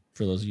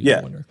 for those of you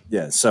who wonder.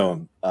 Yeah.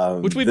 So,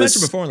 which we've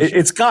mentioned before. On the show.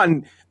 It's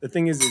gotten. The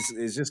thing is,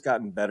 it's just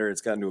gotten better.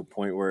 It's gotten to a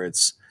point where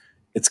it's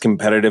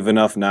competitive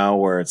enough now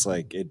where it's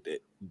like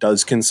it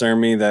does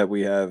concern me that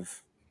we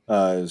have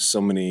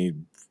so many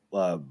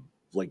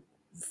like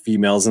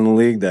females in the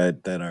league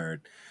that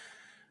are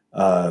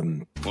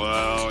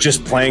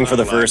just playing for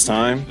the first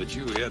time.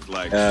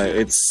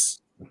 It's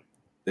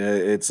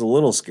a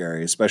little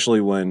scary,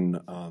 especially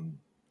when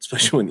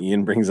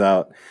Ian brings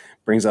out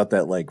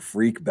that like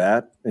freak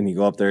bat and you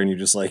go up there and you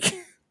just like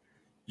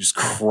just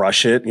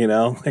crush it,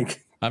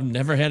 like I've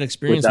never had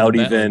experience without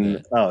with a bat even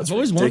like that. it's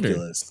always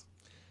ridiculous.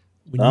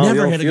 We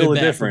never had a good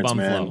bat for man.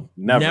 Bumflow.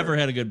 Never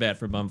had a good bat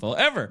for Bumflow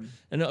ever.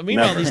 And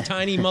meanwhile, these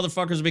tiny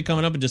motherfuckers will be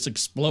coming up and just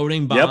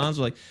exploding bombs.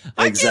 Like,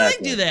 I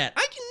can't do that.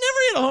 I can never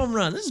hit a home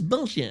run. This is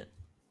bullshit.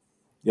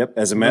 Yep.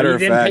 As a matter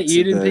of fact,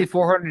 you didn't pay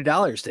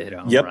 $400 to hit a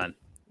home run.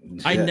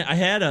 I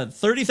had a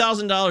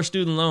 $30,000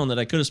 student loan that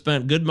I could have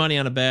spent good money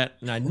on a bat,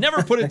 and I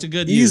never put it to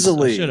good use.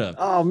 Easily. I should have.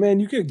 Oh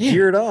man, you could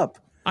gear it up.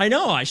 I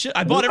know. I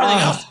bought everything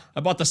else. I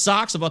bought the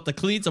socks. I bought the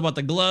cleats. I bought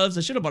the gloves.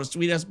 I should have bought a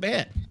sweet ass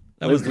bat.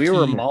 We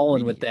were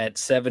mauling with that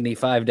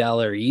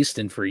 $75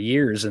 Easton for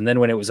years, and then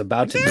when it was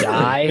about to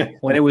die,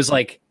 when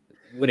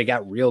it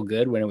got real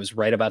good, when it was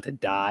right about to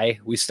die,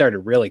 we started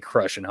really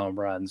crushing home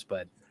runs.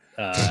 But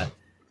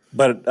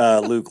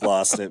Luke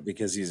lost it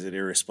because he's an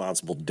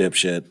irresponsible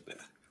dipshit.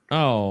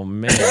 Oh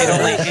man!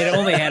 It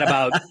only had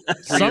about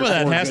some of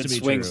that has to be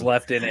swings true.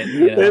 left in it.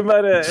 It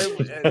might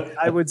have.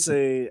 I would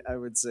say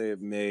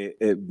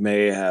it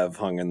may have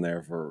hung in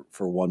there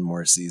for one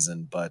more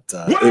season, but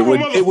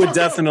it would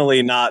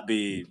definitely not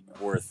be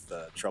worth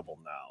the trouble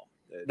now.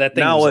 That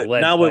thing now was a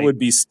lead now pipe. it would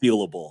be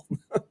stealable.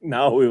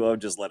 Now we will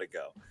just let it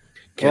go.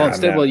 Well,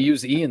 instead we'll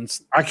use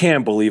Ian's. I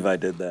can't believe I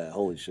did that.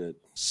 Holy shit!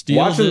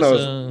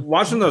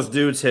 Watching those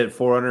dudes hit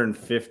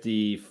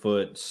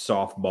 450-foot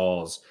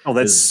softballs. Oh,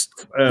 that's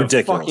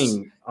ridiculous!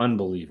 Fucking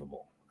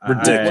unbelievable.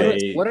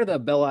 Ridiculous. What are the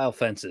Belle Isle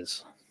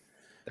fences?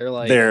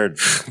 They're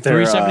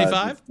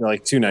 375. They're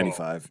like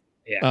 295.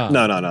 Yeah.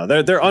 No.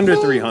 They're under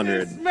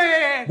 300.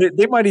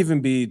 They might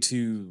even be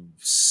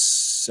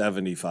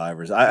 275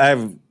 or. I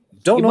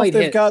don't know if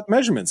they've got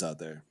measurements out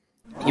there.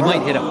 You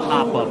might hit a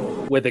pop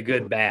up with a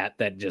good bat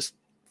that just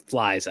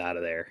flies out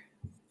of there.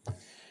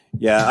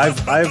 Yeah,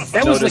 I've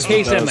that was the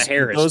case at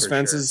Maharis. Those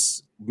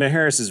fences, sure.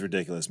 Maharis is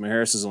ridiculous.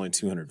 Maharis is only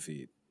 200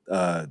 feet.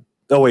 So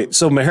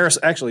Maharis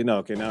actually no.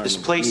 Okay, now this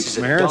place is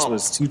Maharis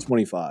was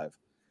 225.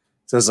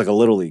 So it's like a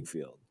little league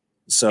field.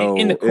 So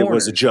in the corners, it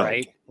was a joke.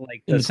 Right?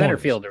 Like the center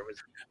fielder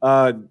was.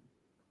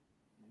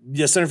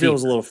 Center field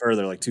was a little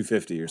further, like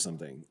 250 or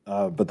something.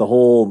 But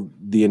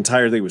the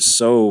entire thing was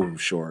so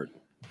short.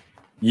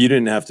 You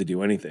didn't have to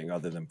do anything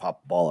other than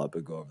pop the ball up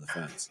and go over the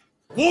fence.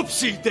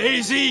 Whoopsie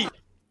daisy!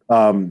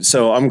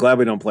 So I'm glad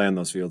we don't play on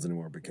those fields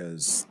anymore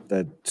because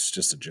that's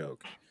just a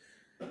joke.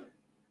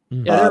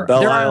 Yeah,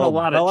 there aren't a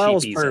lot of Belle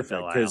Isle's cheapies perfect at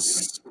Belle Isle.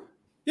 because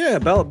Yeah,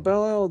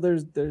 Belle,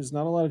 there's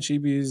not a lot of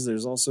cheapies.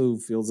 There's also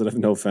fields that have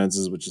no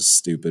fences, which is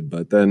stupid.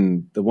 But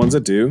then the ones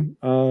that do,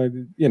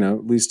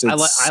 at least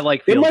it's. I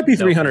like. It might be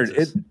fields with no 300.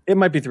 fences. It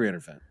might be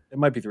 300 feet. It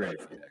might be 300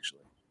 feet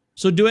actually.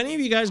 So, do any of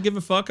you guys give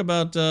a fuck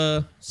about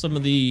some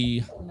of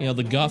the,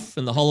 the guff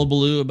and the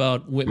hullabaloo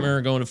about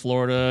Whitmer going to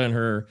Florida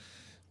and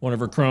one of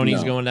her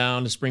cronies going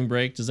down to spring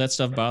break? Does that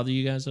stuff bother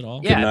you guys at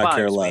all? Yeah, Could it not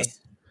care bothers me.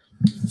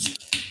 less.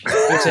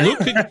 Luke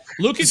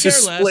could It's care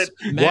just less. split.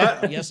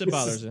 Matt, What? yes, it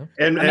bothers him.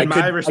 And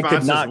my response I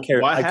could not is,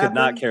 care. what I could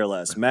not happened? care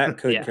less. Matt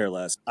could Yeah. care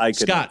less. I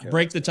could. not Scott, care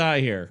break less. the tie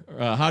here.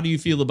 How do you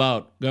feel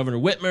about Governor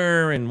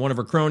Whitmer and one of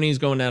her cronies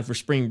going down for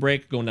spring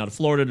break, going down to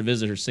Florida to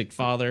visit her sick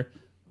father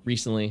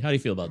recently? How do you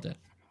feel about that?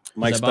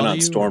 Mike's that been bother on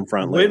you?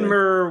 Stormfront lately.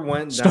 Whitmer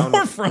went down.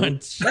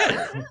 Stormfront.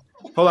 Shit.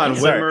 Hold on,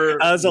 Sorry, Whitmer.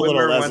 that was a little-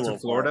 Whitmer that was a went little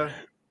to Florida.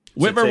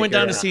 Whitmer take went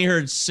down care to of- see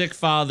her sick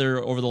father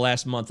over the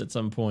last month at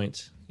some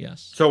point.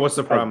 Yes. So what's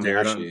the How problem? dare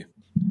I don't- she?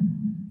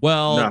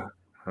 Well, No, I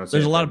don't see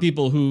there's a it. lot of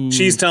people who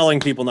She's telling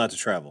people not to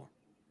travel.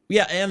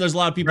 Yeah, and there's a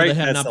lot of people Right, that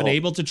have that's not the been whole-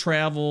 able to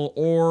travel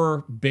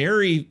or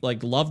bury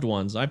like loved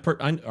ones. Our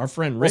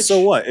friend Rich. Well, so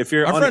what? If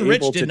you're Our friend Rich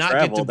unable did to not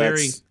travel, get to bury.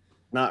 that's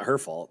not her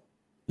fault.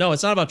 No,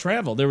 it's not about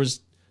travel.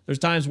 There's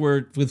times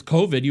where with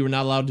COVID you were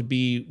not allowed to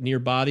be near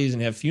bodies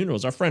and have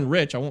funerals. Our friend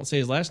Rich, I won't say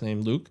his last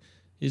name, Luke.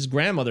 His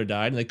grandmother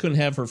died and they couldn't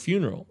have her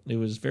funeral. It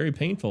was very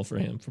painful for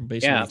him. From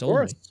basically Yeah, what he of told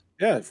me.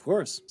 Yeah, of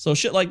course. So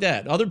shit like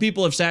that. Other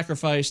people have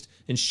sacrificed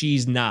and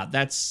she's not.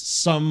 That's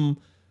some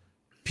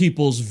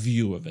people's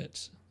view of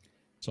it.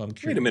 So I'm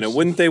curious. Wait a minute.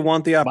 Wouldn't they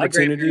want the My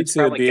opportunity grandparents to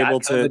probably be got able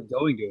to? COVID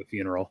going to a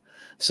funeral.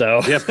 So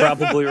Yeah,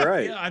 probably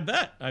right. Yeah,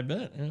 I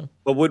bet. Yeah.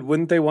 But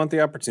wouldn't they want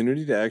the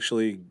opportunity to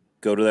actually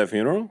go to that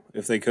funeral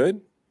if they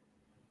could?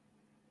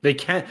 They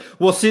can't.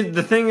 Well, see,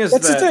 the thing is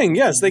That's that the thing.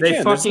 Yes, they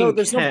can.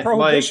 There's no can't,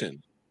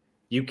 prohibition.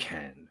 you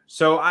can.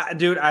 So,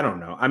 dude, I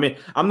don't know. I mean,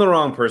 I'm the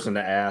wrong person to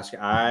ask.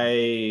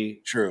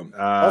 True.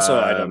 Also,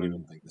 I don't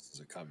even think this is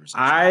a conversation.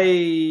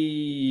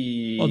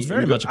 Well, it's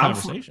very much a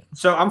conversation.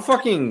 I'm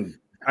fucking.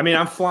 I mean,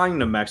 I'm flying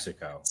to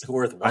Mexico It's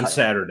worthwhile. on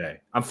Saturday.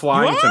 I'm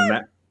flying You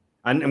to.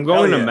 I'm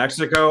going Hell to yeah.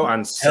 Mexico on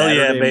Hell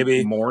Saturday yeah,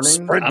 baby. morning.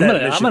 Spread I'm that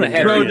gonna Michigan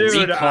have Bro, you variant.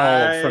 dude,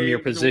 recalled from I- your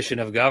position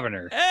of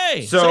governor.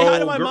 Hey, So, say hi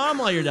to my gr- mom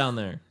while you're down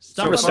there.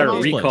 Stop I'm at gonna my start a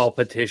mom's place. recall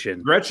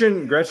petition.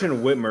 Gretchen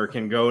Whitmer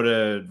can go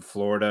to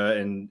Florida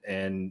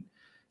and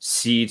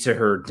see to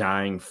her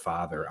dying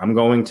father. I'm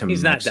going to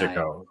He's not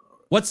Mexico.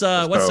 What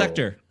So-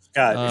 sector?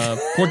 God.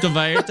 Puerto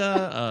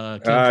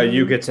Vallarta?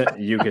 Cancun?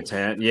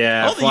 Yucatan.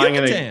 Yeah, Oh, the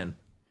Yucatan.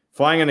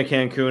 flying into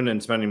Cancun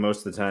and spending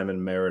most of the time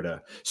in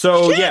Merida.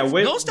 So Shit, yeah,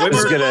 go stop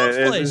Whitmer- at my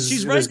mom's place.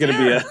 She's right there's gonna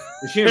there.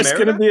 Is she in There's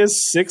Merida? going to be a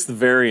 6th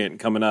variant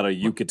coming out of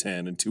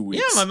Yucatan in 2 Yeah,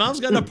 weeks. my mom's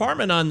got an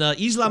apartment on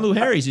Isla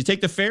Mujeres. You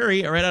take the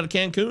ferry right out of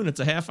Cancun.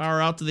 It's a half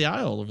hour out to the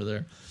Isle over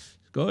there.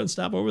 Go ahead and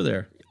stop over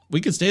there. We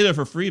could stay there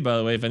for free, by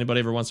the way, if anybody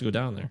ever wants to go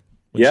down there.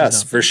 which is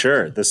Yes, not for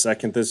sure. The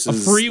second this a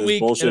is free this week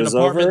bullshit in an is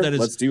apartment over, that is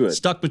let's do it.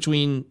 stuck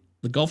between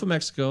the Gulf of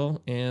Mexico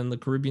and the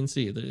Caribbean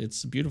Sea.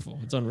 It's beautiful.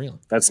 It's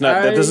unreal. That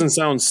doesn't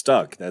sound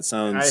stuck. That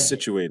sounds I-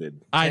 situated.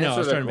 I To know. I answer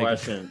was the trying to make it.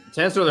 question.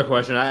 To answer the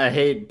question, I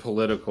hate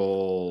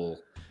political.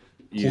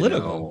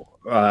 Political?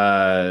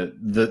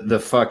 The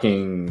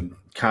fucking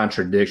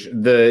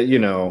contradiction.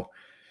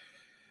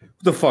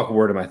 The fuck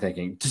word am I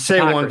thinking? To say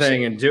one Hypocrisy.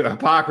 thing and do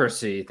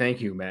hypocrisy.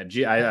 Thank you, Matt.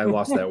 I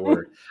lost that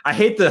word. I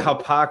hate the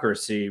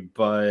hypocrisy,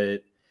 but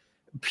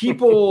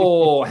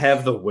people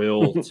have the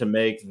will to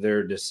make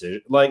their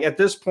decision. Like at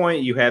this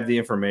point, you have the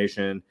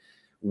information.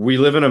 We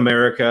live in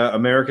America.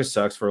 America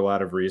sucks for a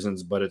lot of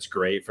reasons, but it's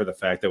great for the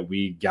fact that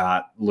we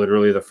got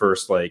literally the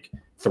first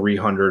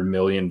 300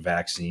 million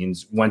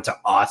vaccines went to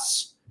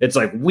us. It's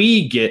like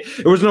there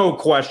was no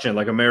question.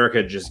 Like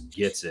America just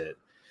gets it.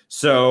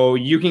 So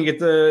you can get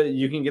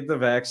the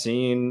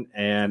vaccine,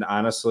 and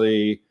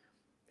honestly,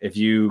 if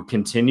you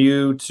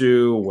continue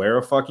to wear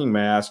a fucking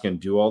mask and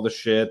do all the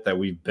shit that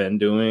we've been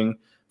doing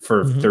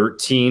for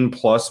 13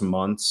 plus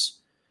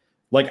months,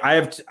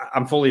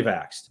 I'm fully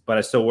vaxxed, but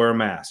I still wear a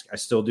mask. I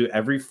still do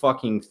every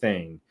fucking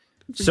thing.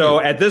 So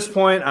at this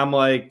point, I'm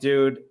like,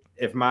 dude,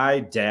 if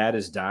my dad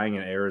is dying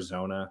in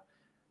Arizona,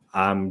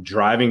 I'm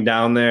driving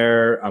down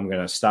there. I'm going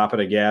to stop at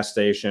a gas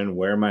station,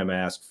 wear my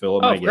mask, fill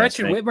up my gas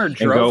Gretchen tank, Whitmer and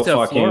drove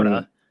go to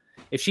Florida.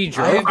 If she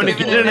drove I'm to going to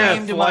get in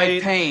Florida, a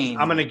flight.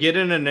 I'm going to get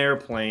in an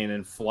airplane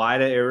and fly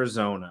to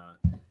Arizona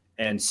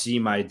and see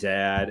my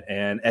dad.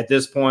 And at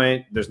this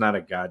point, there's not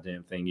a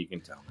goddamn thing you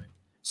can tell me.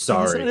 That's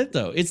Sorry. not it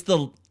though.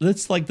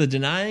 It's like the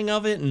denying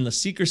of it and the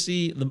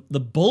secrecy, the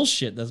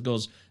bullshit that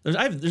goes. There's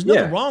nothing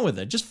Yeah. wrong with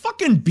it. Just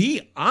fucking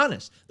be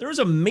honest. There is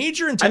a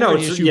major know, integrity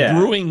it's- issue yeah,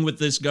 brewing with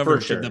this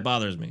government sure. shit that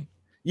bothers me.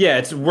 Yeah,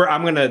 it's where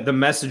the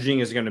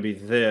messaging is going to be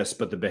this,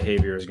 but the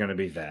behavior is going to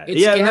be that.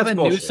 it's yeah, Gavin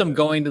bullshit. Newsom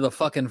going to the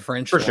fucking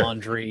French For sure.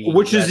 Laundry,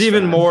 Which is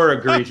even restaurant. more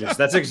egregious.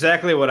 That's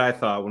exactly what I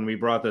thought when we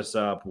brought this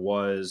up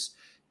was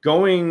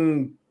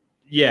going,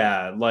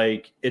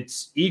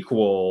 it's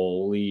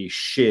equally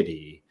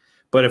shitty.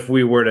 But if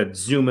we were to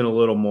zoom in a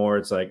little more,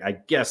 it's like, I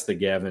guess the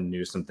Gavin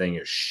Newsom thing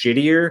is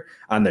shittier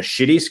on the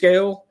shitty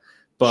scale.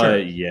 But Sure.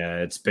 yeah,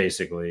 it's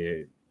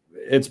basically,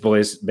 it's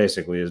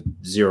basically a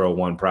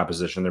 0-1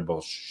 proposition. They're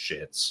both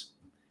shits.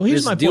 Well,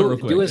 here's my point real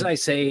quick. Do as I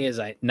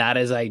say, not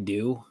as I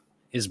do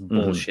is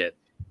bullshit.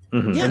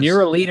 Mm-hmm. Yes. When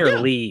you're a leader,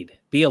 lead.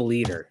 Be a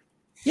leader.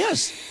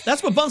 Yes,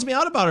 that's what bums me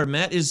out about her,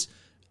 Matt, is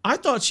I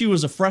thought she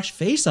was a fresh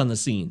face on the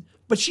scene,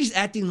 but she's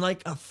acting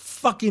like a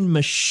fucking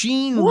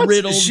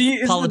machine-riddled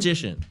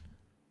politician.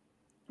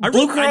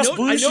 Blue Cross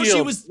Blue I know Shield.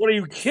 she was. What are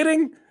you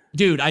kidding?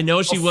 Dude, I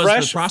know she was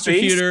the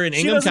prosecutor in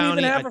Ingham County. She doesn't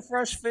even have a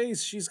fresh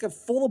face. She's got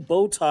full of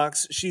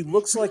Botox. She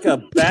looks like a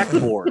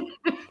backboard.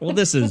 Well,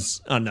 this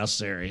is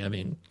unnecessary. I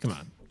mean, come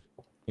on.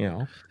 You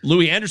know,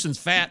 Louis Anderson's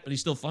fat, but he's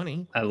still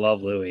funny. I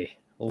love Louis.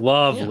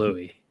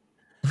 Louis.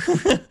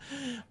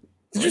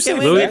 Did you say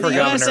Louis fat? for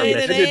governor? I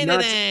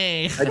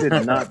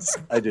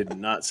did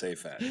not say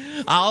fat.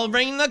 I'll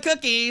bring the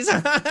cookies.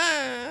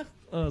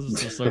 Oh,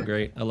 this is so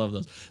great. I love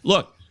those.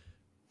 Look,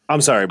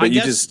 I'm sorry, but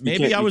you was can't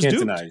duped.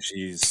 deny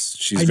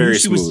she's very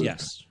smooth.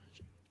 Yes,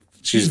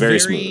 she's very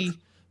smooth.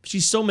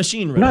 She's so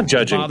machine riddled. I'm not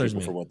judging it bothers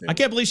people me. for what they I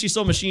can't believe she's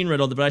so machine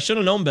riddled, but I should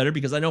have known better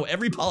because I know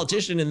every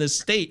politician in this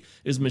state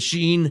is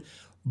machine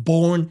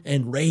born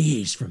and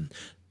raised from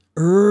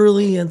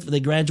early, and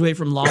they graduate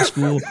from law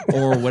school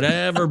or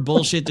whatever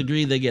bullshit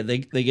degree they get. They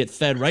get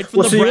fed right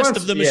from the breast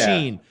of the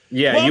machine.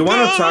 Yeah, you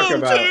want to talk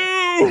about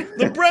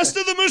the breast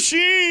of the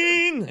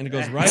machine, and it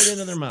goes right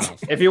into their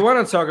mouth. If you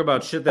want to talk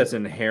about shit that's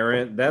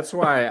inherent, that's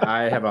why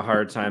I have a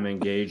hard time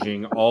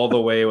engaging all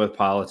the way with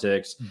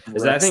politics.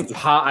 Is that I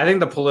think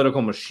the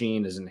political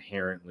machine is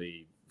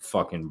inherently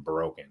fucking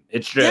broken.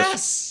 It's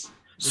just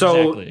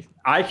exactly.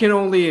 I can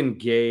only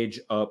engage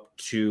up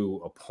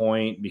to a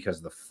point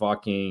because the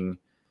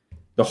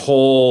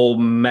whole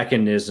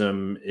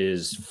mechanism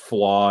is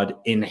flawed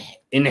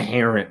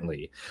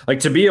inherently. Like,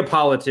 to be a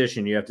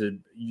politician,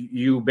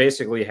 you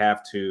basically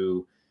have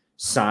to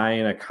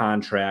sign a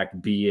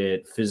contract, be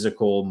it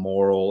physical,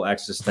 moral,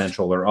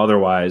 existential, or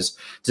otherwise,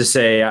 to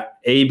say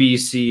A, B,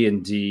 C,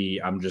 and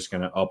D, I'm just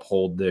going to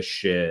uphold this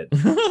shit.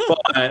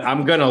 But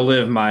I'm going to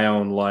live my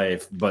own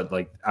life. But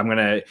you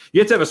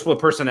have to have a split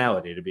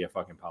personality to be a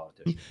fucking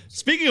politician.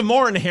 Speaking of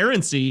more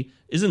inherency,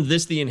 isn't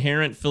this the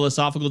inherent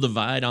philosophical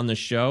divide on the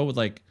show?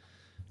 Like,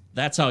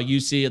 that's how you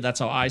see it, that's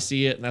how I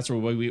see it, and that's where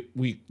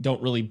we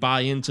don't really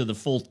buy into the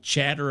full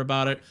chatter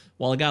about it.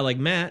 While a guy like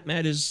Matt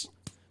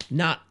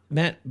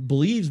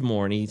believes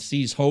more, and he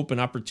sees hope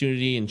and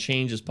opportunity and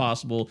change as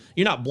possible.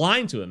 You're not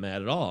blind to it,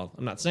 Matt, at all.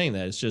 I'm not saying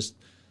that. It's just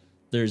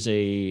Matt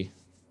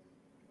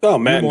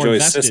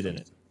enjoys systems. In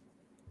it.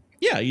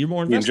 Yeah, you're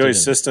more He invested.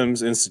 enjoys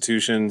systems,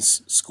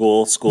 institutions,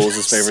 school. School is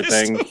his favorite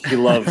thing. He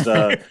loved.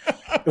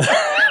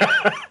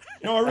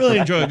 I really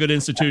enjoy a good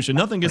institution.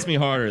 Nothing gets me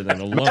harder than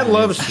a lovely I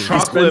love institution.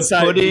 chocolate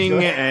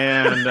pudding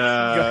and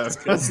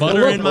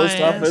butter in my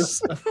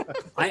ass.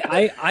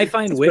 I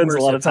find Whitmer's Whitmer's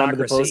a lot of time at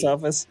the post hypocrisy.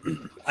 office.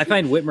 I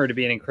find Whitmer to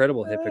be an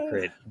incredible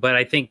hypocrite, but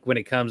I think when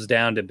it comes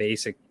down to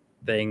basic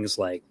things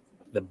like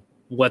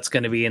what's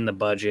going to be in the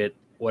budget,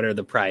 what are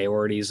the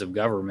priorities of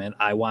government,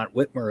 I want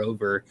Whitmer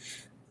over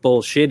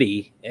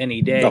bullshitty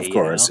any day. Of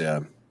course,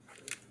 yeah.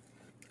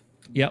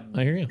 Yep,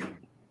 I hear you.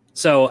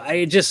 So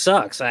it just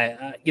sucks.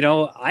 I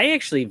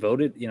actually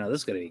voted. This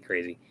is going to be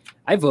crazy.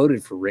 I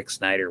voted for Rick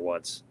Snyder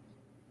once.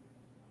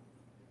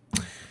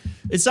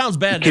 It sounds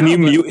bad. Can now, you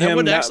but mute that him?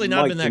 would actually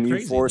not have been that can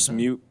crazy.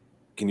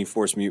 Can you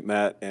force mute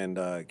Matt and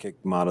kick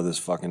him out of this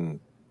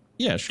fucking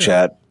sure.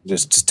 chat?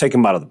 Just take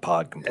him out of the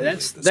pod completely.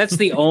 That's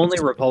the only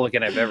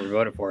Republican I've ever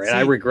voted for, and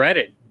I regret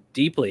it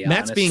deeply.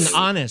 Matt's being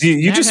honest.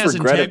 You Matt just has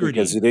regret integrity. it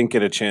because he didn't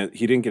get a chance.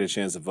 He didn't get a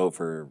chance to vote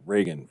for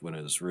Reagan when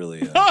it was really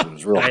when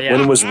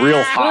it was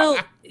real hot. Well,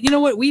 you know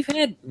what? We've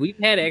had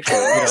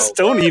actually.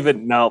 Don't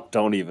even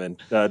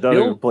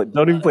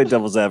play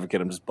devil's advocate.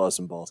 I'm just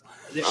busting balls.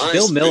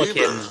 Bill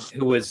Milliken,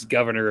 who was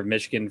governor of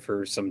Michigan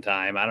for some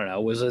time, I don't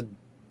know, was a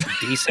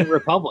decent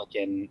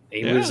Republican.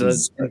 He was an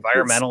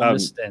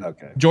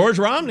environmentalist. George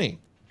Romney.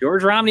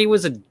 George Romney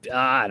was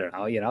I don't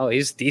know,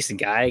 he's a decent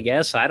guy, I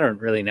guess. I don't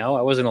really know.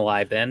 I wasn't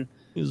alive then.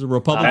 He was a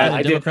Republican.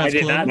 I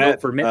did not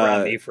vote for Mitt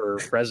Romney for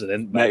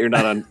president. Matt, you're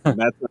not on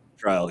Matt's on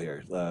trial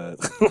here.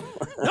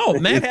 No,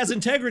 Matt has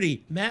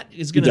integrity. Matt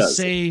is going to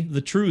say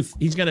the truth.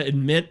 He's going to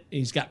admit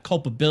he's got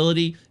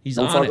culpability. He's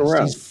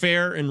honest. He's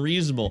fair and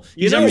reasonable.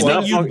 He's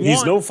everything you want.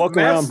 He's no fucking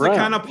Matt's around. the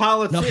kind of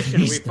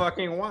politician we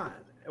fucking want.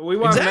 We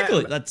want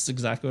exactly. Matt. That's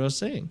exactly what I was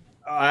saying.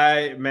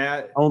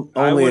 Matt.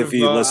 Only if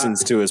he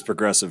listens to his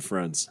progressive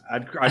friends.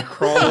 I'd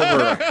crawl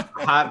over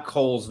hot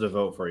coals to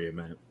vote for you,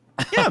 man.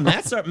 Yeah,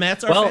 Matt's our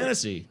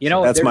fantasy.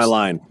 That's my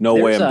line. No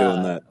way I'm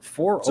doing that.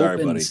 4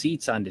 open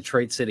seats on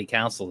Detroit City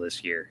Council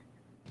this year.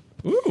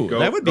 Ooh,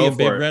 that would be a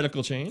big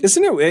radical change.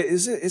 Isn't it?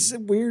 Is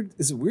it weird?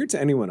 Is it weird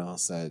to anyone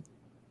else that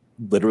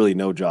literally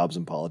no jobs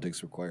in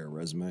politics require a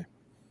resume?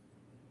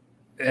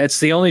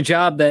 It's the only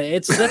job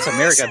that's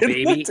America,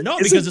 baby. No,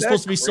 because it's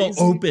supposed to be so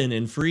open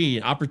and free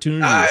and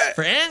opportunities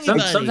for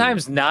anybody.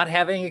 Sometimes not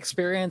having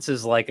experience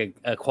is like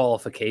a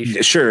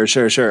qualification. Sure.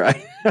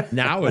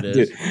 Now it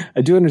is.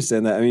 I do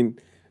understand that. I mean,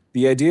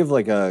 the idea of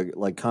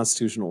like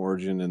constitutional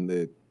origin and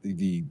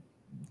the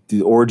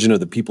the origin of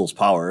the people's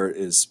power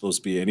is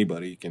supposed to be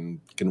anybody can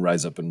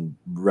rise up and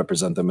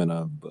represent them in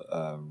a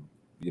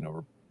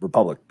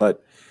republic.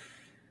 But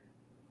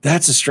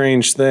that's a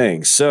strange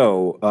thing.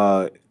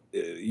 So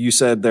you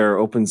said there are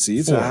open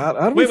seats.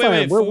 How do we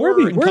find where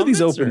are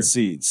these open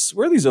seats?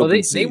 Where are these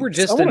open seats? They were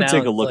just I want to take a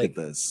announced, look at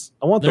this.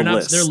 I want the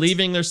list. They're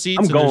leaving their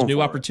seats and there's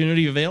new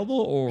opportunity available,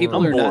 or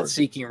people are not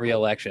seeking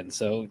re-election.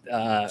 So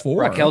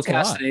Raquel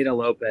Castaneda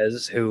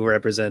Lopez, who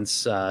represents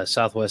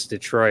Southwest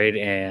Detroit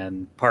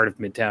and part of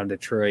Midtown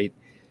Detroit,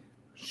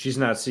 she's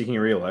not seeking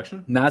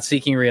re-election. Not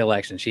seeking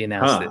re-election. She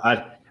announced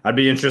it. I'd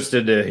be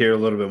interested to hear a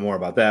little bit more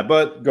about that.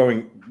 But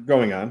going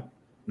on.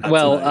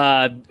 Well,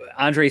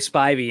 Andre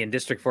Spivey in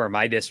District 4,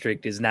 my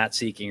district, is not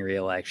seeking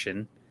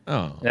re-election.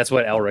 Oh, that's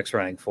what Elric's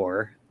running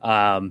for.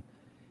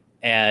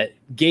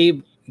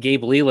 Gabe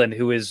Leland,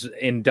 who is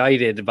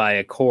indicted by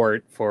a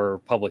court for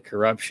public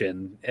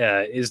corruption,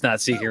 is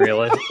not seeking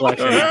re-election.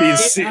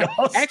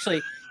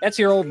 Actually, that's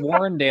your old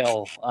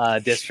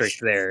Warrendale district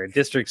there,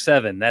 District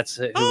 7. That's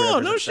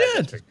no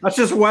shit. That's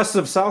just west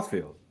of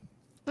Southfield.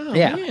 Oh,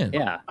 man.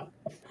 Yeah.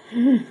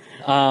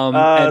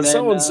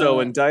 So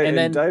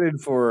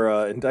indicted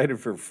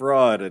for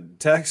fraud and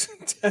tax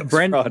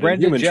fraud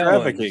and human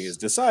trafficking is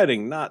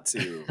deciding not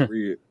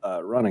to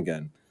run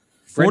again.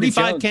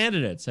 45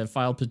 candidates have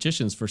filed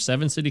petitions for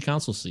 7 city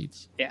council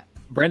seats. Yeah,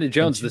 Brenda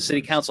Jones, the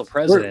city council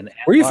president.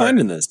 Where are you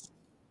finding this?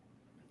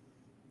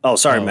 Oh,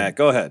 sorry, Matt.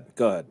 Go ahead.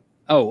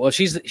 Oh, well,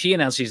 she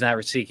announced she's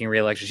not seeking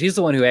re-election. She's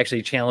the one who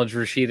actually challenged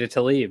Rashida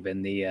Tlaib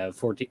in the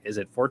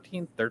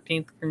 14th,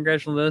 13th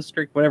congressional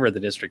district, whatever the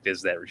district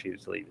is that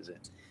Rashida Tlaib is in.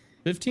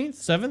 15th,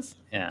 7th?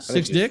 Yeah.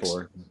 6 dicks?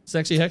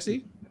 Sexy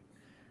Hexy?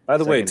 By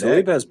the way,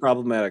 Tlaib has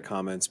problematic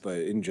comments, but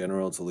in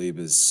general, Tlaib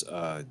is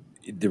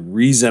the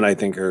reason I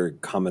think her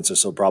comments are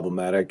so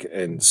problematic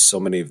and so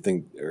many of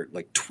things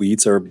like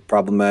tweets are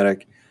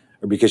problematic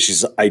are because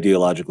she's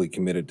ideologically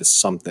committed to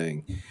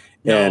something.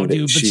 No,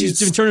 dude, but she's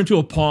been turned into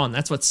a pawn.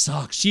 That's what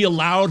sucks. She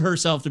allowed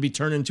herself to be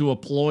turned into a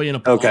ploy and a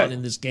pawn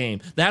in this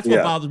game. That's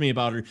what bothers me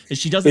about her, is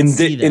she doesn't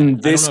see that. In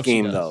this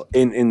game, though,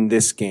 in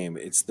this game,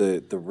 it's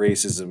the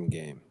racism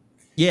game.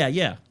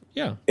 Yeah.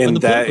 And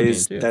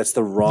that's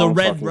the wrong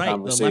fucking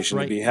conversation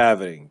to be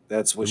having.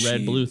 That's what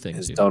she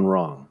has done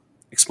wrong.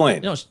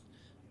 Explain. No,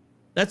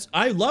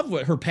 I love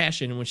what her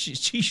passion, when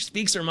she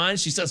speaks her mind,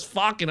 she says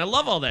fuck, and I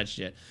love all that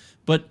shit.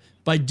 But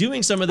by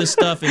doing some of this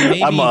stuff, and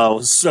maybe I'm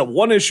a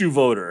one issue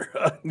voter.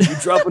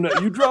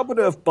 you drop an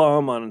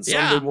F-bomb on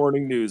Sunday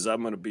morning news,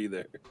 I'm gonna be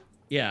there.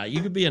 Yeah,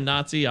 you could be a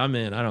Nazi. I'm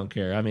in. I don't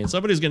care. I mean,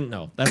 somebody's gonna.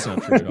 No, that's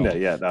not true at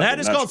all. That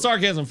is called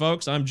sarcasm,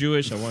 folks. I'm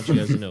Jewish. I want you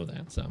guys to know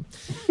that. So,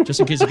 just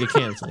in case you get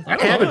canceled.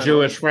 I have a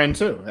Jewish friend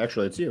too.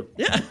 Actually, it's you.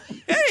 Yeah.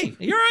 Hey,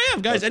 here I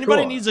am, guys.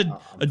 Anybody needs a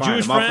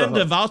Jewish friend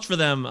to vouch for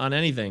them on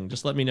anything,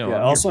 just let me know.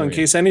 Yeah, also, in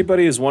case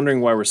anybody is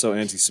wondering why we're so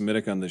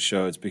anti-Semitic on this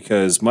show, it's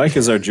because Mike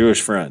is our Jewish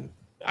friend.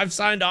 I've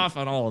signed off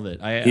on all of it.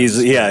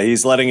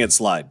 He's letting it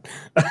slide.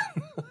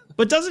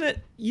 But doesn't it?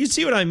 You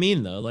see what I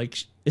mean, though? Like,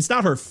 it's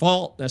not her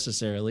fault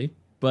necessarily,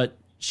 but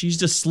she's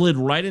just slid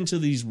right into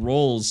these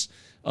roles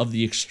of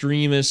the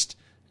extremist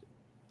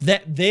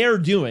that they're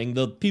doing.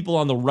 The people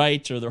on the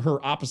right or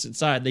her opposite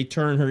side, they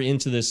turn her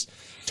into this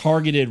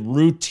targeted,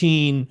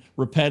 routine,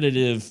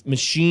 repetitive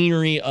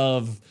machinery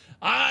of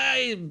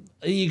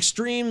the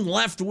extreme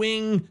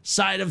left-wing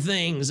side of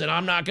things, and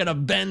I'm not going to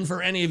bend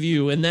for any of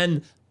you. And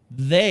then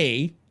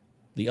they,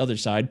 the other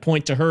side,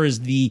 point to her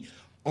as the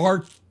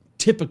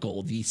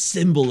archetypical, the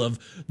symbol of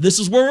this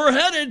is where we're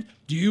headed.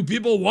 Do you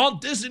people want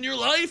this in your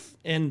life?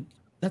 And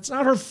that's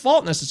not her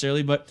fault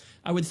necessarily, but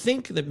I would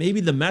think that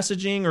maybe the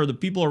messaging or the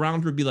people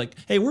around her would be like,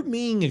 hey, we're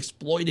being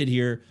exploited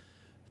here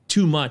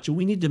too much.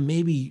 We need to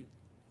maybe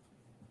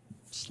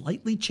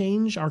slightly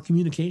change our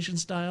communication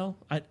style.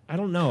 I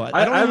don't know.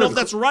 I don't even know if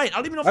that's right. I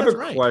don't even know if that's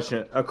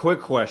right. A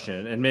quick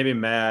question, and maybe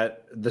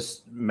Matt, the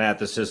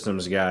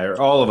systems guy,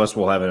 or all of us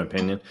will have an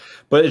opinion,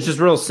 but it's just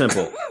real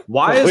simple.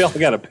 We all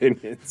got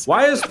opinions.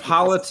 Why is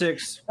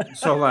politics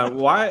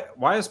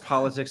why is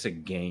politics a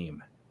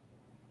game?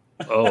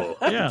 Oh,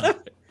 yeah.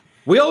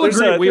 We all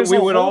agree. We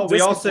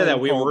all say that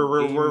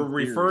we're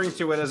referring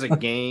to it as a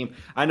game.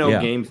 I know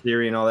game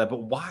theory and all that,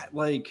 but why?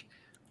 Like,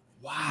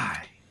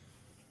 why?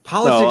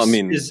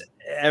 Politics is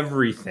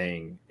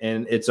everything,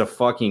 and it's a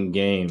fucking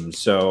game.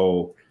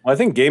 So I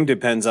think game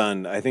depends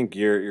on. I think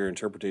your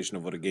interpretation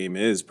of what a game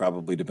is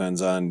probably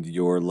depends on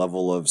your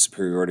level of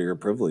superiority or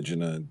privilege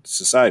in a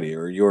society,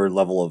 or your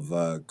level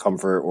of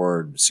comfort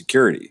or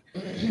security.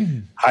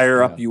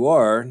 Higher up you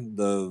are,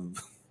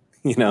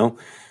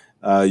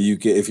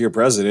 if you're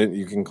president,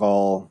 you can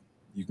call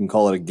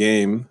it a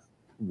game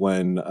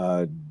when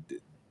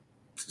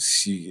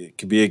it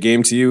could be a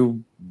game to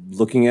you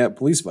looking at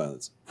police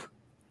violence.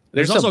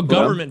 There's also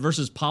government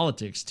versus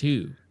politics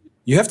too.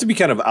 You have to be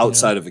kind of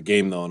outside of a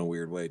game though, in a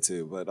weird way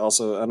too. But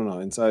also, I don't know,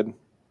 inside.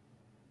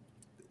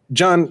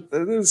 John,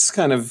 this is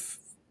kind of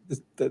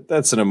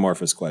that's an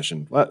amorphous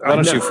question. Why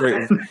don't you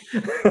phrase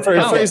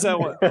that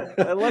one?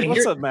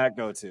 Let's let Matt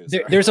go too.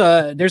 There's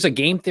a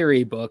game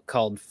theory book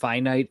called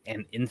Finite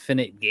and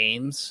Infinite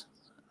Games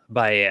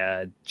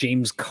by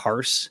James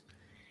Carse,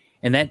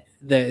 and that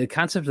the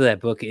concept of that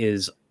book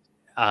is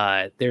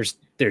there's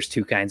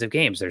two kinds of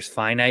games. There's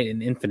finite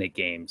and infinite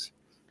games.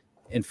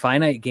 In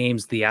finite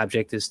games, the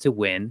object is to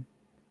win,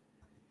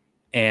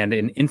 and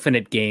in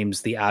infinite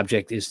games, the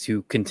object is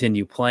to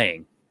continue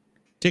playing.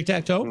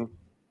 Tic-tac-toe?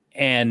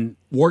 And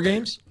War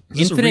games?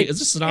 Is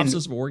this a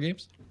synopsis of war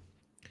games?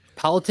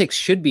 Politics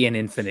should be an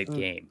infinite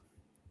game.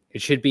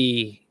 It should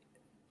be,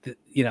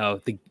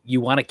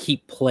 you want to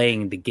keep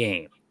playing the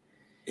game,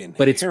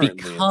 but it's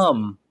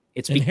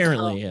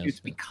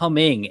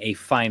becoming a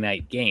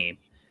finite game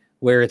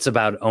where it's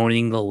about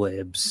owning the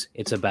libs.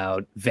 It's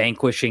about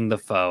vanquishing the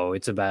foe.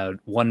 It's about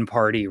one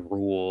party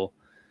rule.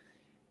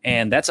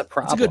 And that's a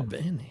problem.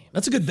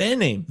 That's a good band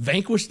name.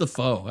 Vanquish the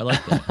foe. I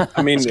like that.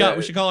 I mean, Scott,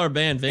 we should call our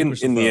band Vanquish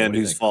the Foe. In the end,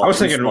 whose fault? I was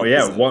thinking,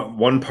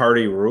 one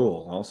party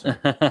rule also.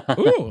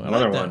 Ooh,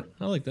 Another one.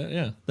 I like that.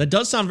 Yeah, that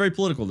does sound very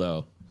political,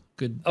 though.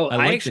 Good. Oh, I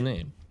like the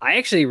name. I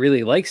actually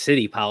really like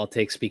city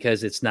politics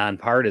because it's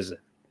nonpartisan.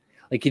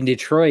 Like in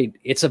Detroit,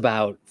 it's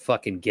about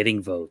fucking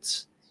getting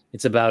votes.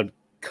 It's about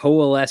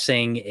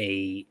coalescing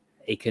a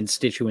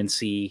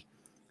constituency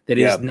that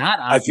is not.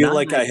 I feel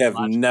like I have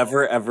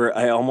never ever.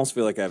 I almost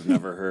feel like I've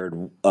never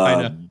heard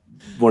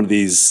one of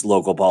these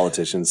local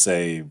politicians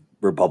say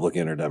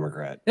Republican or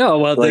Democrat. No,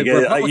 well, like, the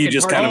Republican you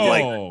just Party,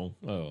 kind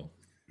of like.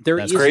 There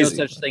That's is crazy.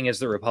 no such thing as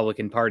the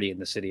Republican Party in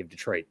the city of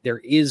Detroit. There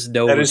is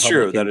no. That is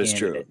true. Republican That is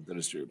true. candidate. That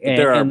is true. But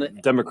there are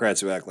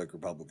Democrats who act like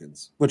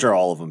Republicans, which are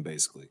all of them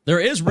basically. There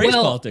is race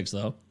politics,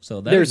 though.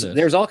 So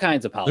there's all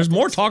kinds of politics. There's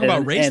more talk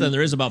about race than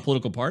there is about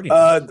political party.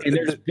 And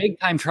there's big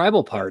time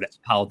tribal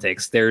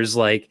politics. There's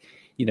like,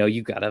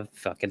 you've got to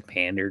fucking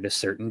pander to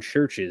certain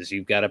churches.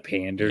 You've got to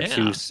pander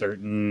to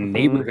certain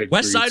neighborhood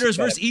West groups. Siders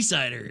versus East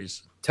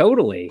Siders.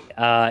 Totally.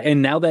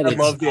 And now that I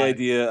love the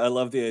idea. I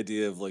love the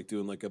idea of like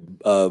doing like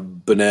a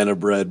banana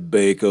bread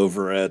bake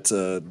over at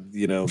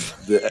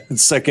the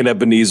Second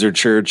Ebenezer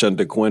Church on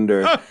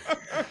DeQuinder.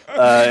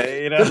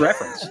 Good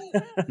reference.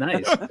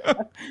 Nice. That's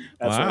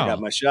where I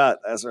got my shot.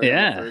 That's where I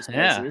got my first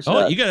yeah.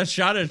 Oh, you got a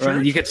shot at a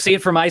church? You could see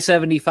it from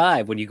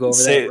I-75 when you go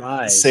over that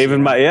rise.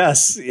 Saving my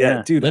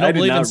dude. They don't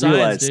believe in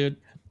science, dude.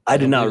 I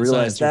did not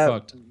realize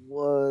that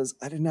was.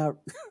 I did not.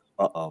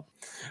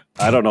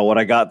 I don't know what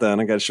I got then.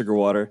 I got sugar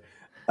water.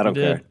 I don't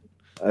care.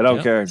 I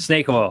don't care.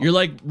 Snake oil. You're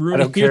like Rooney. I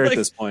don't care at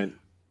this point.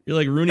 You're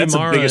like Rooney That's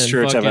Mara the biggest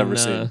church fucking, I've ever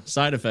seen.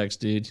 Side effects,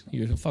 dude.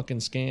 You're a fucking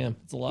scam.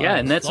 It's a lie. Yeah,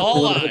 and that's a all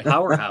political lie.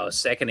 powerhouse.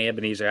 Second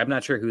Ebenezer. I'm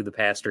not sure who the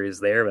pastor is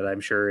there, but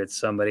I'm sure it's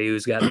somebody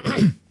who's got.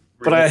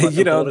 But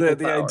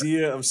the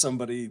idea of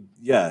somebody.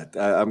 Yeah,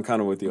 I'm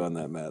kind of with you on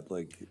that, Matt.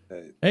 Like,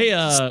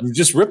 hey, you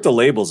just rip the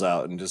labels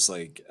out and just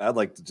like I'd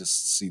like to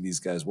just see these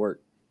guys work.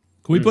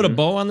 Can we put a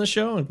bow on the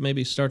show and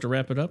maybe start to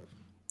wrap it up?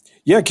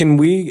 Yeah, can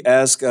we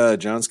ask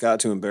John Scott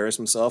to embarrass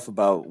himself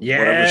about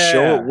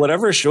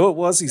whatever show it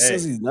was? He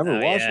says he's never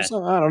watched or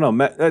something. I don't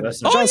know.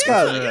 John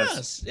Scott,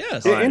 yes.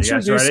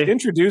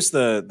 Introduce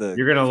the.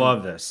 You're gonna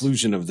love this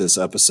conclusion of this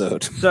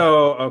episode.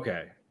 So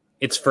okay,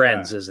 it's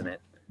Friends, isn't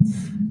it?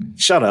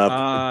 Shut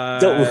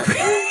up.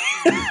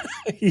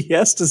 He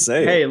has to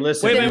say. Hey,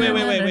 listen.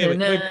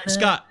 Wait,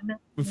 Scott.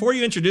 Before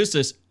you introduce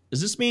this,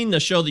 does this mean the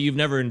show that you've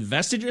never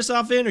invested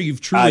yourself in, or you've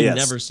truly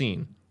never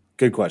seen?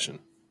 Good question.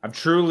 I've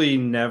truly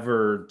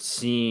never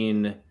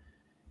seen.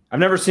 I've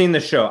never seen the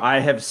show. I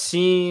have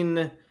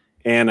seen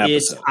an episode.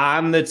 It's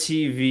on the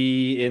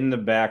TV in the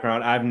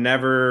background. I've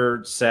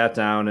never sat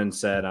down and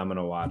said, "I'm going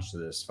to watch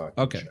this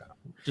fucking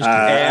show."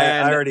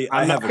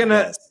 I'm not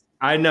gonna.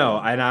 I know,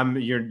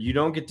 and you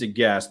don't get to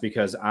guess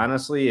because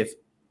honestly, if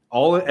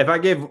I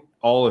gave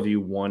all of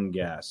you one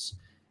guess,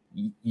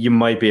 you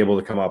might be able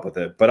to come up with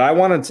it. But I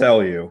want to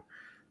tell you.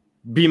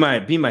 Be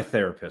my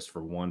therapist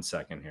for 1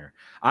 second here.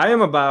 I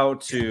am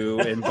about to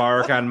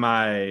embark on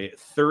my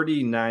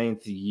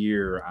 39th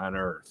year on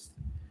Earth.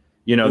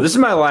 This is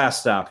my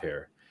last stop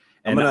here.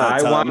 And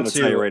I'm gonna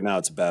tell you right now,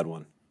 it's a bad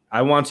one.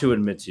 I want to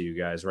admit to you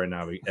guys right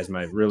now, as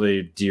my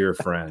really dear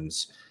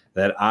friends,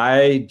 that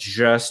I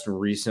just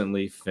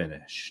recently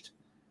finished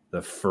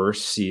the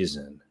first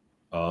season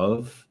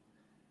of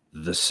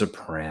The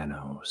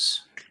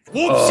Sopranos.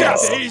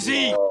 Whoops,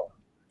 Daisy!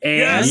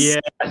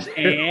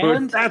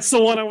 And that's the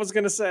one I was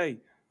gonna say.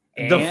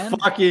 The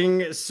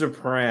fucking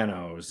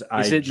Sopranos.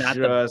 It's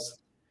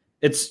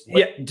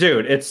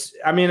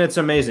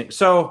amazing.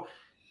 So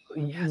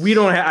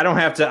I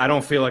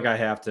don't feel like I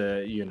have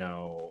to,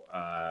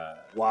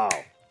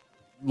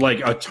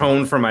 like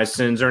atone for my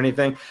sins or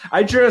anything.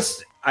 I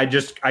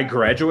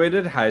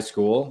graduated high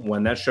school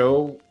when that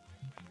show,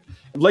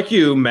 like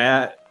you,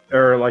 Matt,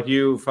 or like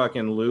you,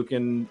 fucking Luke,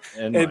 and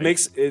it Mike.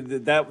 makes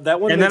that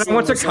one. And then I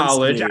went to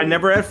college. I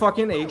never had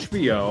fucking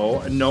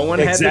HBO. No one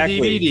had the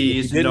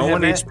DVDs. No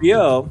one had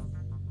HBO.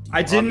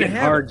 I didn't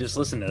have hard. Just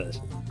listen to this,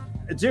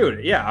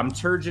 dude. Yeah, I'm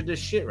turgid as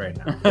shit right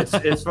now.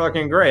 It's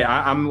fucking great.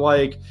 I'm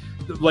like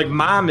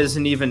mom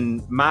isn't even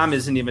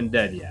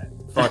dead yet.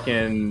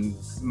 Fucking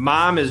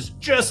mom is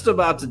just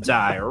about to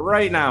die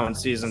right now in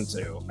season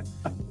 2.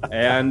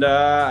 And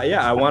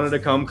yeah, I wanted to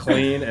come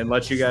clean and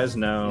let you guys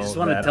know. You just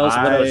want to that tell us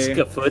what a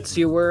skafoots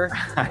you were?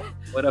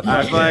 What a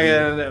I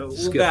fucking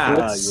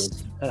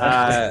skafoots.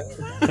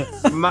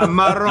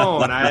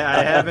 Marron.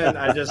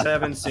 I just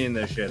haven't seen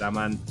this shit. I'm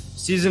on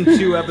season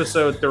 2,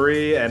 episode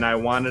 3, and I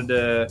wanted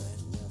to.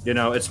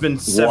 It's been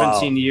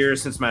 17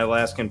 years since my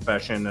last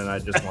confession, and I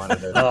just wanted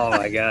to. Oh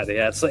my god,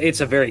 yeah,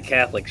 it's a very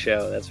Catholic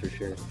show, that's for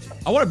sure.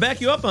 I want to back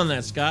you up on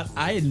that, Scott.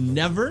 I had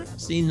never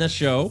seen the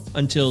show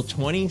until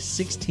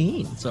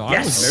 2016, so I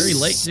was very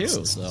late too.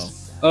 So,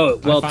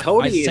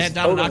 Tony I sat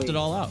down and knocked it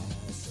all out.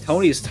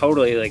 Tony's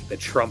totally like the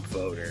Trump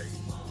voter.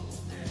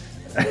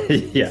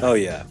 Yeah. Oh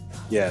yeah.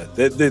 Yeah.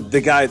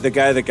 The guy that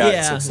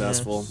got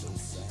successful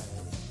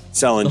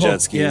selling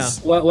jet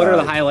skis. Yeah. What are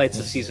the highlights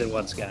of season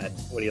 1, Scott?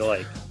 What do you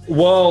like?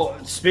 Well,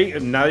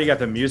 now you got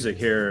the music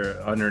here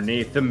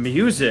underneath. The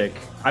music,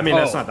 I mean,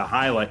 that's not the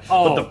highlight,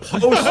 but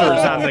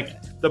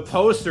the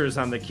posters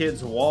on the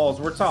kids'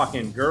 walls. We're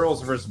talking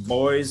girls versus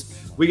boys.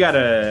 We got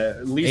a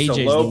Lisa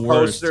AJ's Lowe the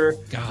worst. poster.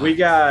 God. We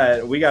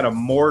got a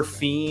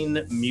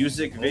Morphine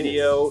music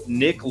video.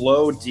 Nick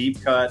Lowe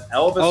deep cut.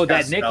 Elvis. Oh,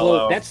 that Costello. Nick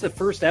Lowe. That's the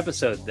first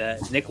episode.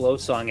 That Nick Lowe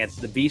song. It's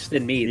 "The Beast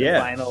in Me." The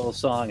final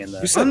song in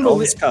the. You said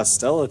Elvis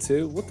Costello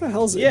too. What the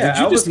hell is it? Yeah,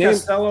 Did you Elvis just name?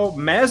 Costello,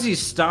 Mazzy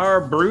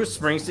Star, Bruce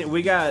Springsteen.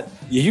 We got.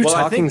 You well,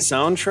 I talking think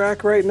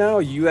soundtrack right now?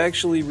 You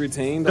actually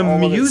retained the all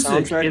music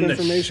of the soundtrack in the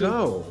information?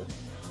 show.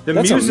 The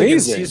That's music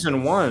amazing. in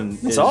season 1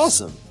 That's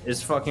awesome.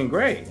 Is fucking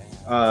great.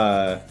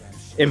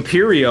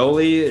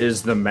 Imperioli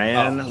is the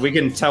man. We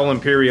can tell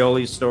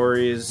Imperioli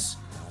stories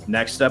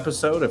next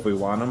episode if we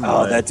want them.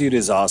 Oh, that dude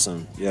is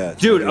awesome. Yeah,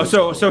 dude.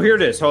 So here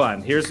it is. Hold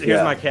on. Here's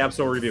my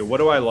capsule review. What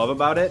do I love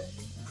about it?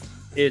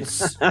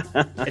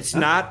 It's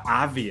not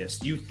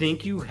obvious. You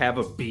think you have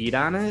a beat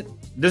on it.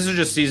 This is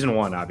just season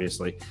 1,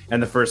 obviously,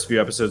 and the first few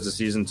episodes of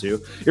season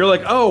 2. You're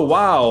like, oh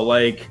wow,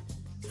 like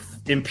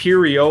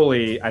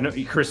Imperioli. I know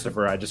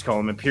Christopher. I just call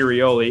him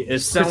Imperioli.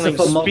 Is selling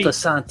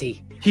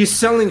Moltisanti. He's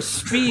selling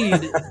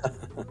speed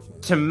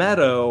to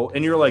Meadow,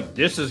 and you're like,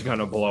 this is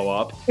gonna blow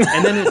up,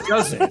 and then it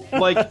doesn't.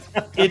 Like,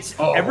 it's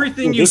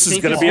everything you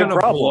think is gonna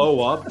blow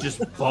up just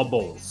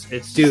bubbles.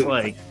 It's just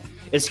like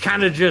it's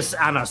kind of just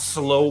on a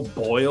slow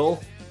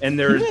boil, and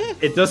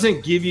it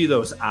doesn't give you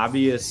those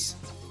obvious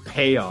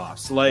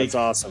payoffs. Like, that's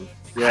awesome.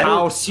 Yeah.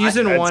 How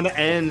season 1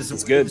 ends,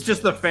 it's good. It's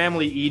just the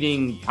family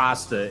eating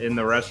pasta in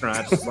the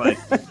restaurant, just like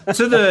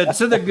to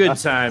the good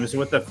times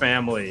with the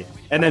family,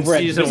 and then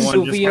season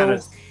 1 just kind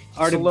of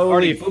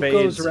slowly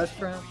fades.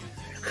 Restaurant.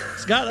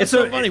 Scott, that's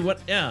so funny.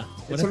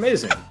 It's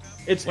amazing.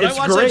 It's when I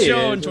watched great. that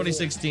show in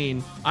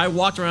 2016, I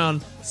walked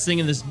around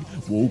singing this.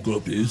 Woke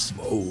up this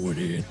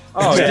morning.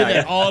 Oh, I yeah. did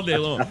that all day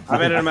long.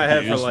 I've had it in my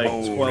head for like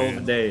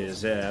 12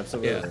 days. Yeah,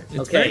 absolutely.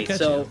 Yeah, okay,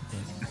 so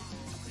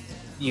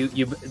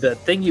you the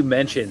thing you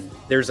mentioned,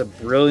 there's a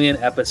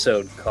brilliant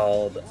episode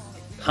called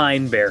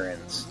Pine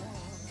Barrens,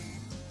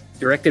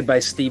 directed by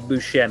Steve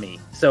Buscemi.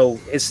 So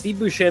is Steve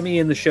Buscemi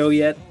in the show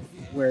yet?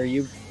 Where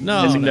you?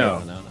 No.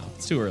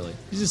 It's too early.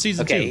 He's in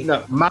season 2.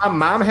 No,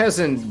 mom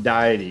hasn't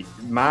died.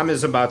 Mom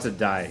is about to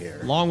die here.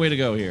 Long way to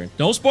go here.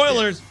 No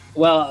spoilers.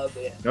 Well,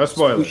 no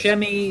spoilers.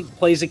 Buscemi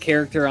plays a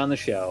character on the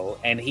show,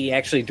 and he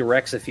actually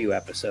directs a few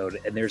episodes.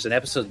 And there's an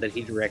episode that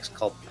he directs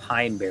called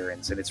Pine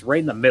Barrens, and it's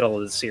right in the middle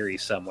of the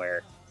series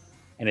somewhere.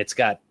 And it's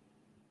got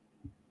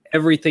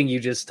everything you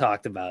just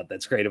talked about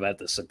that's great about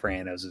The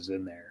Sopranos is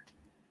in there.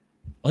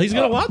 Well, he's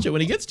gonna watch it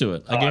when he gets to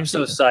it. I'm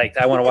so psyched!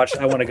 I want to watch.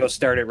 I want to go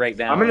start it right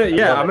now. I'm gonna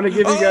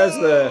give you guys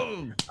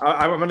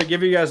I'm gonna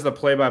give you guys the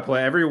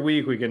play-by-play. Every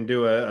week we can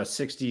do a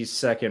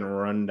 60-second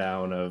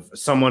rundown of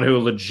someone who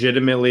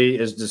legitimately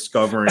is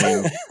discovering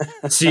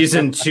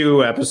season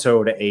 2,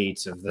 episode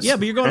 8 of this. Yeah,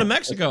 but you're going to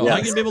Mexico. How are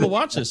you gonna be able to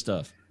watch this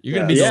stuff? You're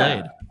gonna be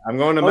delayed. I'm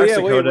going to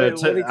Mexico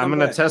I'm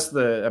gonna test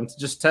I'm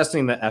just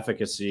testing the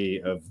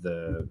efficacy of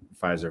the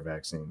Pfizer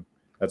vaccine.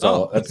 That's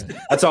all.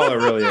 That's all it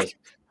really is.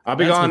 I'll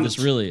be gone. What this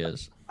really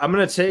is. I'm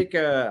gonna take.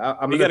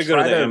 I'm you gonna go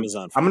to the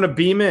Amazon. I'm gonna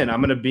beam in.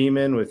 I'm gonna beam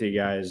in with you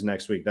guys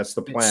next week. That's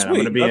the plan. Sweet. I'm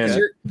gonna be in.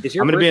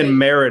 I'm gonna be in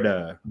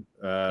Merida.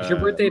 Is your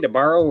birthday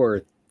tomorrow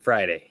or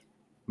Friday?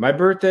 My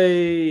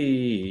birthday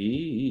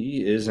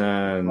is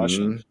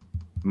on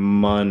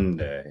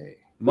Monday.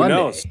 Who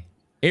knows?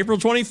 April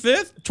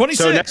 25th,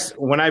 26th. So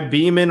when I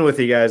beam in with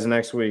you guys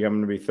next week, I'm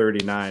gonna be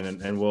 39,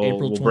 and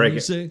we'll break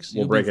it.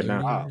 We'll break it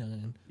down. Wow.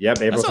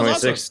 Yep, April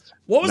 26th. Awesome.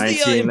 What was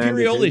the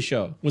Imperioli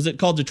show? Was it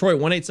called Detroit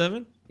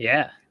 187?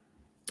 Yeah.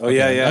 Oh,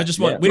 yeah. I just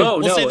want.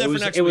 We'll save that for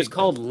next week. It was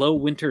called Low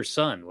Winter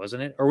Sun,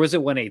 wasn't it? Or was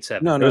it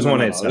 187? No, it was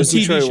 187. It was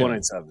Detroit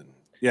 187.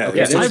 Yeah,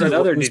 okay. There's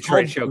another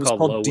Detroit show called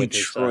Low Winter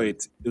Sun.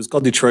 It was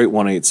called Detroit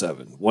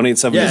 187.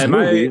 187 is a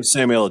movie with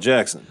Samuel L.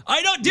 Jackson.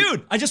 I know,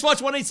 dude. I just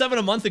watched 187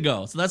 a month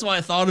ago, so that's why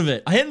I thought of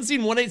it. I hadn't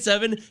seen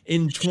 187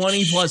 in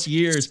 20 plus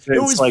years.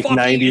 It was like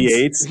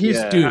 98. Dude,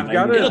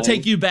 it'll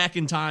take you back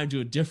in time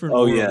to a different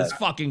world. Yeah. It's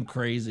fucking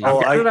crazy.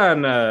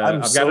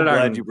 I'm so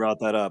glad you brought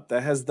that up.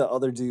 That has the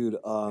other dude,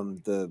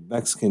 the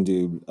Mexican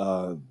dude.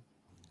 Javier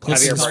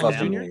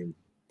Bardem.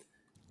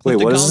 Wait,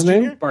 what is his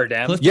name?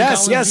 Bardem.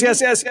 Yes. Is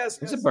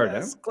it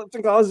Bardem?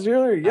 Clifton Collins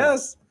Jr.?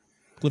 Yes.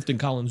 Clifton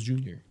Collins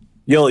Jr.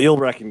 You'll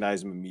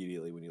recognize him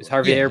immediately when you. Is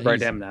look. Javier Yeah,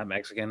 Bardem not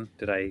Mexican?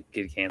 Did I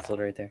get canceled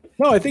right there?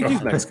 No, I think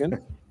he's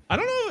Mexican. I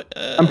don't know.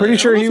 I'm pretty I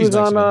sure don't know he if he's was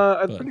on.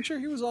 Mexican, I'm but pretty sure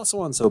he was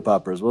also on soap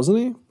operas, wasn't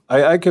he?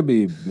 I could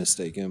be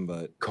mistaken,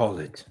 but Call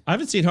it. I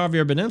haven't seen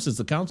Javier Bardem since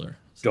The Counselor.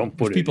 Don't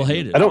put it People in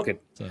hate your it. I don't-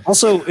 pocket. So.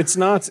 also it's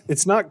not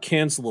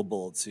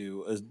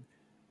cancelable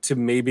to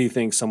maybe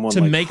think someone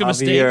To like make a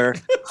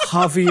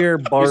Javier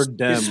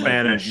Bardem He's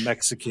Spanish. is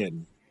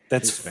Mexican.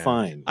 That's He's Spanish.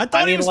 fine. I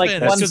thought he was Spanish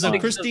one because of sixth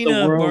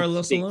Christina the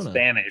world speaks Barcelona.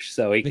 Spanish,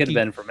 so he could have Mickey-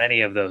 been from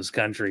any of those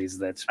countries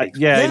that speak.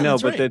 Yeah, I Yeah, know,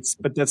 that's but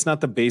right. that's not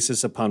the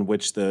basis upon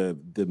which the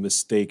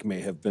mistake may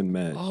have been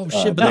made. Oh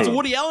shit! But that's a made.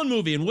 Woody Allen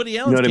movie, and Woody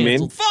Allen's what I mean?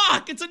 canceled.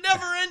 Fuck! It's a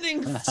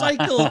never-ending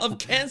cycle of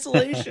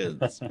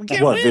cancellations. We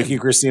can't What, win. Vicky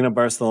Cristina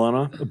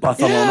Barcelona? Yeah.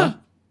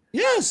 Barcelona?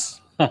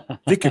 Yes.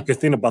 Vicky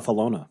Cristina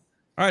Barcelona.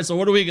 All right. So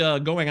what are we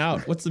going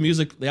out? What's the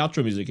music? The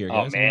outro music here,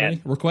 Oh, guys. man.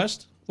 Anybody?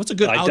 Request? What's a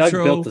good I outro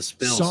Doug built the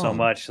spill song? so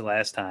much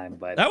last time,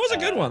 but That was a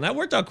good one. That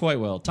worked out quite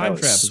well. Time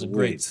That Trap was is a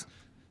great. sweet.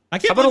 I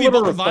can't How about believe you a bought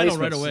little the vinyl right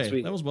replacement away. since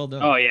we- That was well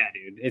done. Oh yeah,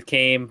 dude, it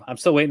came. I'm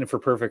still waiting for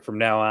Perfect from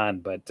now on,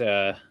 but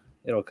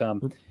it'll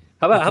come.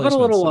 How about a little?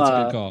 Replacements, that's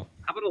a good call.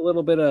 How about a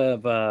little bit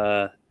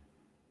of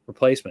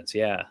replacements?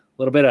 Yeah, a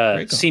little bit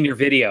Great of call. Senior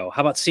Video.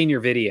 How about Senior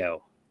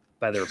Video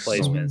by the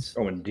Replacements?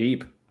 Going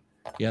deep.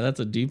 Yeah, that's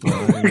a deep one. I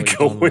don't know what you're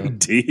talking Going about.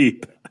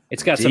 deep.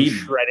 It's got some Deep.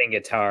 shredding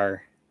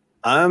guitar.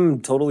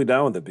 I'm totally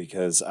down with it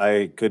because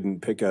I couldn't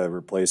pick a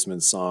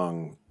replacement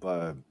song,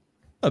 but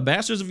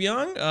Bastards of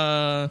Young.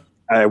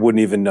 I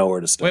wouldn't even know where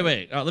to start.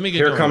 Wait. Let me get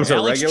Here going. comes a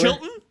Alex regular?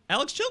 Chilton.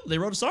 Alex Chilton. They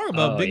wrote a song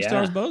about Oh, Big yeah.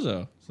 Stars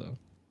Bozo. So,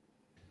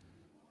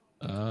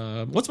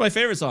 what's my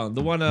favorite song?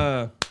 The one.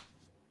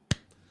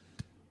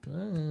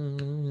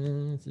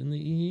 It's in the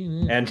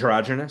evening.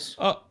 Androgynous.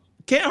 Oh,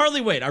 Can't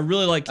Hardly Wait. I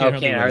really like Can't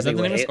Hardly Wait. Is that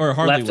the name of it? Or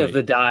Hardly Left Wait? of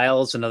the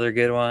Dials, another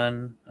good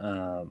one.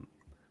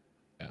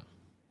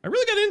 I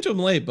really got into him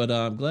late, but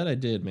I'm glad I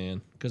did,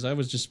 man, because I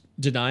was just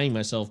denying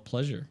myself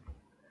pleasure.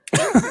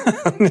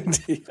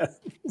 Yeah.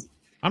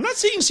 I'm not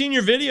seeing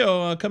Senior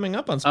Video coming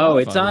up on Spotify. Oh,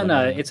 it's on.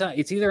 but,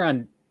 It's either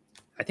on.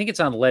 I think it's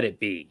on Let It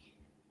Be.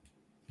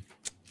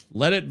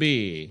 Let It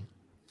Be.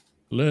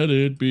 Let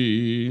it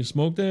be.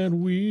 Smoke that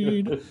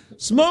weed.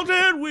 Smoke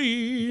that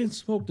weed.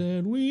 Smoke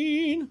that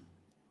weed.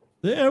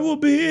 There will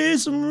be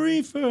some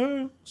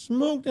reefer.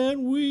 Smoke that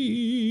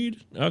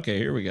weed. Okay,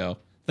 here we go.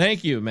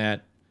 Thank you,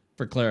 Matt,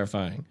 for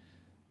clarifying.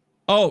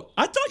 Oh,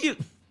 I thought you...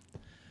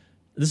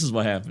 This is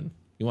what happened.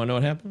 You want to know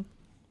what happened?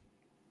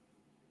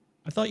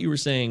 I thought you were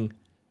saying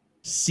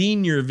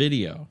Senior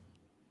Video.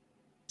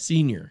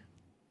 Senior.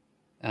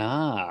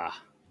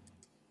 Ah,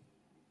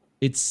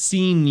 It's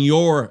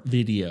Senior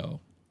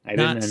Video. I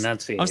didn't Not-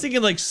 enunciate. I was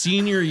thinking like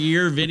senior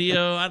year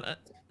video.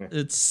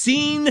 It's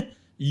seen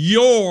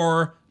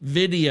your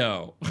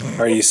video.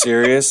 Are you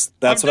serious?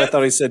 That's I'm what I dead.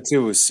 thought he said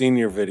too, was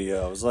senior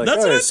video. I was like, That's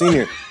oh, what I yeah, thought.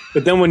 senior.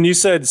 But then when you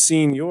said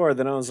senior,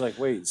 then I was like,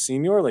 wait,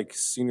 senior? Like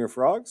senior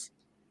frogs?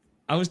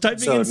 I was typing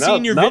So in now,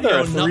 senior now video there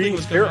are and nothing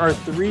was there coming are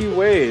up. 3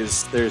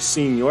 ways. There's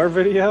senior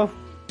video,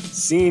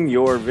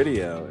 senior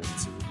video.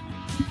 It's,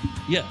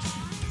 Yes.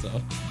 So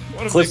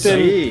what a Clifton,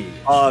 big-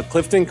 Gee.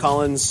 Clifton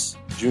Collins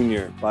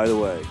Jr., by the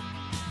way,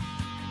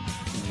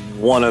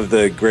 one of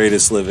the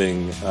greatest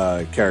living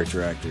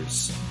character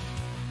actors.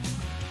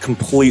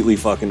 Completely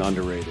fucking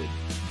underrated.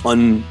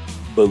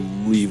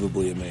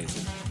 Unbelievably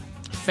amazing.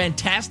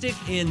 fantastic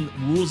in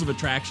Rules of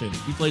Attraction.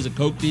 He plays a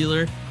coke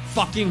dealer.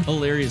 Fucking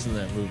hilarious in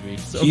that movie.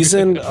 So He's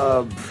good.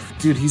 in,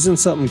 dude, he's in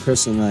something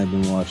Chris and I have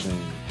been watching,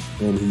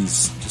 and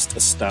he's just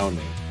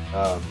astounding.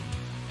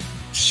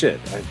 Shit,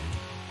 I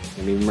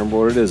can't even remember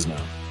what it is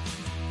now.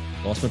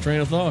 Lost my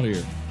train of thought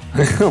here.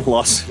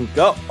 Lost my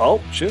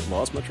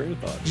train of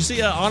thought. Did you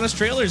see Honest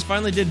Trailers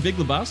finally did Big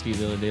Lebowski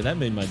the other day? That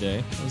made my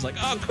day. I was like,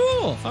 oh,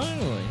 cool,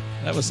 finally.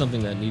 That was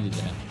something that needed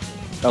to happen.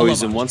 I Oh, love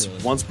he's in Honest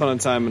Once Trailers. Upon a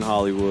Time in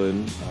Hollywood.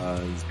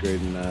 He's great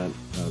in that.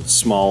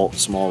 Small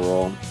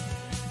role.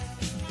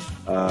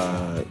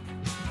 I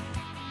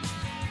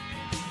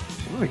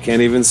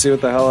can't even see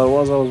what the hell it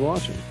was I was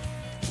watching.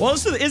 Well,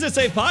 this is the Is It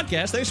Safe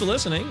podcast. Thanks for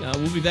listening.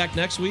 We'll be back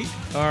next week.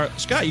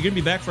 Scott, you going to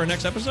be back for our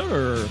next episode,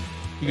 or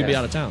you going to be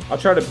out of town? I'll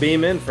try to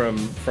beam in from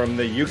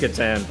the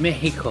Yucatan.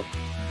 Mexico.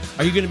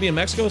 Are you going to be in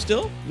Mexico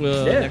still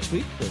next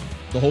week? Or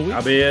the whole week?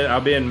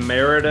 I'll be in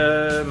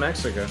Merida,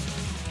 Mexico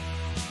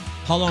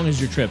How long is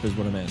your trip is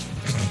what I'm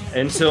asking.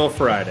 until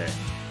Friday.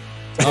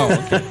 Oh,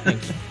 okay.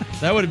 Thank you.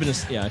 That would have been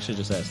I should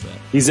just ask that.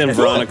 He's in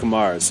Veronica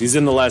Mars. He's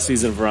in the last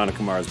season of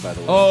Veronica Mars, by the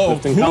way. Oh,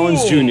 Clifton cool.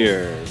 Collins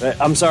Jr.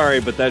 I'm sorry,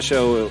 but that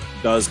show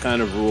does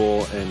kind of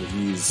rule, and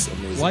he's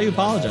amazing. Why are you in that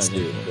apologizing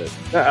dude, for it?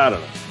 but I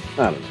don't know.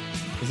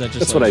 Is that just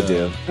That's like what I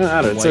do.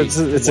 I don't know. It's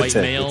a white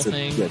tip. male It's a,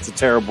 thing? yeah, it's a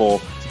terrible.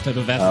 Type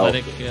of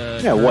athletic.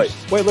 Yeah, white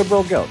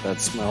liberal guilt.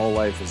 That's my whole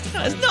life is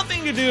No, it has defined.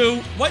 nothing to do.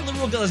 White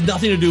liberal guilt has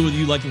nothing to do with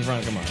you liking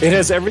Veronica Mars. It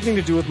has everything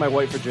to do with my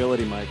white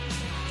fragility, Mike.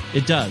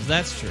 It does.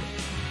 That's true.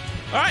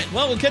 All right.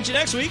 Well, we'll catch you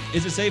next week.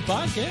 Is It Safe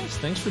podcast.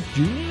 Thanks for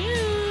tuning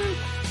in.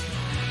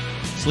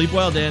 Sleep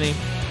well, Danny.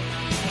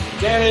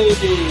 Yay!